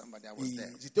operating on somebody. I was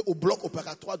there. J'étais au bloc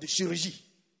opératoire de chirurgie.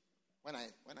 When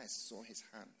I saw his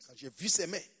hands, Quand j'ai vu ses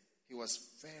mains, he was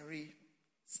very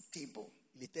stable.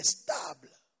 il était stable.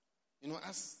 You know,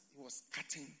 as he was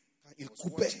cutting, Quand il I was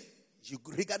coupait, watching. je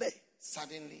regardais.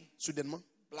 Suddenly, Soudainement,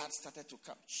 blood started to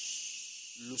come.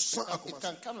 le sang a It commencé.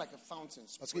 can come like a fountain.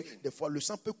 Parce que spraying. des fois, le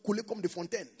sang peut couler comme des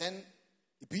fontaines. Then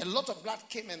Et puis, a lot of blood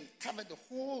came and covered the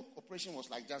whole operation. Was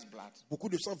like just blood. beaucoup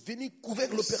de sang venait couvrir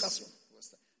l'opération.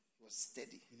 It was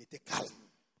steady. Il était calme.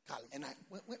 Calme. And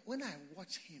when I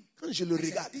watch him, Quand je le I said,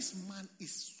 regarde, this man is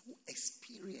so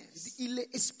experienced. il est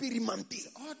expérimenté.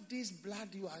 All this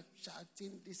blood you are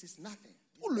shouting, this is nothing.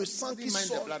 Tout le sang He qui didn't mind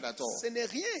the sort, blood at all. ce n'est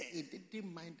rien. He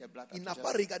didn't mind the blood. Il at n'a all.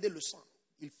 pas regardé le sang.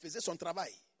 Il faisait son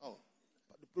travail. Oh,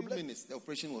 Pas de 2 problème. minutes, the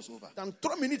operation was over. Dans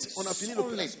 3 minutes, on a fini Solid.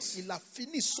 l'opération. Il a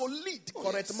fini solide,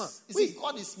 correctement. You see, Oui.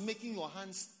 God is making your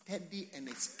hands steady and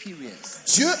experienced.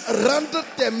 Dieu rend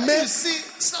tes mains You see,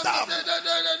 stables.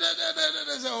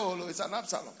 oh, no, it's an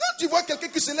Absalom. Quand tu vois quelqu'un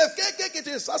qui se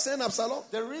lève, ça c'est un Absalom.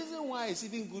 The reason why it's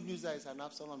even good news that it's an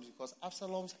Absalom is because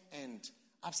Absalom's end,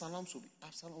 Absalom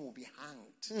will be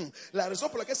hanged. La raison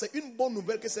pour laquelle c'est une bonne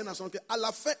nouvelle que c'est un Absalom, que à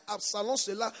la fin, Absalom,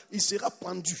 il sera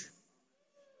pendu.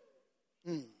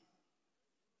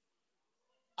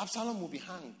 Absalom will be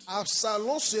hanged.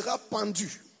 Absalom sera pendu.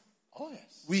 Oh,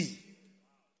 yes. Oui.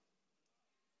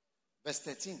 Verse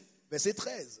 13. Verset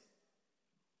 13.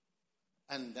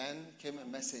 And then came a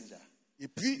messenger. Et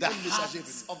puis, The un messager est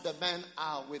hearts venu. of the men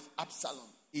are with Absalom.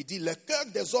 Il dit, le cœur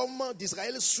des hommes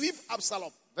d'Israël suivent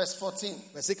Absalom. Verse 14.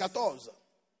 Verset 14.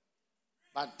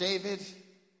 But David,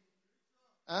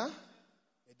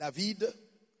 Et David,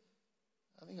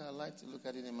 I think I'd like to look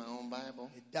at it in my own Bible.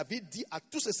 et David dit à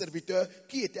tous ses serviteurs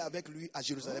qui étaient avec lui à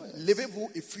Jérusalem, levez-vous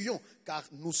et fuyons, car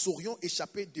nous saurions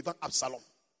échapper devant Absalom.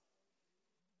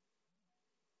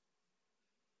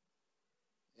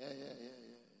 Yeah.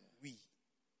 Oui.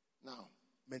 Now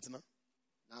Maintenant,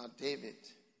 David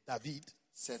David,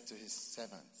 said to his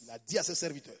servants, il a dit à ses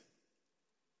serviteurs,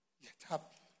 get up,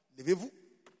 levez-vous,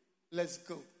 let's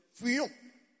go. fuyons.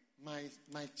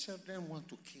 My children want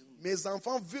to kill me. Mes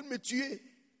enfants veulent me tuer.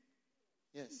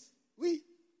 Yes. Oui,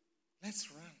 Let's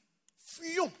run.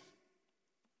 fuyons.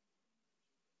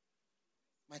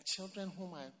 My children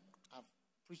whom I have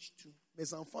preached to.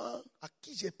 Mes enfants à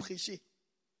qui j'ai prêché.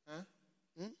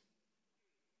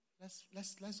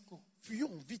 Let's go.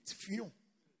 Fuyons, vite, fuyons.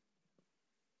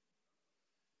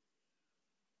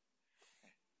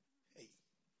 Hey,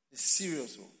 It's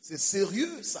serious. Oh. c'est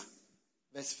sérieux ça.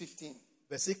 Verse 15.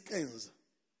 Verset 15.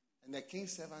 And the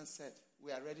king's servant said,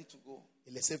 we are ready to go.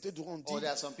 Et les serviteurs diront, dit, Or there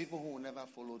are some people who will never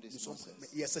follow this process. mais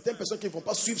il y a certaines personnes qui ne vont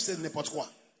pas suivre c'est n'importe quoi.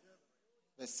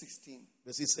 Verse 16.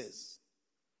 Verset 16.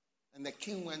 And the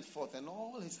king went forth and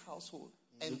all his household.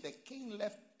 And the king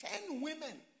left 10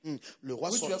 women, Le roi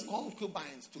which were sortit.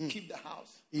 concubines, to keep the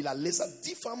house. Il a laissé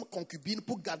 10 femmes concubines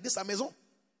pour garder sa maison.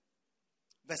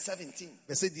 Verse 17.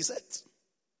 Verset 17.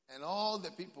 And all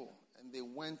the people, and they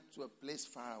went to a place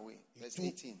far away. Verse Tout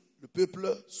 18. le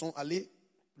peuple sont allés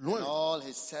And loin. all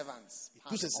his servants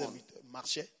Tous ses passed on. serviteurs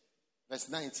marchaient. Verse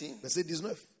 19. Verset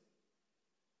 19.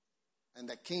 And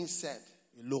the king said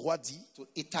Et le roi dit to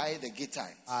Ittai the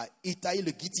Gittite, à Itaï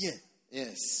le Gittien,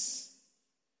 yes.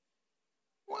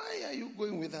 Why are you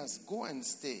going with us? Go and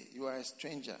stay. You are a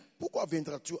stranger. pourquoi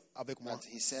viendras-tu avec moi? But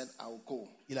he said, I'll go.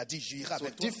 Il a dit, j'irai So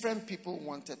avec toi. different people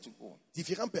wanted to go.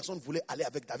 Différentes personnes voulaient aller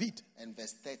avec David. And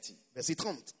verse 30. Verset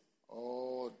 30.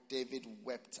 Oh, David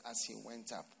wept as he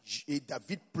went up. Et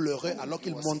David pleurait alors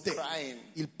qu'il was montait. crying.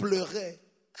 Il pleurait.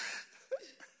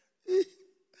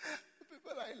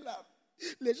 People I love.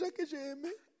 Les gens que j'ai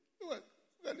aimés,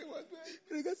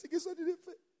 regarde ce qu'ils sont en train de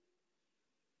faire.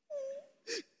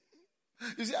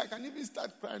 You see, I can even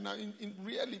start crying now in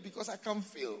really because I can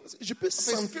feel. Je peux I've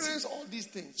sentir, experienced all these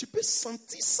things. je peux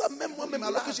sentir ça même moi-même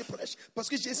alors que je prêche. Parce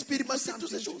que j'ai expérimenté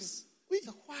toutes ces choses. Oui.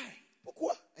 So why?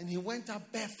 Pourquoi? And he went up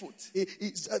barefoot. Et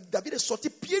David est sorti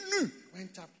pieds nus.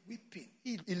 Went up weeping.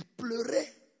 Il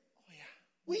pleurait. Oh yeah.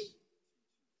 Oui.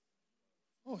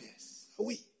 Oh yes.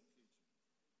 Oui.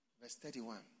 Verse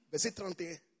 31. Verset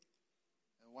 31.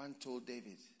 And one told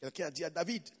David, Quelqu'un a dit à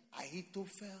David,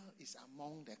 Ahithophel is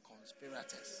among the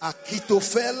conspirators.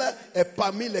 Achitophel est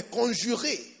parmi les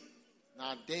conjurés.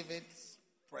 Now David's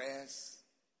prayers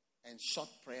and short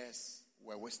prayers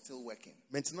were still working.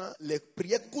 Maintenant, les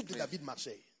prières courtes de David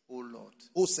marchaient. Oh Lord,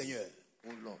 Ô Seigneur,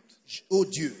 oh Lord, ô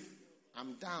Dieu,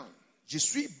 I'm down. je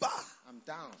suis bas, I'm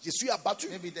down. je suis abattu.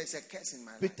 Maybe there's a curse in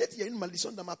my life. Peut-être il y a une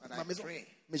malédiction dans ma I maison. pray.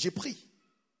 Mais j'ai pris.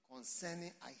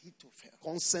 concernant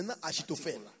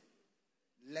Achitophel,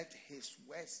 let his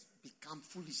words become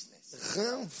foolishness.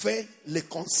 rends vers les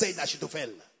conseils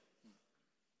d'Achitophel.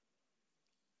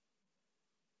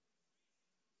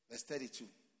 Verse 32.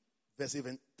 Verset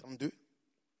 32.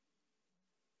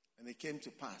 And it came to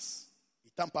pass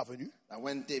Étant parvenu that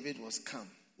when David was come,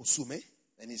 au sommet,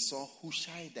 and he saw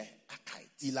Hushai the Archite.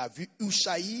 il a vu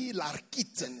Hushai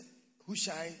l'Archite. And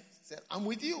Hushai said, I'm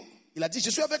with you. Il a dit, je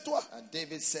suis avec toi. And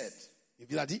David said, Et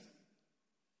il a dit,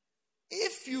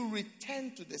 if you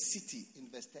return to the city, in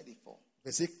verse 34,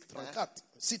 verset 34,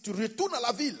 si tu retournes à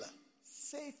la ville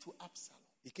say to Absalom.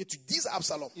 et que tu dises à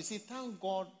Absalom, You see, thank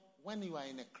God when you are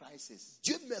in a crisis,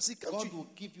 Dieu merci quand God tu... will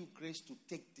give you grace to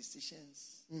take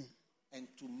decisions and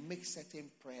to make certain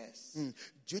prayers.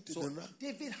 Dieu te So donnera.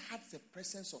 David had the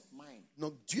presence of mind.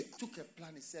 Donc Dieu... Took a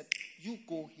plan. He said, you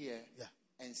go here Yeah.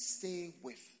 and stay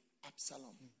with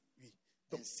Absalom. Oui.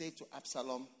 And say to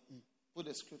Absalom, put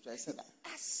the scripture. I said,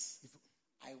 as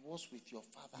I was with your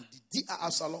father, Dis à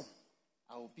Absalom,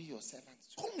 I will be your servant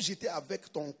too. comme j'étais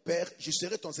avec ton père, je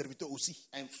serai ton serviteur aussi.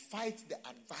 And fight the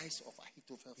advice of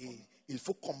Ahithophel for Et me. il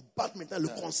faut combattre maintenant le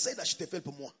conseil d'Achitophel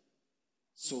pour moi.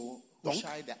 So Donc,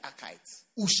 Hushai the Archite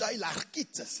Hushai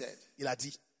l'Archite, said, il a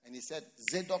dit, and he said,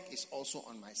 Zadok is also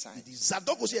on my il side. dit,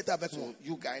 Zadok aussi était avec moi. So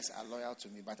you guys are loyal to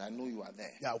me, but I know you are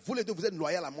there. Yeah, vous les deux, vous êtes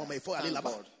loyaux à moi, mais il faut aller Thank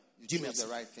là-bas. God, you Dieu chose merci. the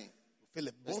right thing. Vous faites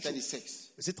les bons Verse choses.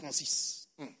 36. Verset 36.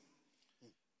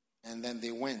 And then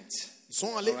they went. Ils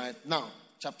sont allés, All right. Now,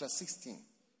 chapter 16.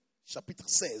 chapitre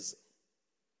 16.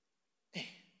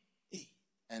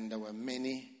 And there were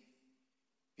many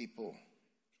people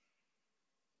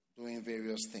doing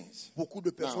various things. Beaucoup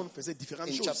de personnes Now, faisaient différentes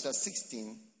in choses. chapter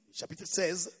 16, Chapitre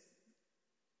 16.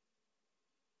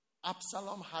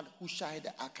 Absalom had Hushai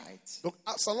the Archite Donc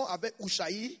Absalom avait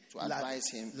Hushai to advise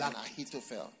him and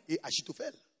Ahithophel. et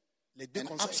Achitophel. Les deux And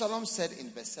conseils. Absalom said in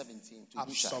verse 17 to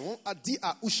Hushai, Absalom a dit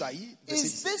à Hushai, verset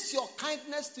is this your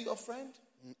kindness to your friend?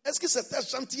 10, est-ce que c'est ta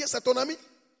gentillesse à ton ami?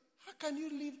 How can you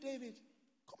leave David?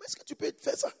 Comment est-ce que tu peux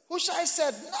faire ça? Hushai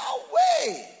said, no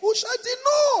way, Hushai dit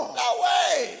non. no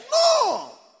way.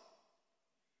 Non.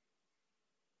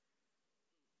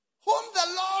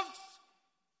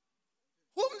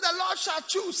 Whom the Lord shall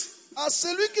choose. À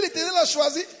celui qui l'Éternel a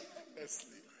choisi.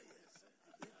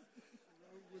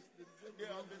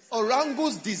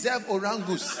 Orangus deserve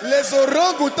orangus. Les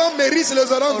orang-outans méritent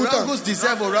les orang-outans. Orangus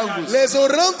deserve orangus. Les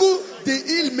orang-outans,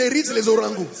 ils méritent les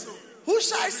orang-outans.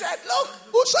 Hushai said, look,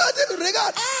 Hushai dit,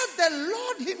 regarde, the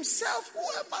Lord himself,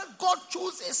 whoever God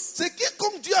chooses, c'est qui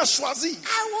comme Dieu a choisi.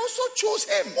 I will also choose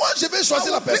him. Moi, je vais I choisir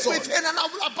will la be personne. with him and I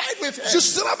will abide with Je him.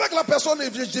 serai avec la personne et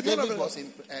je vais David avec was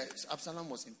Absalom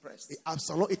was impressed. Et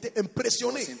Absalom était He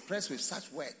impressionné. was impressed with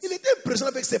such words. Il était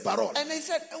impressionné avec ses paroles. And he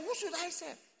said, who should I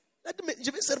serve? Il a dit, mais je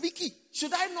vais servir qui?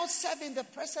 Should I not serve in the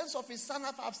presence of his son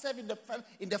after I've served in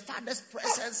the father's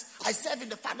presence? I serve in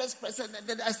the father's presence and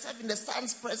then I serve in the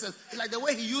son's presence. Like the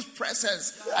way he used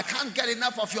presence. I can't get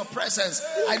enough of your presence.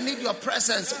 I need your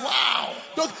presence. Wow.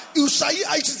 Donc, Hushai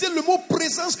a utilisé le mot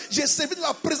présence. J'ai servi de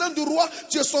la présence du roi.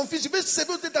 Tu es son fils. Je vais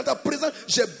servir dans ta présence.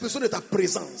 J'ai besoin de ta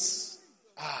présence.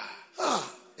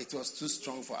 It was too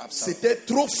strong for Absalom. C'était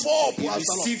trop fort He pour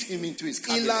Absalom. received him into his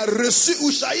Il a cabinet. reçu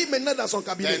Hushai maintenant dans son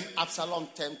cabinet. Then Absalom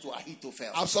turned to Ahithophel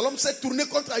Absalom s'est tourné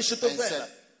contre and said, Achitophel.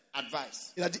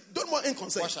 advice. Il a dit, donne-moi un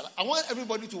conseil. What shall I want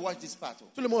everybody to watch this part.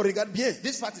 Tout le monde regarde bien.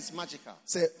 This part is magical.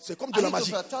 C'est comme de la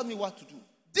magie. Ahithophel, tell me what to do.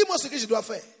 Dis-moi ce que je dois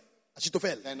faire.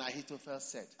 Achitophel. Then Ahithophel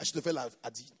said, Achitophel a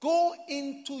dit, go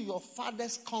into your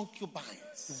father's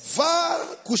concubines, va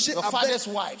coucher your avec father's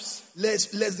wives.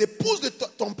 les épouses de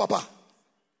ton papa.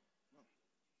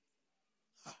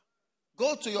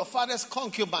 Go to your father's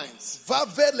concubines, Va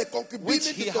vers les concubines which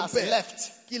he de ton has père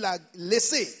left, qu'il a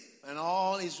laissé. and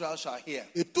all Israel shall hear,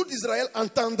 Et tout Israël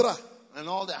entendra. and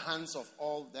all the hands of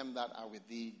all them that are with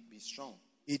thee be strong.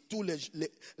 Et tous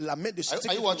la main de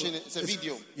Are you watching it? It's a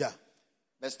video. Yeah.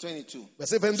 Verse 22.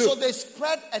 Verset 22. So they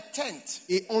spread a tent,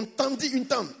 Et on tendit une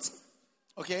tente.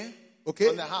 okay, Okay.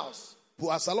 on the house.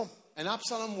 Pour Absalom. And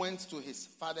Absalom went to his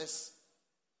father's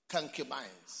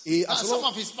concubines. Et Now, Absalom- some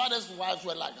of his father's wives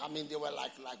were like, they were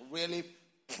like really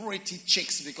pretty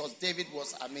chicks because David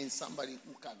was, somebody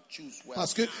who can choose well.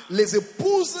 Parce que les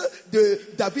épouses de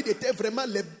David étaient vraiment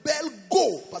les belles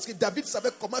go. Parce que David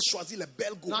savait comment choisir les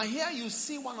belles go. Now here you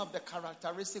see one of the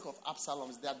characteristics of Absalom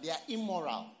is that they are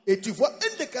immoral. Et tu vois,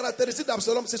 une des caractéristiques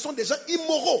d'Absalom, ce sont des gens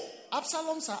immoraux.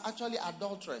 Absaloms are actually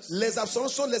adulterers. Les Absaloms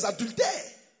sont les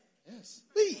adultères. Yes.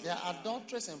 Oui. They are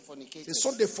adulterers and Ce fornicators.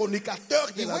 sont des fornicateurs,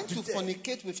 He des went to adultères.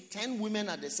 fornicate with 10 women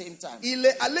at the same time. Il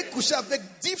est allé coucher avec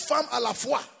 10 femmes à la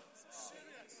fois.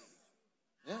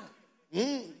 Yeah.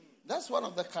 That's one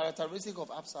of the characteristics of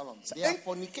Absalom. They are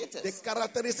fornicators. Des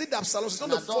caractéristiques d'Absalom, ce sont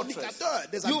and des fornicateurs,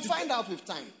 des You'll adultères. find out with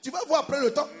time. Tu vas voir après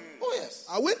le temps. Oh yes.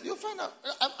 Ah oui? You'll find out.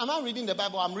 I'm not reading the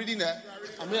Bible. I'm reading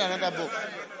another book.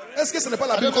 Est-ce que ce n'est pas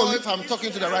la I Bible don't qu'on know lit? if I'm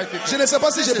talking to the right people. Je ne sais pas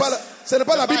si je parle. Ce n'est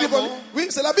pas la Bible qu'on lit. Oui,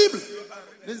 c'est la Bible.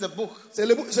 This is the book. C'est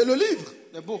le livre.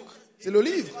 The book. C'est le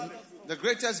livre. The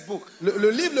greatest book. Le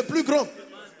livre le plus grand.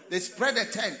 They spread a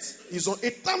tent. Ils ont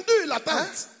étendu la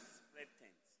tente.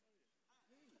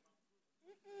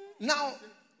 Now,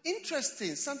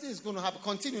 interesting. Something is going to happen.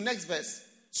 Continue. Next verse.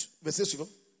 Verset suivant.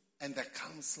 And the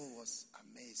counsel was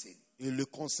amazing. Et le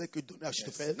conseil que donnait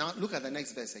Achitophel. Yes. Now, look at the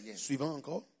next verse again. Suivant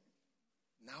encore.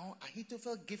 Now,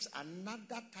 Ahithophel gives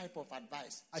another type of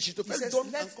advice. He Achitophel says,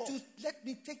 donne encore. let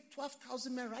me take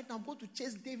 12,000 men right now. I'm going to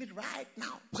chase David right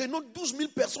now. Prenons 12 000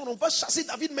 personnes. On va chasser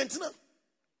David maintenant.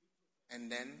 And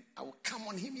then I will come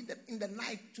on him in the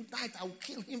night. Tonight, I will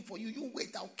kill him for you. You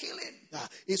wait, I'll kill him. Ah,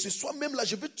 et ce soir même là,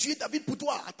 je veux tuer David pour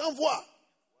toi. Attends voir.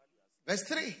 Verse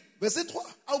 3. Verset 3.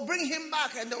 I'll bring him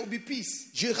back and there will be peace.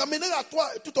 Je ramènerai à toi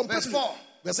tout ton Verse peuple. 4.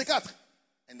 Verset 4.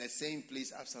 And the saying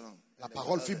pleased Absalom. La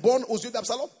parole fut bonne aux yeux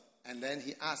d'Absalom. And then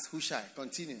he asked Hushai,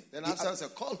 continue. Then Absalom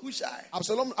said, call Hushai.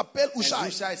 Absalom appelle And Hushai.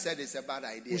 Hushai said it's a bad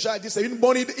idea. Hushai dit c'est une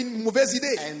bonne idée, une mauvaise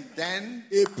idée. And then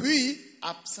Et puis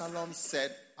Absalom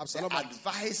said, Absalom the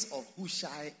advice of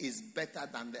Hushai is better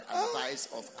than the advice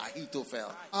of Ahithophel.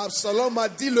 Absalom a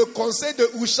dit le conseil de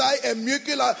Hushai est mieux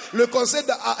que le conseil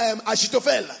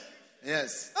d'Achitophel.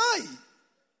 Yes. Aïe.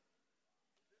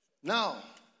 Now,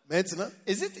 Maintenant,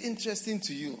 is it interesting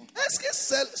to you est-ce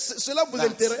que cela vous That-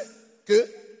 intéresse que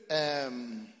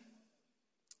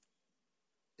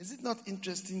is it not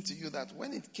interesting to you that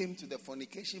when it came to the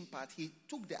fornication part, he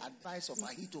took the advice of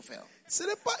Ahithophel? ce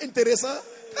n'est pas intéressant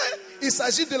quand il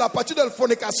s'agit de la partie de la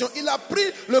fornication, il a pris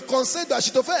le conseil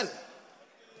d'Achitophel.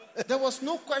 There was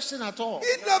no question at all.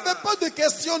 Il n'avait pas de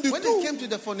question du When tout. it came to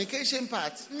the fornication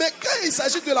part, Mais quand il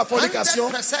s'agit de la fornication,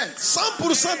 100%.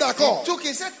 100% d'accord.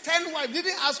 He said 10 wives.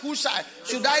 Didn't ask Hushai,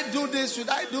 should I do this? Should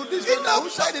I do this? Il n'a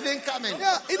Hushai pas- didn't come in.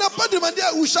 Yeah, il n'a pas demandé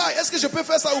à Hushai, est-ce que je peux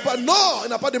faire ça ou pas? Non, il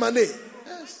n'a pas demandé.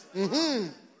 Yes.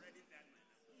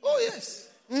 Oh, yes.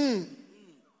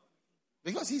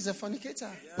 Because he's a fornicator.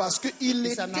 Parce qu'il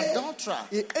He's an était adulterer.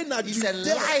 un He's a adultère.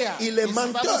 liar. Il est His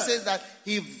Bible menteur. says that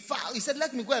he vowed. He said,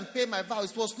 let me go and pay my vow.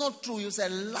 It was not true. It was a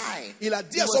lie. Il a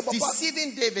dit He à son was papa,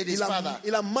 deceiving David, his father.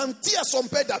 il a menti à son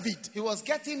père David. He was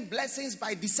getting blessings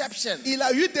by deception. Il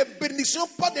a eu des bénédictions,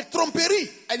 pas de tromperie.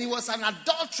 And he was an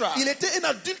adulterer Il était un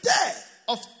adultère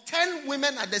of 10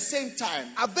 women at the same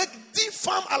time. avec 10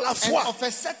 femmes à la And fois. of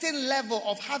a certain level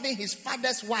of having his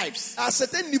father's wives. À un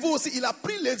certain niveau aussi, il a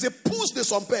pris les épouses de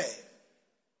son père.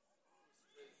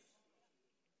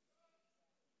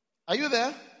 Are you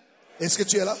there? Est-ce que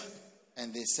tu es là?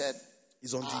 And they said,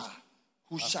 Ils ont dit,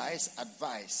 Hushai's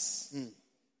advice.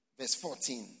 Verse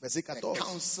 14. Verset The 14.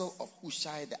 counsel of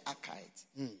Hushai the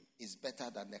Archite is better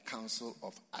than the counsel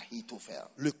of Ahithophel.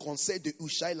 le conseil de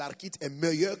Hushai l'Archite est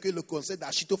meilleur que le conseil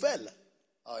d'Achitophel.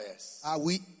 Oh, yes. Ah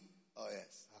oui. Oh,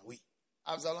 yes. Ah oui.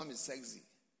 Absalom is sexy.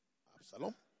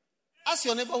 Absalom. Ask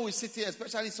your neighbor who is sitting,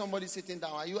 especially somebody sitting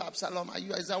down. Are you Absalom?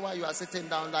 Is that why you are sitting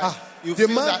down? Like, Do do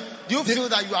you feel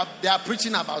that they are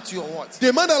preaching about you or what?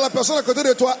 Demande à la personne à côté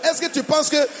de toi, est-ce que tu penses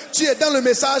que tu es dans le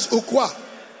message ou quoi?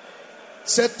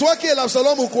 C'est toi qui es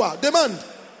l'Absalom ou quoi? Demande.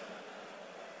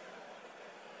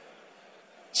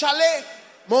 Charlie,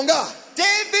 Mon gars,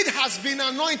 David has been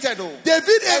anointed. Oh.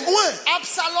 David est And loin.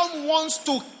 Absalom wants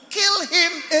to kill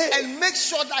him Eh. and make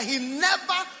sure that he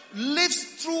never lives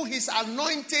through his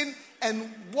anointing and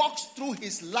walks through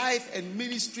his life and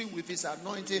ministry with his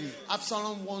anointing.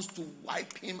 Absalom wants to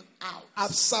wipe him out.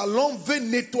 Absalom veut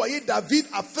nettoyer David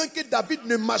afin que David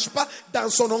ne marche pas dans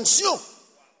son onction.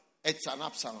 It's an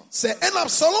Absalom. C'est un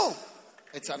Absalom.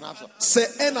 It's an Absalom.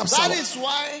 C'est un That Absalom. is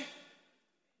why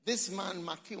this man,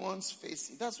 Makiwan's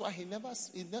face, that's why he never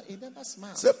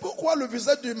smiles. C'est pourquoi le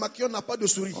visage de Machion n'a pas de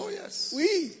sourire. Oh, yes.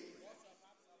 Oui.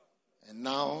 And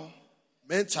now,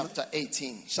 Maintenant, chapter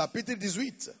 18, chapitre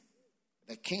 18.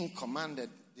 the king commanded,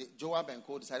 Joab and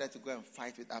Co decided to go and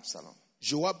fight with Absalom.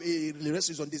 Joab et le reste,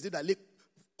 ils ont décidé d'aller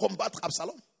combattre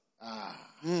Absalom.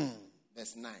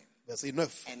 Verse 9. Verset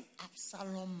 9. And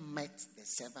Absalom met the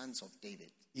servants of David.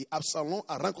 Et Absalom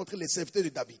a rencontré les serviteurs de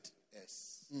David.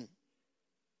 Yes.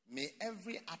 May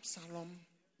every Absalom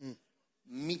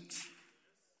meet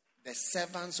the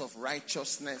servants of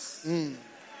righteousness.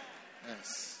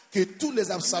 Yes. Que tous les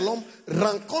Absaloms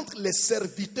rencontrent les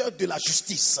serviteurs de la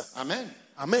justice. Amen.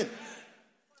 Amen.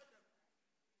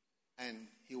 And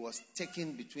he was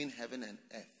taken between heaven and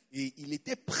earth. Et il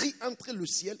était pris entre le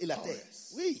ciel et la terre.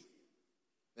 yes. Oui.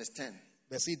 Verse 10.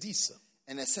 Verset 10.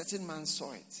 And a certain man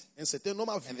saw it. Un certain homme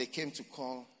a vu. And they came to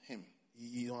call him.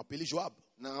 Ils ont appelé Joab.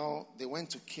 Now they went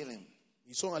to kill him.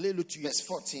 Ils sont allés le tuer. Verse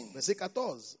 14. Verset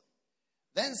 14.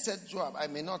 Then said Joab, I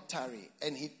may not tarry.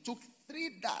 And he took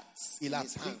 3 darts Il in a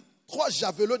his pris hand 3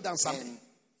 javelots dans sa main. and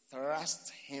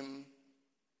thrust him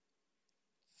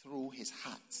through his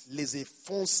heart. Les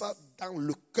enfonça dans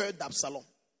le cœur d'Absalom.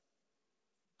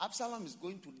 Absalom is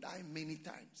going to die many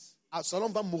times.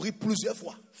 Absalom va mourir plusieurs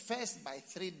fois. First by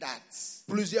 3 darts.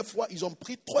 Plusieurs fois, ils ont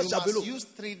pris 3 You javelots. must use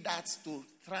 3 darts to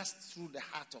thrust through the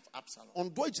heart of Absalom. On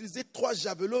doit utiliser 3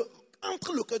 javelots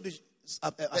entre le cœur de Verse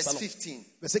Absalom. 15.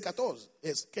 Verset 14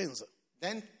 et 15.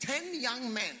 Then 10 young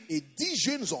men Et 10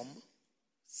 jeunes hommes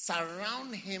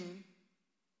surround him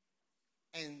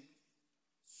and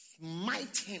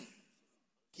smite him.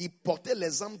 qui portaient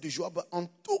les armes de Joab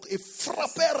entourent et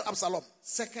frappèrent Absalom.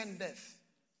 Second death.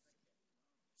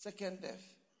 Second death.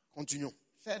 Continuons.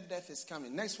 Third death is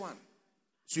coming. Next one.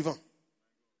 Suivant.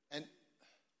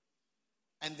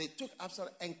 And they took Absalom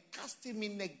and cast him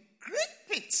in a great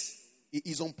pit. Et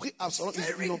ils ont pris Absalom,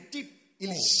 Very deep.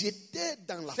 ils jetaient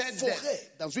dans la Third forêt,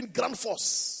 death. dans une grande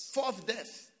fosse. Fourth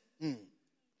death.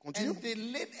 Continuons. And they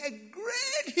laid a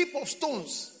great heap of stones.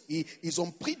 Et ils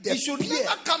ont pris des He should pierres.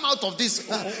 never come out of this.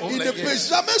 Il ne peut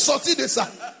jamais sortir de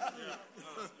ça.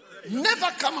 Never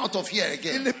come out of here Il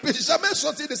again. ne peut jamais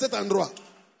sortir de cet endroit.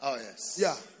 Oh yes.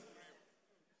 Yeah.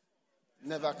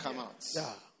 Never come out.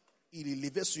 Yeah. Il est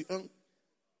levé sur un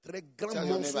très grand Tell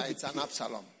your morceau neighbor de it's an pierre.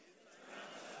 Absalom.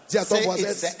 Dis à ton Say voisin,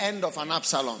 it's the end of an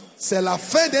Absalom. c'est la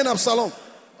fin d'un Absalom.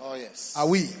 Oh yes. Ah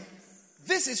oui.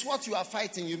 This is what you are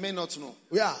fighting. You may not know.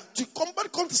 Yeah. Tu combats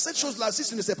contre cette chose-là si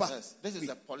tu ne sais pas. Yes. This is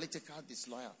a political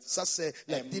disloyalty. Ça, c'est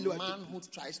la A déloyauté. man who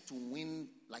tries to win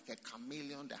like a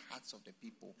chameleon the hearts of the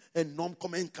people. Un homme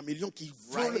comme un caméléon qui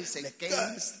vole Rise les cœurs.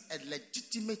 against a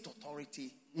legitimate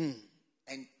authority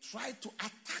and try to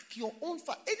attack your own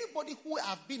father. Anybody who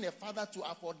have been a father to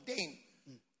have ordained,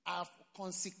 have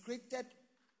consecrated,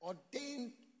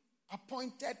 ordained,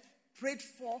 appointed, prayed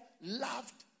for,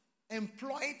 loved,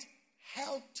 employed,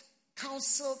 helped,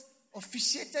 counseled,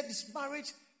 officiated his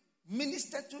marriage,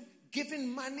 ministered to,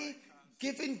 given money,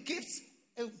 given gifts,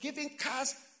 given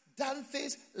cars, done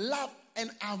things, loved,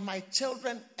 and are my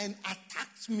children, and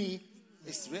attacked me.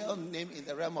 His real name in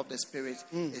the realm of the spirit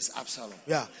is Absalom.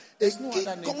 Yeah. There's Et no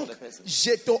other name for quiconque the person.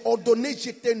 je t'ai ordonné, je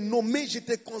t'ai nommé, je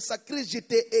t'ai consacré, je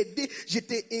t'ai aidé, je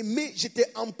t'ai aimé, je t'ai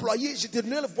employé, je t'ai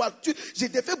donné la voiture, je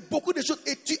t'ai fait beaucoup de choses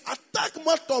et tu attaques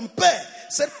moi ton père.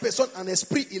 Cette personne en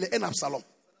esprit, il est un Absalom.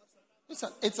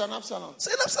 It's an Absalom.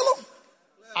 C'est un Absalom.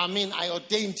 I mean, I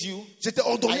ordained you. Je t'ai I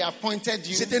ordonné, appointed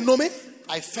you. je t'ai nommé,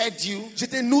 I fed you. je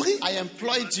t'ai nourri, I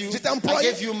employed you. je t'ai I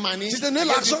employé, gave you money. je t'ai I donné gave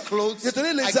you l'argent, clothes. je t'ai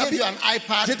donné les I gave habits, you an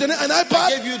iPad. je t'ai donné un I iPad,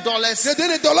 gave you dollars. je t'ai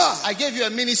donné des dollars, I gave you a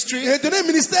ministry. je t'ai donné un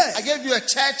ministère, I gave you a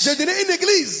church. j'ai donné une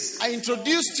église, I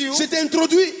introduced you. je t'ai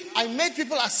introduit, I made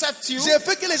people accept you. j'ai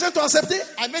fait que les gens t'ont accepté,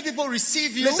 I made people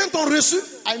receive you. les gens t'ont reçu,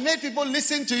 I made people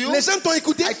listen to you. les gens t'ont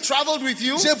écouté, I traveled with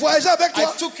you. j'ai voyagé avec I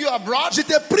toi, took you abroad. je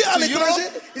t'ai pris à to l'étranger,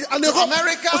 Europe, en to Europe,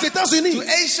 America, aux États-Unis, to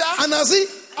Asia. en Asie.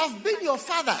 I've been your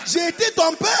father. J'ai été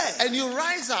ton père. And you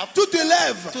rise up Tu te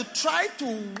lèves. to try to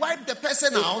wipe the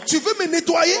person out, Tu veux me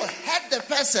nettoyer. to hurt the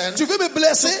person, Tu veux me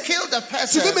blesser. to kill the Tu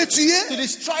person, veux me to tuer.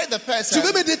 destroy the Tu person.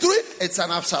 veux me détruire. It's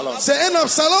an Absalom. C'est un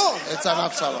Absalom. It's an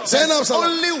Absalom. C'est un There's Absalom.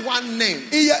 only one name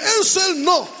Il y a un seul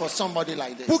nom for somebody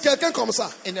like this. pour quelqu'un comme ça.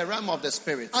 In the realm of the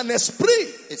spirit, En esprit,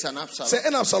 it's an Absalom. c'est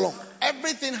un Absalom.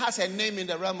 Everything has a name in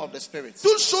the realm of the spirit.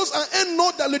 Toute chose a un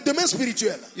nom dans le domaine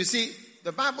spirituel. You see,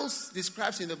 the Bible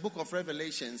describes in the book of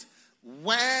Revelations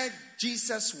where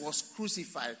Jesus was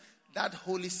crucified, that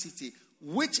holy city,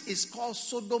 which is called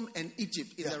Sodom and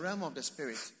Egypt in the realm of the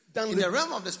spirit. In the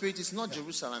realm of the spirit, it's not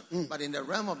Jerusalem, but in the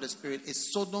realm of the spirit,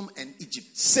 it's Sodom and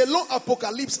Egypt. Selon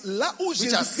Apocalypse, là où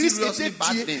Which are Jésus-Christ seriously était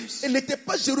bad tué, names. ce n'était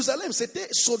pas Jérusalem, c'était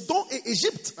Sodome et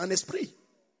Égypte en esprit.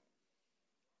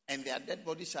 And their dead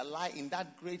bodies shall lie in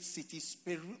that great city,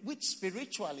 which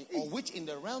spiritually, or which in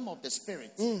the realm of the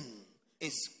spirit,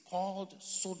 is called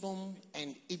Sodom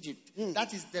and Egypt.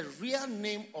 That is the real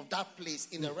name of that place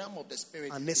in the realm of the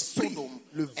spirit. En is esprit, Sodom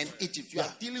le- and Egypt. You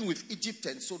are dealing with Egypt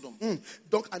and Sodom.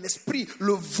 Donc en esprit,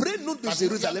 le vrai nom de But you are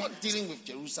Jérusalem, not dealing with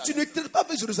tu Jerusalem. ne traites pas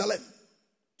avec Jérusalem.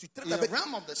 Tu traites In the avec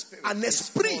realm of the spirit, un it's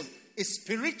esprit. called- is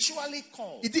spiritually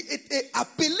called. Il dit est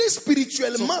appelé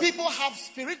spirituellement. So people have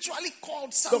spiritually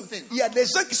called Donc, something. il y a des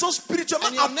gens qui sont spirituellement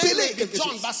And your name may appelés be quelque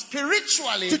John, chose. but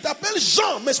spiritually, Tu t'appelles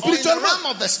Jean, mais or in the spirituellement, realm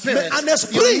of the spirit, mais en your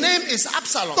esprit, name is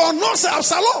Absalom. ton nom c'est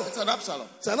Absalom. It's an Absalom.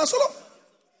 C'est un Absalom.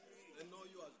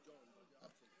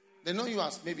 They know you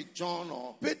as maybe John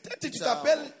or Peut-être que tu Peter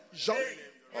t'appelles Jean.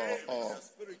 or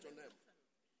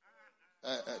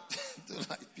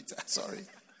Peter, sorry.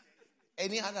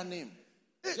 Any other name?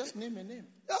 Just name a name.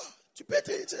 Ah, tu peux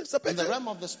être, ça peut In the être, realm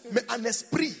of the spirit. mais en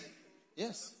esprit,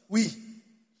 Yes. oui,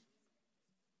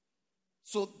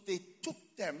 So they took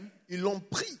them. ils l'ont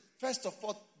pris. First of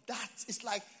all, that is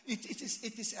like it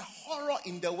is a horror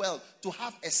in the world to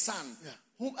have a son. Yeah.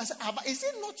 Who, I said, "Abba, is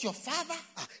it not your father?"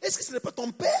 Ah, est-ce que ce n'est pas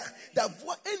ton père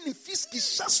d'avoir un fils qui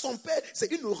chasse son père?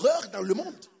 C'est une horreur dans le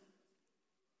monde.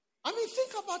 I mean,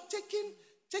 think about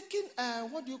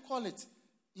taking what do you call it?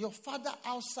 Your father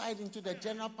outside into the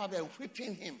general public and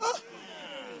whipping him. Ah,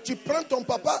 tu prends ton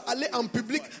papa, aller en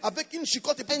public avec une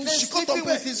chicotte et puis And tu then chicotes ton sleeping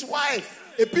père. with his wife.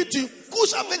 Et puis tu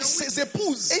couches avec ses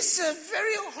épouses. It's a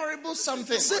very horrible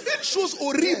something. C'est une chose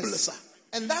horrible, Yes. ça.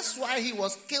 And that's why he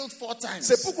was killed 4 times.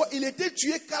 C'est pourquoi il était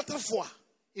tué 4 fois.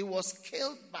 He was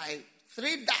killed by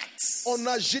 3 darts On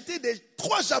a jeté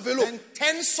 3 javelots and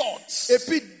 10 swords et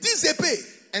puis 10 épées.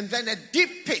 and then a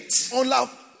deep pit, On l'a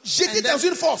jeté And then- dans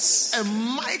une fosse. a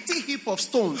mighty heap of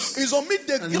stones. Ils ont mis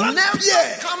de And grandes never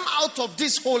pierres. come out of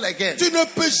this hole again. Tu ne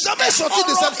peux jamais sortir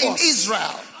de Horror cette in fosse.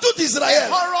 Israel. Tout A Israël.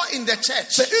 horror in the church.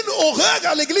 C'est une horreur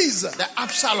à l'église. The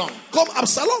Absalom, Comme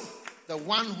Absalom. the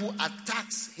one who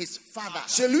attacks his father.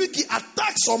 Celui qui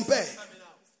attaque son père.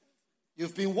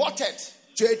 You've been watered,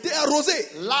 Tu as été arrosé.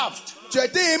 loved, Tu as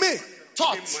été aimé.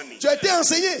 taught, Tu as été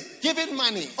enseigné. given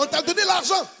money, On t'a donné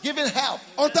l'argent. given help,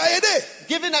 On t'a aidé.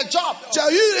 given a job. Tu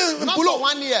as eu un Not boulot. for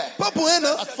 1 year, Pas pour un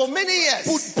an. but for many years.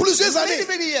 Pour plusieurs années.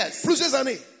 Many years. Plusieurs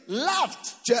années. Loved,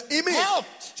 Tu as aimé.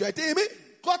 helped, Tu as été aimé.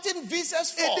 gotten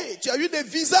visas for. Aidé. Tu as eu des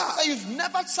visas. But you've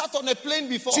never sat on a plane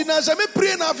before. Tu n'as jamais pris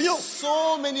un avion.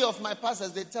 So many of my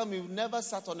pastors, they tell me you've never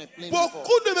sat on a plane before.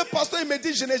 Beaucoup de mes pasteurs ils me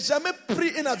disent je n'ai jamais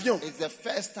pris un avion. It's the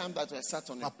first time that I sat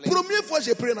on a La plane première fois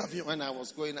j'ai pris un avion. when I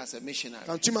was going as a missionary.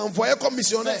 Quand tu m'as envoyé comme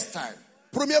missionnaire. First time.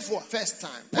 Première fois. First time.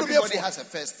 Première Everybody fois. has a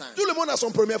first time. Tout le monde a sa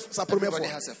première Everybody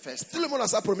fois. has a first Tout time. le monde a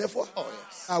sa première fois. Oh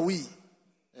yes. Ah oui.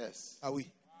 Yes. Ah oui.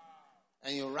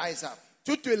 And you rise up.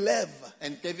 Tu te lèves.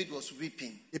 And David was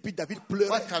weeping. Et puis David pleurait.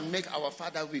 What can make our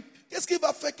father weep? Qu'est-ce qui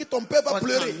va faire que ton père va What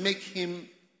pleurer? can make him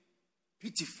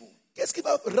pitiful? Qu'est-ce qui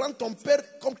va rendre ton père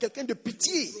comme quelqu'un de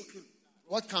pitié?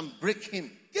 What can break him?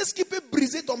 Qu'est-ce qui peut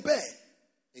briser ton père?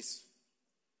 Is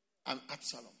an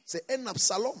Absalom. C'est un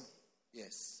Absalom.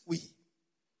 Yes. Oui.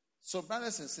 So,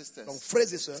 brothers and sisters, Donc,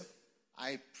 frères et sœurs,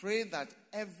 I pray that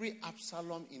every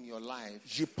Absalom in your life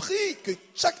je prie que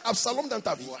chaque Absalom dans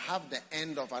ta vie will have the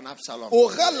end of an Absalom.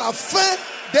 aura la fin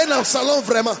d'un Absalom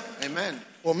vraiment. Amen.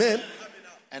 Amen.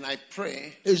 And I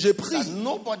pray Et je prie that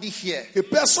nobody here que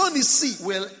personne ici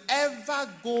will ever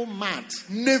go mad.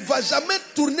 ne va jamais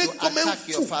tourner To comme un attack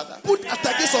your fou father. pour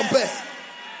attaquer son père.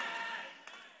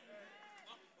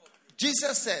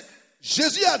 Jesus said,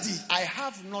 Jésus a dit, I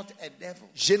have not a devil,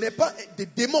 je n'ai pas de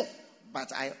démon,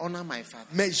 but I honor my father.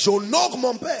 mais j'honore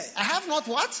mon père. I have not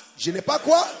what? Je n'ai pas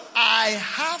quoi? I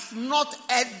have not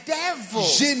a devil,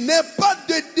 Je n'ai pas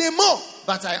de démon,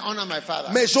 but I honor my father.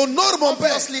 mais j'honore mon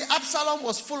père. Obviously, Absalom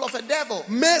was full of a devil.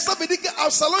 Mais ça veut dire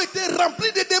qu'Absalom était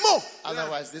rempli de démons.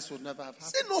 Otherwise, this would never have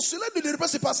happened. Sinon, cela ne devrait pas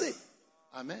se passer.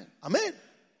 Amen. Amen.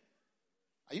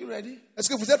 Are you ready? Est-ce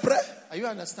que vous êtes prêts? Are you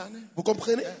understanding? Vous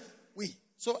comprenez? Yeah. Oui.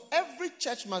 So every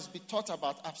church must be taught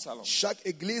about Absalom. Chaque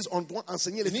église, on doit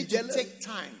enseigner les You need to fidèles. take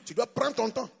time Tu dois prendre ton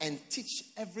temps. and teach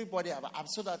everybody about Absalom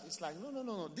so that it's like,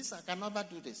 no, this I can never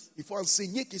do this. Il faut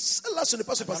enseigner que cela, ce n'est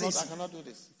pas se passer I ici. cannot do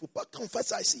this. Il ne faut pas qu'on fasse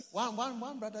ça ici. One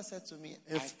brother said to me,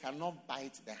 I cannot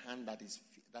bite the hand that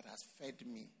has fed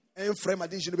me. Un frère m'a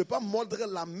dit, je ne peux pas mordre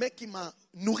la main qui m'a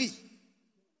nourri.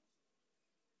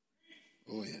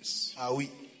 Oh yes. Ah oui.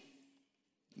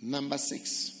 Number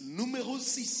 6. Numéro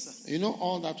 6. You know,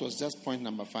 all that was just point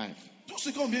number 5. Tout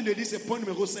ce qu'on vient de dire, c'est point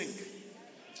numéro 5.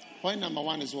 Point number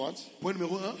 1 is what? Point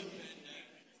numéro 1.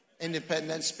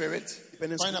 Independent spirit.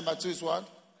 Independent Point spirit. number 2 is what?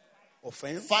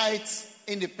 Offense. Fight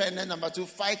independent. Number 2,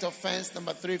 fight offense.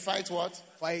 Number 3, fight what?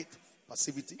 Fight.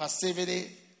 Passivity. Passivity.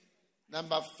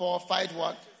 Number 4, fight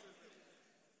what?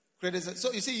 Criticism.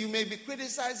 So you see, you may be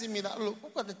criticizing me that, look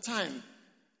at the time.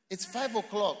 It's 5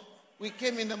 o'clock. We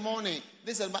came in the morning.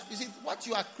 This and that. You see, what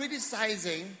you are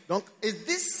criticizing Donc, is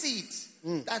this seed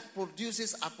that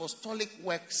produces apostolic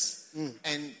works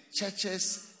and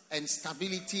churches and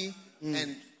stability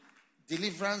and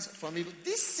deliverance from evil.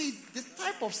 This seed, this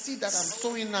type of seed that I'm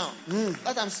sowing now,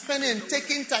 that I'm spending and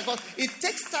taking time, because it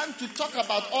takes time to talk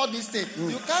about all these things.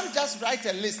 You can't just write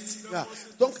a list. yeah.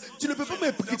 Donc, tu ne peux pas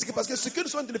me critiquer parce que ce que nous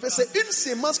sommes en train de faire, c'est une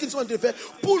sémence que nous sommes en train de faire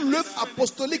pour l'œuvre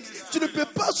apostolique. Tu ne peux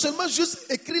pas seulement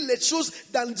juste écrire les choses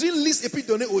dans une liste et puis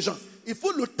donner aux gens. Il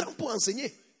faut le temps pour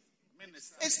enseigner.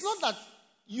 It's not that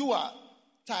you are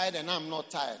tired and I'm not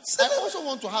tired. I also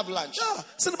want to have lunch. Ah,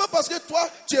 ce n'est pas parce que toi,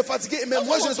 tu es fatigué, mais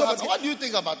moi, je ne suis pas fatigué. What do you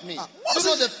think about me? Moi You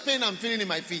know aussi, the pain I'm feeling in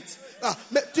my feet. Ah,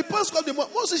 mais tu penses quoi de moi?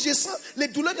 Moi aussi, je sens les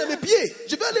douleurs dans mes pieds.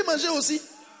 Je vais aller manger aussi.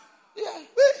 Yeah.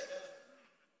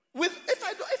 Oui.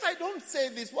 If I don't say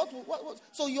this, what?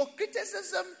 So your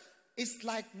criticism is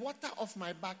like water off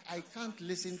my back. I can't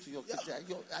listen to your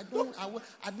criticism.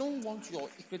 I don't want your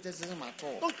criticism at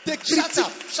all. Donc tes critiques,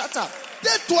 Shut up.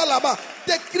 tais-toi là-bas.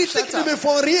 Tes critiques Shut up. ne me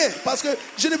font rien parce que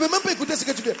je ne veux même pas écouter ce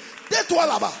que tu dis. Tais-toi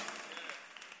là-bas.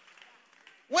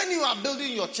 When you are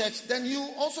building your church, then you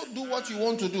also do what you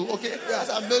want to do. Okay? As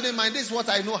I'm building mine, this is what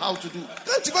I know how to do.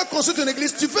 Quand tu vas construire ton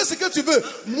église, tu fais ce que tu veux.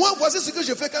 Moi, voici ce que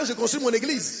je fais quand je construis mon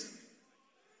église.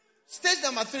 Stage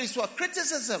number 3 is what?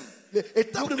 Criticism.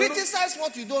 Étape You numéro, criticize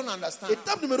what you don't understand.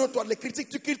 étape numéro 3, les critiques.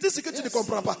 Tu critiques ce que tu ne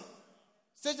comprends pas.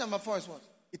 Stage number 4 is what?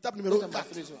 Étape numéro Stage number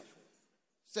 4. 3 is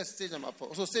what? Stage number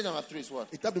 4. So stage number 3 is what?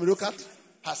 Étape numéro 4,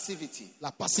 Passivity.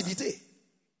 la passivité.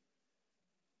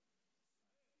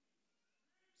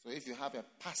 So if you have a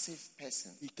passive person,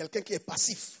 Quelqu'un qui est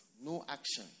passif, no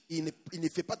action, il ne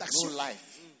fait pas no d'action.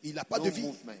 life, Il n'a pas no de vie.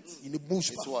 movement, Il ne bouge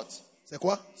it's pas. what? C'est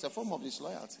quoi? It's a form of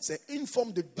disloyalty. C'est une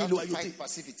forme de You have to déloyauté. fight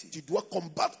passivity. Tu dois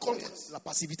combattre contre Yes. la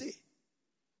passivité.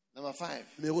 Number 5.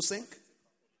 Numéro 5,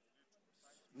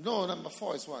 No, number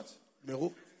 4 is what?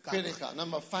 numéro 4. Critical.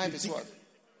 Number 5 is Politique. what?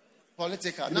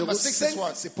 Political. Numéro Number 6 is 5,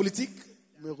 what? c'est politique.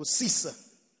 Numéro 6,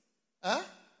 Huh?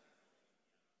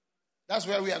 That's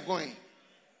where we are going.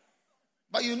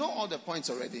 But you know all the points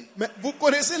already. mais vous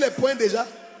connaissez les points déjà.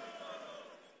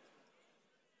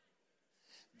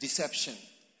 Deception.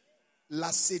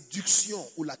 La séduction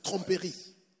ou la tromperie.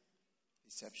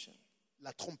 Deception.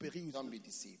 La tromperie ou Don't be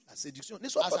deceived. la séduction. Ne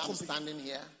sois As pas I'm trompé. standing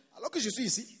here, Alors que je suis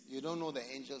ici, you don't know the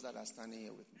angels that are standing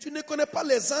here with me. tu ne connais pas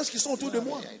les anges qui sont autour de don't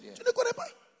moi. have any idea. Tu ne connais pas.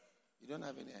 You don't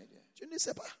have any idea. Tu ne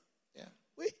sais pas. Yeah.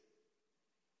 Oui.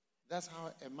 That's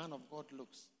how a man of God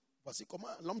looks. Voici comment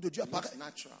l'homme de Dieu He looks apparaît.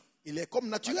 natural. Il est comme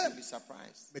But you'll naturel. be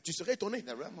surprised. Mais tu serais étonné. In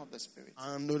the realm of the spirit,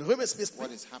 En le esprit, what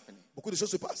is happening? beaucoup de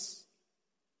choses se passent.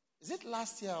 Is it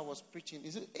last year I was preaching?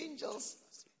 Is it angels?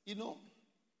 You know,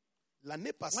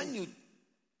 L'année passée, when you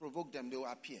provoke them, they will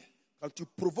appear. quand tu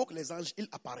provoques les anges, ils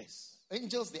apparaissent.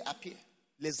 Angels, they appear.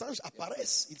 Les anges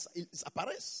apparaissent. Ils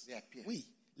apparaissent. They appear. Oui,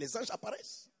 les anges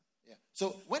apparaissent. Yeah.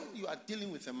 So when you are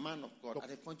dealing with a man of God,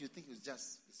 at a point you think it's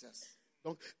just.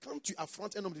 Donc, quand tu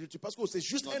affrontes un homme de Dieu, tu penses que c'est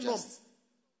juste Not un homme. just.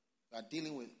 You are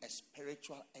dealing with a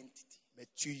spiritual entity. Mais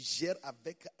tu gères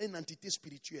avec une entité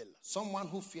spirituelle. Someone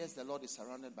who fears the Lord is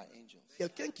surrounded by angels.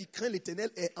 Quelqu'un qui craint l'Éternel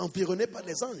est environné par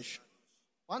les anges.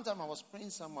 One time I was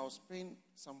praying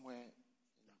somewhere.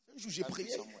 Un jour, j'ai prié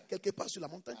quelque part sur la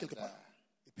montagne, quelque part.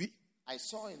 Et puis, I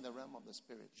saw in the realm of the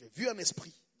spirit, j'ai vu un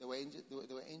esprit. there were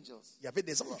angels. Il y avait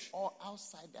des They were anges. all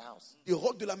outside the house.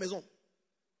 Dehors de la maison.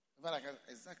 In fact, I can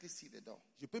exactly see the door.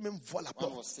 Je peux même voir la One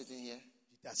was porte. sitting here,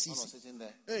 J'étais assis one was ici. sitting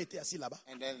there. Un était assis là-bas.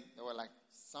 And then there were like,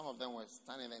 some of them were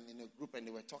standing in a group and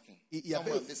they were talking. Il y Some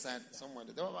avait- were on this side, some were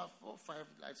there. There were about 4 or 5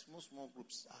 like small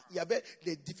groups. Il y avait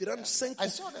les différentes 5 I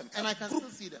saw them and I can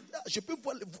groupes. still see them. Je peux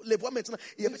les voir maintenant.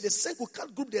 Il y avait des 5 ou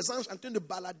 4 groupes des anges en train de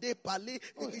balader, parler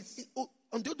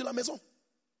en dehors de la maison.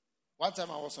 One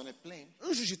time I was on a plane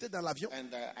Un jour, j'étais dans l'avion.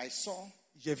 and I saw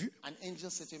J'ai vu an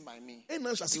angel sitting by me. un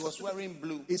ange assis. He was wearing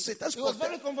blue. Et cet ange He was portait-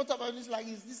 very comfortable. It's like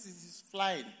he's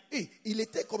flying. Et il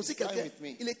était comme si Flying quelqu'un. with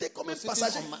me. Il était comme He un was sitting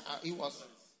passager. on my- he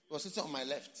was sitting on my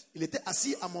left, Il était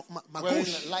assis à ma wearing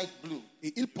gauche. light blue.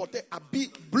 Et il portait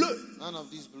habit bleu. None of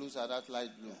these blues are that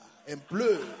light blue. Un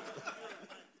bleu.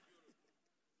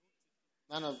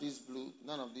 None of these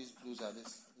blues are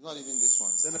this. Not even this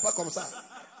one. Ce n'est pas comme ça.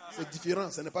 C'est différent.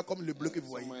 Ce n'est pas comme le bleu que vous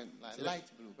voyez. Somewhere like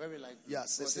light blue, very light blue. Yeah, He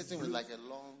c'est was sitting with blue. like a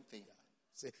long thing.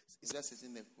 C'est- He's just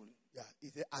sitting there coolly. Il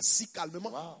était assis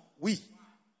calmement. Wow. Oui.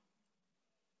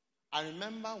 I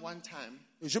remember one time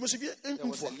Et je me souviens there une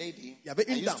was fois. a lady. Il y avait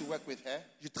I une used dame. to work with her.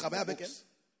 Je travaillais avec elle. books.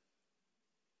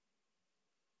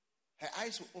 Her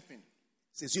eyes were open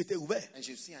Ses yeux étaient ouverts. and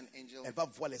she see an angel Elle va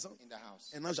voir les anges. in the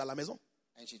house. Un ange à la maison.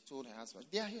 And she told her husband,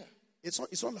 they are here. Ils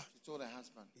sont là. She told her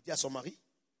husband, Il dit à son mari,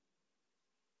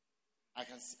 I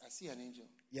see an angel.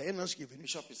 il y a un ange qui est venu.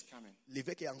 Bishop is coming.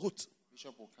 L'évêque est en route.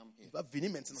 Bishop will come here. Il va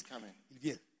venir maintenant. He's coming. Il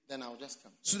vient. Then I'll just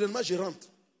come. Soudainement, je rentre.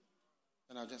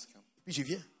 Then I'll just come. Puis je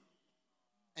viens.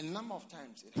 A number of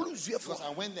times. It happened. Plusieurs Because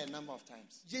fois. I went there a number of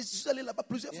times. Je suis allé là-bas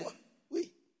plusieurs Yeah. fois.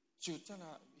 Oui. She would tell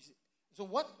her. So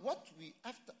what we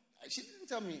after? She didn't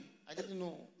tell me. I didn't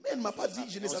know. Mais elle ne m'a pas dit,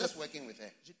 je I ne was savais just pas. working with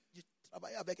her. Je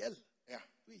travaillais avec elle. Yeah.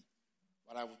 Oui.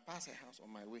 But I would pass her house on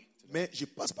my way. Mais je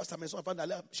passe par sa maison avant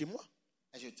d'aller chez moi.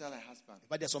 And she would tell her husband, Elle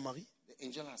va dire à son mari, the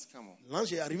angel has come on.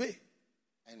 l'ange est arrivé.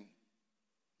 And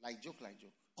like joke.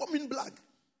 Comme une blague.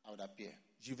 I would appear.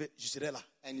 Je serai là.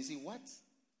 And you see what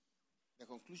the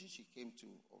conclusion she came to,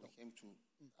 or we came to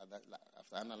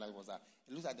after analyzing, was that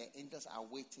it looks like the angels are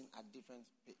waiting at different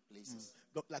places.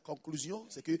 Donc la conclusion,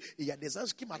 c'est que il y a des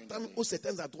anges qui m'attendent aux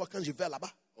certains endroits quand je vais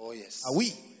là-bas. Oh yes. Ah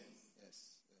oui. Yes.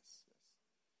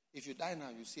 If you die now,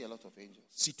 you see a lot of angels.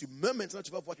 Si tu meurs maintenant,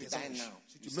 tu vas voir If you tes die anges. now,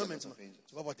 Si you tu see meurs a lot maintenant, of angels.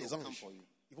 tu vas voir They tes will come anges. for you.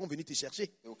 Ils vont venir te chercher.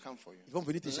 They will come for you. Ils vont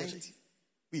venir te chercher. Plenty.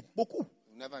 Oui, beaucoup.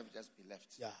 You'll never just be left.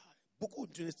 Il y a beaucoup.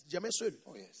 Tu n'es jamais seul.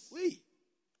 Oh yes. Oui.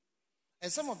 And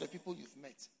some of the people you've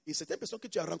met, Et certaines personnes que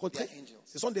tu as rencontrées, they are angels.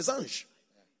 ce sont des anges.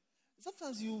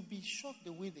 Sometimes you'll be shocked the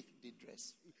way they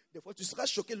dress. Des fois, tu seras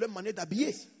choqué de leur manière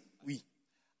d'habiller. Oui.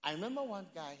 I remember one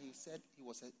guy, he said he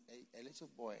was a little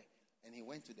boy and he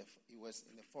was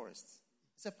in the forest.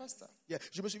 He's a pastor. Yeah.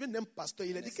 Je me souviens d'un pasteur,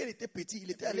 il a dit qu'il était petit,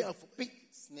 il était allé en forêt. Big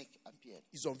snake appeared.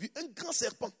 Ils ont vu un grand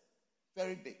serpent,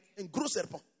 Very big. un gros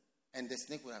serpent. And the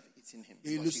snake would have eaten him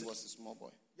Et because he was a small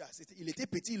boy. Yeah, il était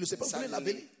petit, le serpent voulait Suddenly,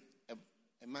 l'aveler.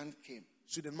 a man came.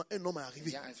 Soudainement, un homme est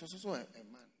arrivé. Yeah, it was also a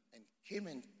man. And came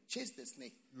and chased the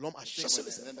snake. L'homme a The snake chassé went,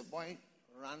 le and then serpent. the boy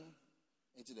ran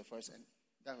into the forest and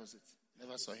that was it.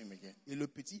 Never saw him again. Et le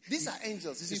petit, These are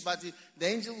angels. You see, but the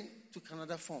angel took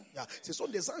another form. yeah, ce sont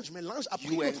des anges, mais l'ange a pris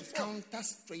You une autre forme. encounter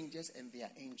strangers and they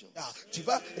are angels. Yeah, tu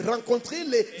vas rencontrer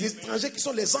les étrangers qui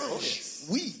sont les anges.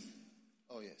 Oui.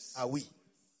 Oh yes. Ah oui.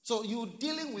 So you're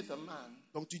dealing with a man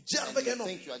Donc tu dis and avec you un homme.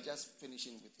 think you are just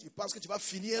finishing with Tu him. penses que tu vas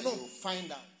finir un And homme. you'll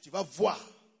find out, Tu vas voir,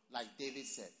 like David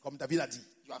said, comme David a dit,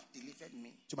 you have delivered me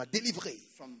tu m'as délivré.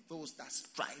 from those that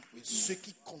strive with me. Ceux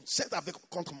qui concertent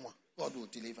contre moi. God will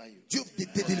deliver you. Dieu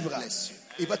te délivrera. Bless you.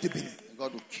 Il va te bénir. And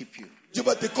God will keep you. Dieu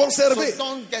va te So conserver.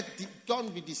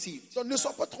 don't be deceived. Donc ne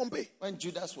sois pas trompé. When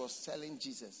Judas was selling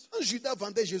Jesus, Quand Judas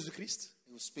vendait Jésus-Christ,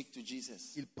 he would speak to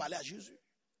Jesus. il parlait à Jésus.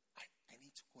 I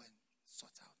need to go and sort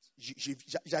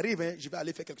out. J'arrive, hein, je vais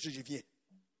aller faire quelque chose, je viens.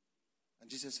 And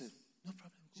Jesus said, no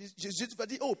problem. Jésus va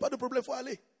dire, oh, pas de problème, il faut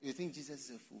aller. You think Jesus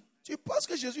is a fool? Tu penses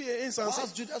que Jésus est insensé?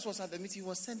 Whilst Judas was at the meeting, he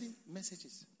was sending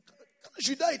messages. Quand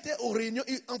Judas était aux réunions,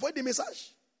 il envoyait des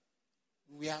messages.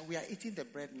 We are eating the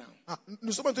bread now. Ah,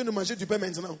 nous sommes en train de manger du pain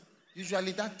maintenant.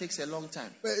 Usually that takes a long time.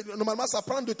 Mais normalement, ça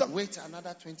prend du temps. Wait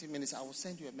another 20 minutes. I will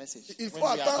send you a message Il when faut we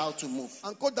are about to attendre. move.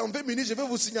 Encore dans 20 minutes, je vais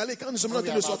vous signaler quand nous sommes en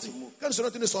train de sortir. Quand nous sommes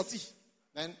en train de sortir.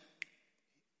 Then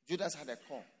Judas had a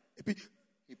call. Et puis,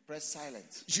 He pressed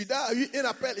silent. Judas a eu un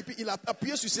appel et puis il a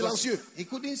appuyé sur silencieux. He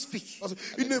couldn't speak. Parce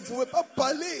qu'il ne pouvait pas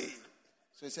parler.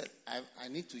 So he said, I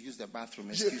need to use the bathroom.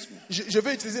 Excuse me. Je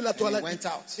vais utiliser la And he toilette. went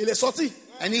out. Il est sorti.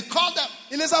 And he called them.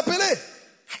 Il les a appelés.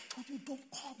 I told you, don't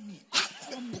call me.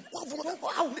 Call me. Pourquoi vous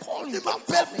ne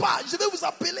m'appelez pas? Je vais vous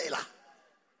appeler là.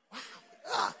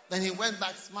 Ah. Then he went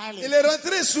back smiling. Il est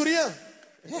rentré souriant.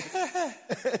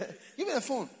 Give me the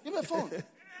phone. Give me the phone.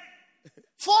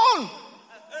 Phone.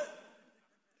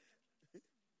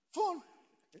 Phone.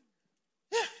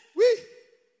 Yeah. Oui.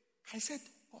 I said,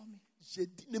 call me. J'ai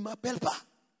dit, ne m'appelle pas.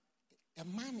 The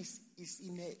man is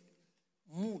in a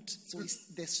mood. So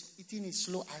the eating is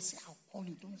slow. I said, I'll call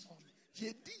you. Don't call me.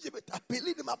 J'ai dit, je vais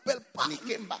t'appeler, ne m'appelle pas. And he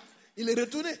came back. Il est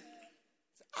retourné.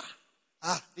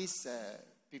 These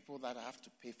people that I have to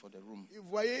pay for the room, Vous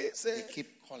voyez, they c'est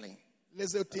keep calling.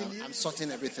 les hôteliers. I'm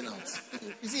sorting everything out.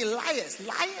 You see, liars.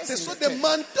 Ce in sont the des church.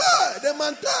 menteurs, des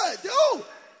menteurs. Oh,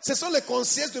 ce sont les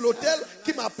concierges de l'hôtel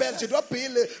qui m'appellent. Je dois payer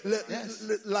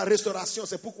la restauration.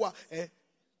 C'est pourquoi. Hein?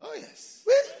 Oh, yes.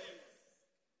 Oui.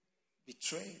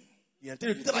 Betraying. Il est en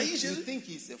train de trahir You Jésus. think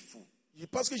he's a fool. Je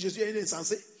pense que Jésus est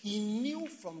insensé. He knew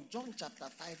from John chapter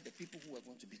 5 the people who were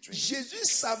going to betray him. Jésus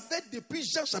savait depuis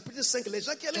Jean chapitre 5 les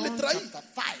gens qui allaient John le trahir. chapter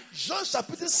 5. Jean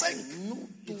chapitre 5. Knew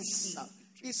those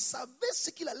Il savait ce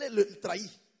qu'il allait le trahir.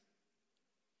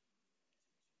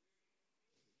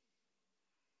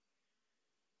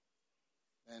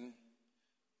 Then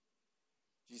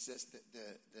Jesus,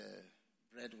 the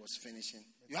bread was finishing.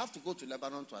 You have to go to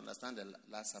Lebanon to understand the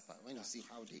Last Supper when you see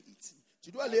how they eat.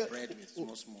 Tu dois aller Bread with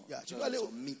small. Yeah, tu Just dois aller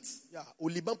some meat. au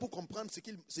Liban pour comprendre ce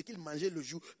qu'il mangeait le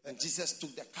jour. And Jesus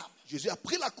took the cup. Jésus a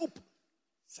pris la coupe.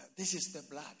 Said, this is the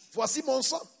blood Voici mon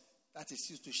sang, that is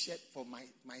used to shed for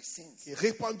my sins. qui est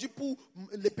répandu pour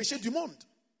les péchés du monde.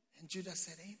 And Judas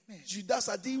said, Amen. Judas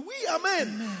a dit oui,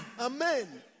 amen. Amen.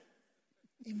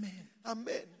 Amen.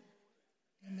 Amen.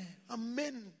 Amen.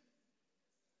 Amen.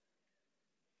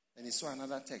 And he saw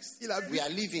another text. Il a vu We are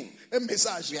leaving. un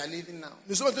message. We are leaving now.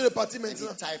 Nous sommes en train de partir And he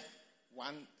maintenant. typed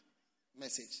one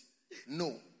message.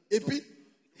 No. Et puis,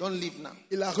 Don't leave now.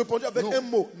 il a répondu avec No. un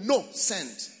mot. Non. Send.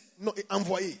 Non, et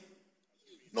envoyé.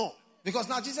 Non. Because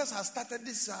now Jesus has started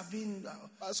this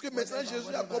Parce que maintenant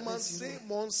Jésus a commencé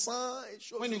mon sang et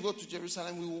choses. When you go to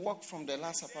Jerusalem, we walk from the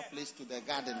Last Supper place to the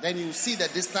garden. Then you see the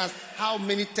distance, how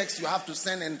many texts you have to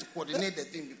send and to coordinate the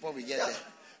thing before we get there.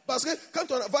 Parce que quand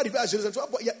on va arriver à Jérusalem, tu vas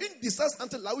voir, il y a une distance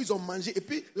entre là où ils ont mangé et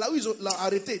puis là où ils ont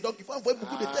arrêté. Donc il faut envoyer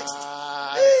beaucoup de textes.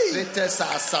 Traitors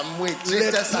are some way.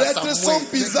 Les traites sont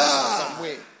bizarres.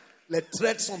 Les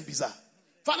traites sont bizarres.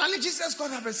 Finally, Jesus got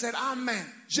up and said, Amen.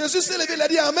 Jésus s'est levé, il a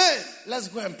dit Amen. Let's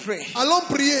go and pray. Allons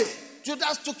prier.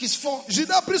 Judas took his phone.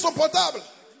 Judas a pris son portable.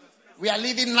 We are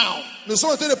leaving now. Nous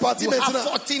sommes en train de partir You maintenant.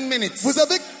 have 14 minutes. Vous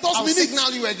avez 14 I'll minutes.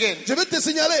 signal you again. Je vais te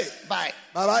signaler. Bye.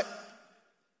 Bye bye.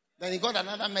 Then he got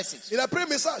another message. Il a pris un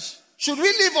message. Should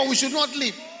we leave or we should not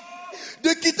leave?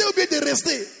 De quitter ou bien de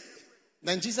rester.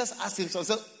 Then Jesus asked himself,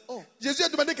 so, Jésus a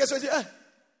demandé une question. Il dit,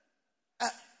 I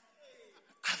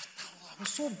was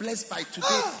so blessed by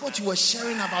today. What you were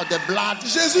sharing about the blood.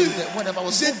 Jésus. Whatever. I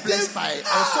was so blessed by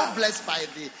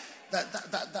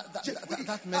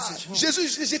that message.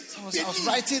 Jésus,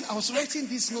 I was writing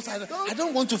these notes. I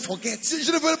don't want to forget.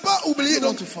 Je ne veux pas oublier.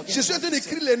 Donc, forget. je suis en train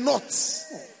d'écrire les notes.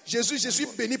 Jésus, je suis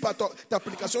béni par ta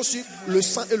application sur le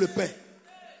sang et le pain.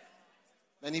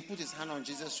 Then he put his hand on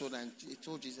Jesus' shoulder and he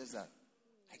told Jesus that,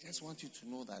 I just want you to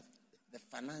know that the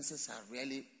finances are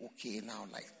really okay now.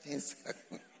 Like things,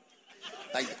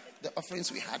 like the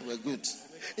offerings we had were good.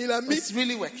 It's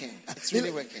really working. It's really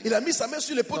working. Il a mis sa main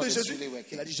sur l'épaule de It's Jésus. really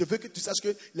working. Il a dit, je veux que tu saches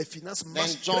que les finances Then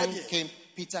marchent très John bien. came,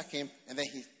 Peter came, and then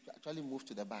he actually moved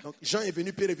to the back. Donc Jean est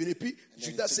venu, Pierre est venu, puis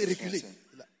then Judas he s'est took his reculé. phone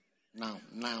and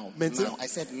Now. Maintenant. I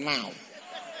said now.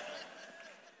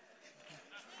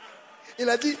 Il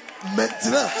a dit,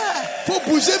 maintenant. Faut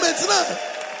bouger maintenant.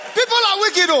 People are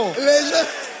wicked, oh.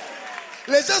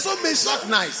 Les gens sont méchants.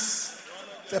 Not nice.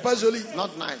 C'est pas joli. Not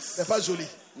nice. C'est pas joli.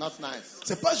 Not nice.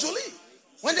 C'est pas joli.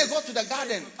 When they go to the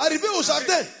garden, Arrivé au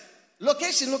jardin,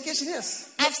 location,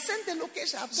 yes. I've sent the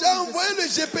location. j'ai envoyé le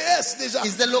GPS déjà.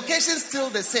 Is the location still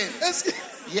the same? Est-ce que...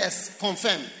 Yes,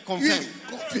 confirm. Oui,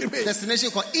 confirmé. Destination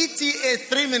called ETA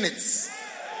 3 minutes.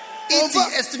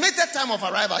 Estimated time of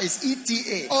arrival is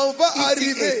ETA. On va ETA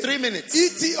arriver. 3 minutes.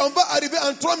 On va arriver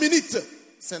en 3 minutes.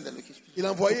 Send the location. Il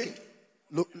a envoyé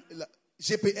la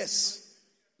GPS.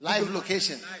 Live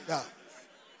location. Yeah.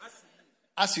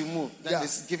 As you move, then Yeah.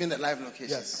 it's giving the live location.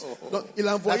 Yes. Donc, il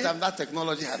a envoyé. That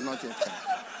technology had not yet come.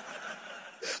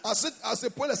 À ce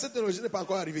point, cette technologie n'est pas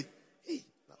encore arrivée. Il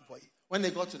a envoyé. When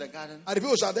they got to the garden, Arrivé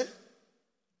au jardin,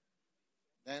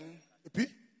 then et puis,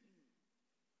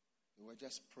 they were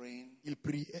just praying. il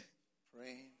priait.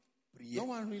 No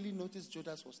one really noticed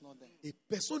Judas was not there. Et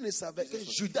personne ne savait que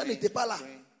Judas n'était pas là.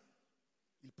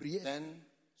 Il priait. Then,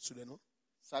 Soudainement,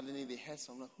 suddenly they heard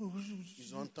someone.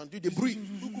 ils ont entendu des bruits.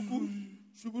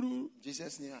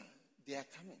 Jesus knew they are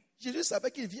coming. Jésus savait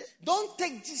qu'il vient. Don't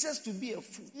take Jesus to be a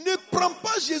fool. Ne prends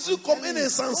pas Jésus comme un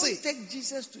insensé. Don't take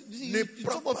Jesus to. Ne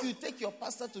prends Some of you take your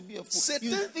pastor to be a fool.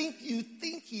 You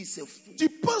think he's a fool. Tu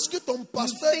penses que ton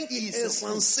pasteur think est he's a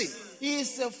insensé. He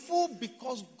is a fool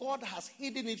because God has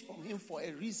hidden it from him for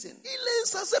a reason. Il est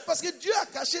insensé parce que Dieu a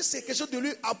caché quelque chose de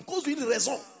lui à cause d'une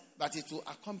raison. But it will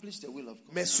accomplish the will of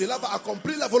God. Mais cela va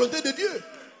accomplir la volonté de Dieu.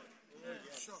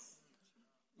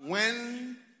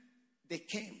 When they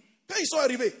came, Quand ils sont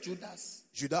arrivés, Judas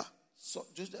Judas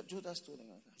told them,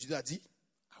 Judas a dit,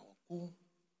 I will go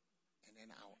and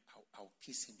then I'll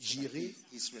kiss him. J'irai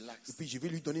He's et relaxed. puis je vais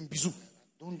lui donner un bisou.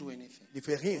 Don't do anything. Ne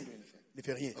fais rien. Ne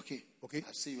fais rien. Okay. Ok?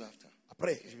 I'll see you after.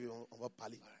 Après, on va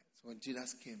parler. All right. So when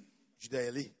Judas came, Judas est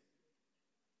allé.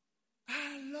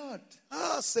 Lord,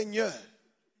 Seigneur,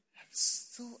 I'm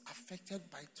still affected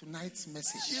by tonight's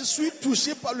message. je suis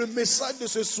touché par le message de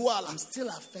ce soir-là. I'm still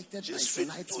affected Je by suis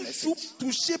tonight's toujours message.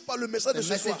 touché par le message de The ce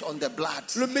message soir. on the blood.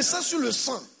 Le message sur le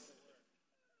sang.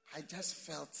 I just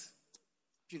felt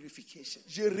purification.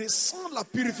 Je ressens la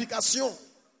purification.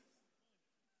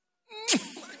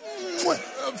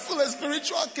 I feel a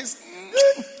spiritual kiss.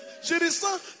 Je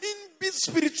ressens une bise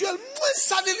spirituelle.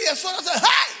 Suddenly a son said,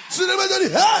 hey! Soudainement, je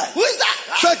dis, hey! Who is that?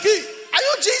 C'est qui? Are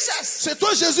you Jesus? C'est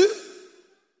toi, Jésus?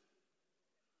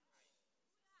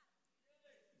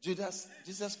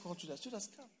 Jesus called Judas. Judas,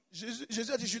 come.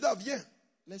 Jésus a dit, Judas, viens.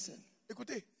 Listen,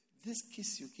 Écoutez, this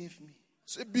kiss you gave me.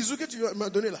 ce bisou que tu m'as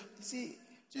donné là. You see,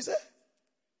 Tu sais?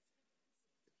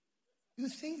 you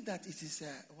think that it is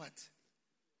what?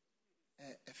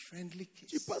 A friendly Tu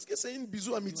kiss. penses que c'est une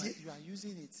bisou amitié? You are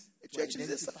using it Et tu to as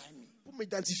utilisé ça identify me. pour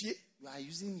m'identifier. You are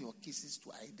using your kisses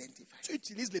to identify. Tu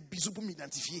utilises les bisous pour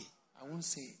m'identifier. I won't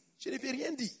say it. Je ne vais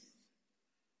rien dire.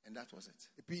 And that was it.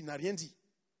 Et puis il n'a rien dit.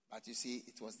 But you see,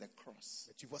 it was the cross.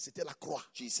 Mais tu vois, c'était la croix.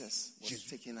 Jesus was Jésus.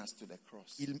 taking us to the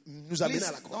cross. Il nous a menés Please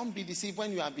à la croix. don't be deceived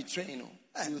when you are betraying.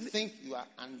 You think you are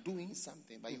undoing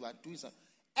something, but you are doing something.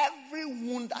 Every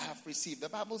wound I have received, the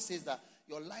Bible says that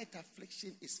your light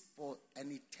affliction is for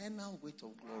an eternal weight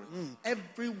of glory.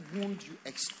 Every wound you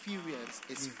experience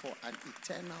is for an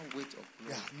eternal weight of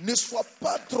glory. Ne sois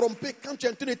pas trompé quand tu es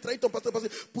en train de trahir ton pasteur. Parce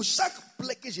que pour chaque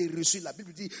plaie que j'ai reçue, la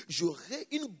Bible dit, j'aurai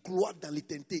une gloire dans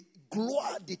l'éternité.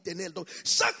 Gloire d'éternel. Donc,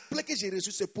 chaque plaie que j'ai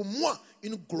reçue, c'est pour moi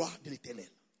une gloire de l'éternel.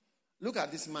 Look at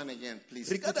this man again, please.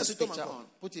 Regarde Put his cet homme picture encore.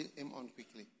 on. Put him on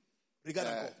quickly. Regarde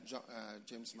encore.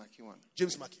 James McEwan.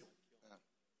 James McEwan.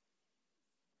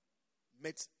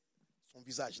 Mettre son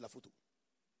visage, la photo.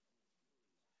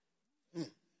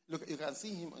 Look, you can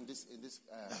see him in this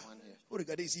one here. Faut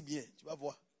regarder ici bien, tu vas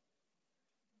voir.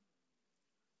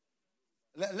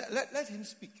 Let him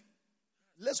speak.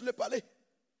 Laisse-le parler.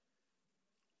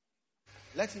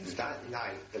 Let him speak. That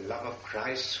night, the love of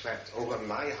Christ swept over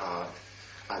my heart,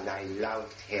 and I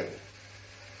loved him.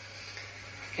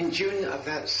 In June of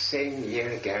that same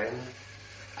year again,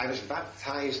 I was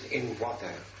baptized in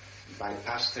water by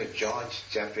Pastor George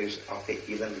Jeffries of the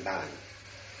Elam Band.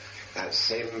 That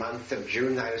same month of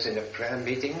June, I was in a prayer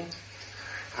meeting,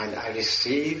 and I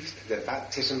received the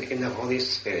baptism in the Holy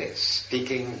Spirit,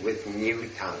 speaking with new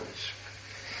tongues.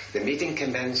 The meeting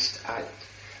commenced at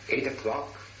 8 o'clock.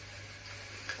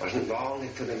 It wasn't long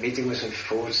until the meeting was in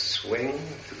full swing.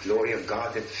 The glory of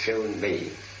God had filled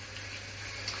me.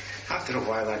 After a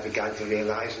while, I began to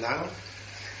realize now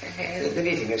that the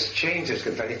meeting has changed. It's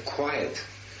got very quiet.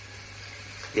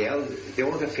 The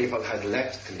older people had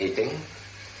left the meeting,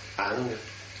 and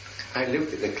I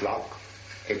looked at the clock.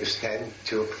 It was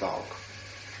 2 o'clock.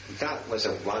 That was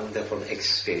a wonderful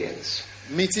experience.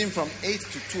 Meeting from 8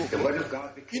 to 2 The Word o'clock. of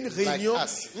God became Une réunion,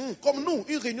 us. comme nous,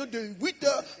 une réunion de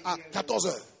 8h à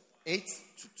 14h. 8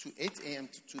 a.m.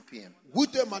 to 2 p.m.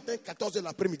 8h matin, 14h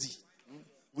l'après-midi.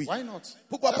 Oui. Why not?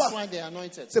 Pourquoi That's pas? why they are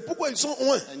anointed. C'est pourquoi ils sont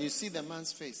loin. And you see the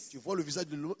man's face. Tu vois le visage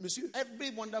de monsieur.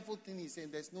 Every wonderful thing he's saying,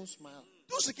 there's no smile.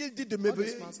 Tout ce qu'il dit de All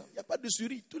merveilleux, the smiles il n'y a pas de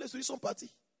souris. Tous les souris sont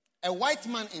partis. A white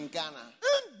man in Ghana,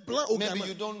 Un blanc au maybe Ghana.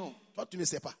 you don't know Toi, tu ne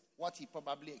sais pas what he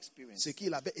probably experienced ce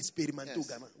qu'il avait expérimenté Yes. au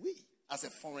Ghana. Oui. as a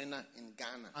foreigner in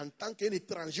Ghana. En tant qu'un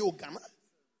étranger au Ghana.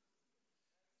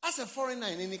 As a foreigner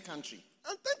in any country,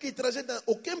 En tant qu'étranger dans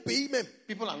aucun pays même.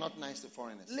 people are not nice to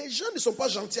foreigners. Les gens ne sont pas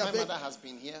gentils My avec. mother has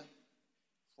been here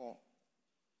for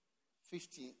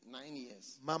 59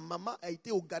 years. Ma maman a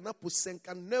été au Ghana pour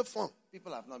 59 ans.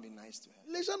 People have not been nice to her.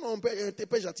 Les gens n'ont pas été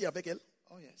pas gentils avec elle.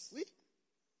 Oh, yes. Oui.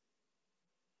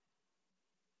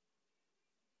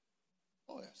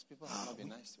 Oh, yes. People have not been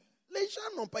nice to her. Les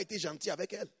gens n'ont pas été gentils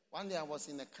avec elle. One day I was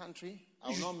in a country, I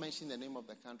will not mention the name of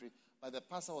the country, but the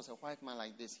pastor was a white man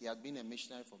like this. He had been a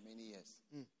missionary for many years.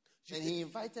 And he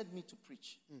invited me to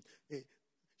preach. Et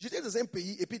j'étais dans un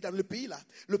pays, et puis dans le pays là,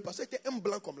 le pasteur était un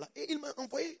blanc comme là. Et il m'a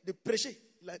envoyé de prêcher.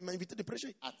 M'a invité de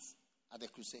prêcher At the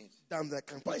crusade. dans la Preach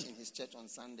campagne. in his church on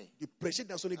Sunday. De prêcher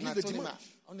dans son And église I le told him, dimanche.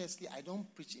 honestly, I don't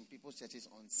preach in people's churches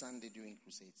on Sunday during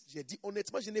crusades. J'ai dit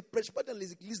honnêtement, je ne prêche pas dans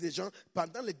les églises des gens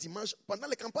pendant les dimanches, pendant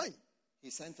les campagnes. He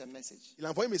sent a message. Il a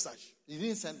envoyé un message. He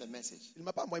didn't send the message. Il ne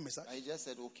m'a pas envoyé un message. But he just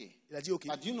said, okay. Il a dit ok.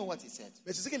 But do you know what he said?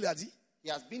 Mais c'est ce qu'il a dit. He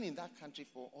has been in that country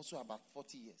for also about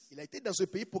 40 years. Il a été dans ce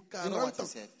pays pour You know 40 what ans. he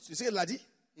said? C'est ce qu'il a dit.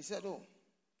 He said, oh,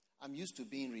 I'm used to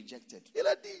being rejected. Il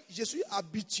a dit, je suis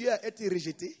habitué à être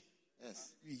rejeté.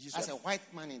 Yes. Oui, je suis As a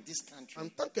white man in this country, en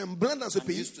tant qu'un blanc dans ce I'm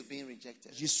pays, used to being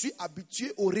rejected. je suis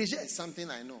habitué au rejet. It's something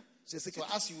I know. C'est ce que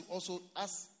So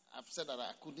as I've said that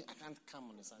I can't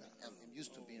come on the Sunday. I'm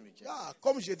used to being rejected. Ah,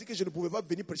 comme j'ai dit que je ne pouvais pas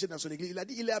venir prêcher dans son église, il a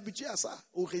dit il est habitué à ça,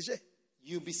 au rejet.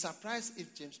 You'll be surprised if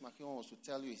James McEwan was to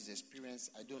tell you his experience,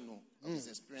 I don't know, of his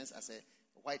experience as a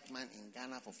white man in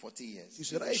Ghana for 40 years. Tu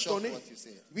You'll seras be shocked étonné. what you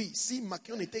say. Oui, si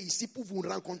Makion était ici pour vous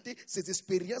raconter ses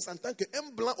expériences en tant qu'un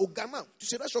blanc au Ghana, tu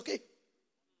seras choqué.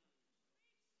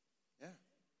 Yeah.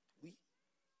 Oui.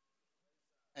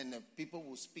 And people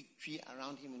will speak tree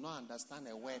around him, will not understand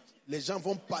a word. Les gens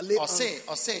vont parler Or say.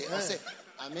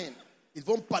 Amen. ils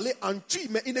vont parler en tui,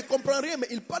 mais ils ne comprennent rien, mais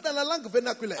ils parlent dans la langue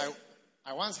vernaculaire.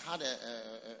 I once had a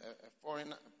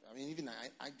foreigner. I mean, even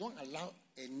I don't allow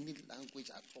any language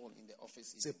at all in the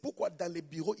office. C'est pourquoi dans les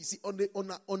bureaux ici, on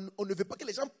ne veut pas que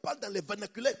les gens parlent dans les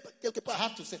vernaculaires quelque I part.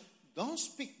 have to say, don't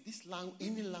speak this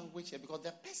any language here, because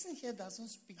the person here doesn't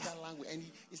speak that language, and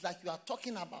it's like you are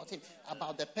talking about him,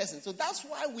 about the person. So that's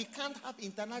why we can't have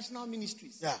international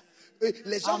ministries. Yeah. Et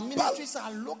les gens Our parlent. ministries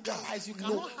are localized. You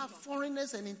cannot have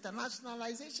foreigners and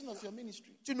internationalization of your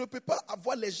ministry. Tu ne peux pas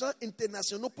avoir les gens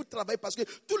internationaux pour travailler parce que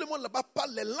tout le monde là-bas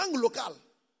parle les langues locales.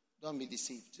 Don't be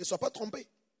deceived. Ne sois pas trompé.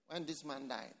 when this man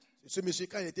died, Ce monsieur,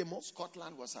 quand il était mort,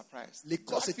 Scotland was surprised.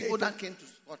 l'Écosse Black était people that étonnée. came to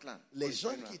Scotland. Les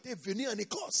gens qui étaient venus en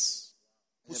Écosse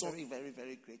pour, He's a son, very, very,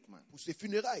 very great man. pour ses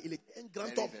funérailles, il était un grand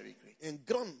Very, homme. very great. Un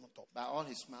grand homme. But all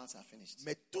his smiles are finished.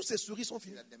 Mais tous ses souris sont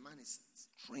finis. That the man is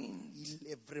strained. Il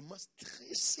est vraiment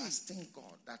stressé. Trusting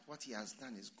God that what he has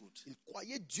done is good. Il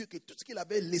croyait Dieu que tout ce qu'il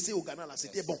avait laissé au Ghana là,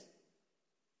 c'était bon.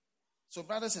 So,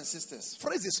 brothers and sisters,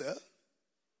 Frères et sœurs,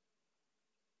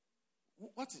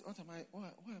 why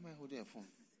am I holding a phone?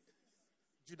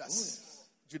 Judas. Oh, yes.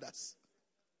 Judas.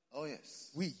 Oh, yes.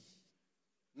 Oui,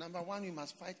 Number one, you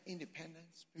must fight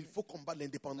independence. il faut combattre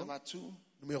l'indépendance. Number two,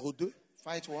 Numéro 2,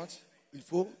 fight what? il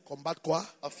faut combattre quoi?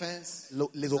 Offense.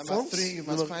 Les Number offenses. three, you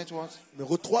must fight what?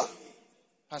 Numéro 3,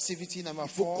 Passivity. Number il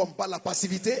faut four, combattre la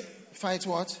passivité. fight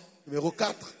what? Numéro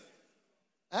 4,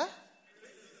 Huh?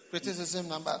 Criticism.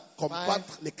 Number five,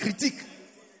 combattre les critiques.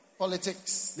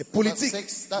 politics. Les politiques. Number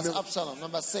six, that's Numéro- Absalom.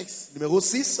 Number 6, Numéro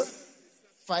 6,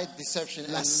 fight deception.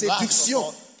 La And séduction.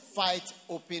 last of all, fight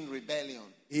open rebellion.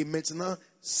 et maintenant,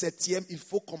 7e, il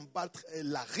faut combattre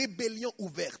la rébellion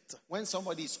ouverte. When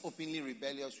somebody is openly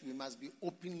rebellious, we must be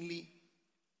openly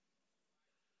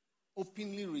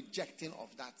rejecting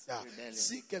of that Ah, rebellion.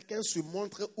 si quelqu'un se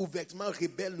montre ouvertement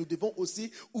rebelle, nous devons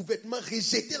aussi ouvertement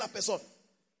rejeter la personne.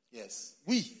 Yes.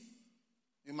 Oui,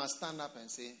 You must stand up and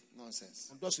say nonsense.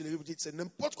 on doit se lever et dire, c'est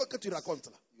n'importe quoi que tu racontes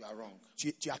là. You are wrong.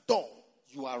 Tu as tort.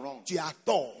 You are wrong. Tu as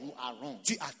tort. You are wrong.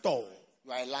 Tu as tort.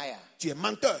 You are a liar. Tu es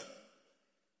menteur.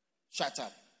 Shut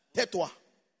up. Tais-toi.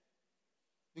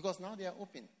 Because now they are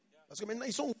open. Parce que maintenant,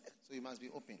 ils sont ouverts. So you must be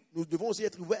open Nous devons aussi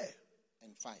être ouverts.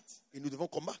 and fight. Et nous devons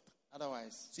combattre.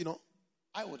 Otherwise, Sinon,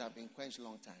 I would have been quenched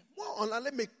long time. moi, on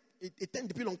allait m'éteindre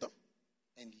depuis longtemps.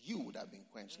 And you would have been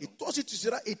quenched Et long toi aussi, tu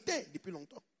seras éteint depuis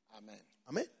longtemps. time. Amen.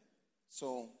 Amen.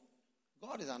 So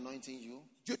God is anointing you.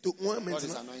 Dieu te oint God is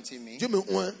maintenant. anointing me. Dieu me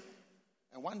oint.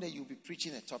 And one day you'll be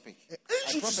preaching a topic. Et I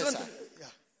un jour, tu seras... prophesy. Yeah.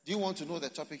 Do you want to know the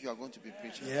topic you are going to be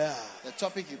preaching? Yeah. The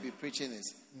topic you'll be preaching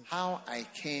is how I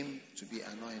came to be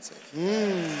anointed.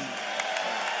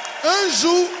 Un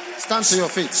jour, Stand to your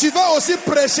feet. tu vas aussi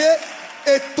prêcher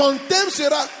et ton thème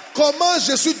sera comment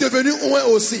je suis devenu oint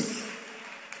aussi.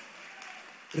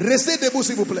 Restez debout,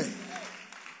 s'il vous plaît.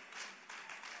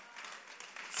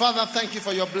 Father, thank you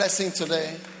for your blessing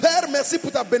today. Père, merci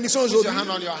pour ta bénédiction Put your aujourd'hui. hand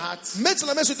on your heart. Mets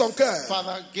la main sur ton cœur.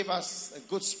 Father, give us a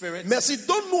good spirit, Merci,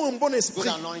 donne-nous un bon good esprit,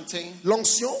 anointing,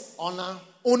 l'onction, honor,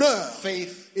 honneur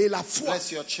faith. et la foi.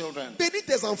 Bless your children. Bénis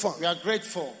tes enfants. We are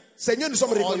grateful Seigneur, nous sommes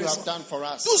for all you reconnaissants. have done for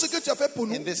us Tout ce que tu as fait pour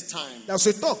nous in this time dans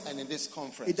ce temps and in this et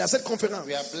conference. dans cette conférence,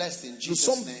 We are blessed in nous Jesus'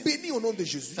 sommes name. bénis au nom de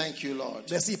Jésus. Thank you, Lord.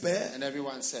 Merci, Père. And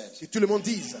everyone said, Que tout le monde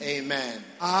dise Amen.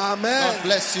 Amen. God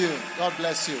bless you. God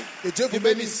bless you. Que Dieu vous You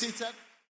may be bénisse. seated.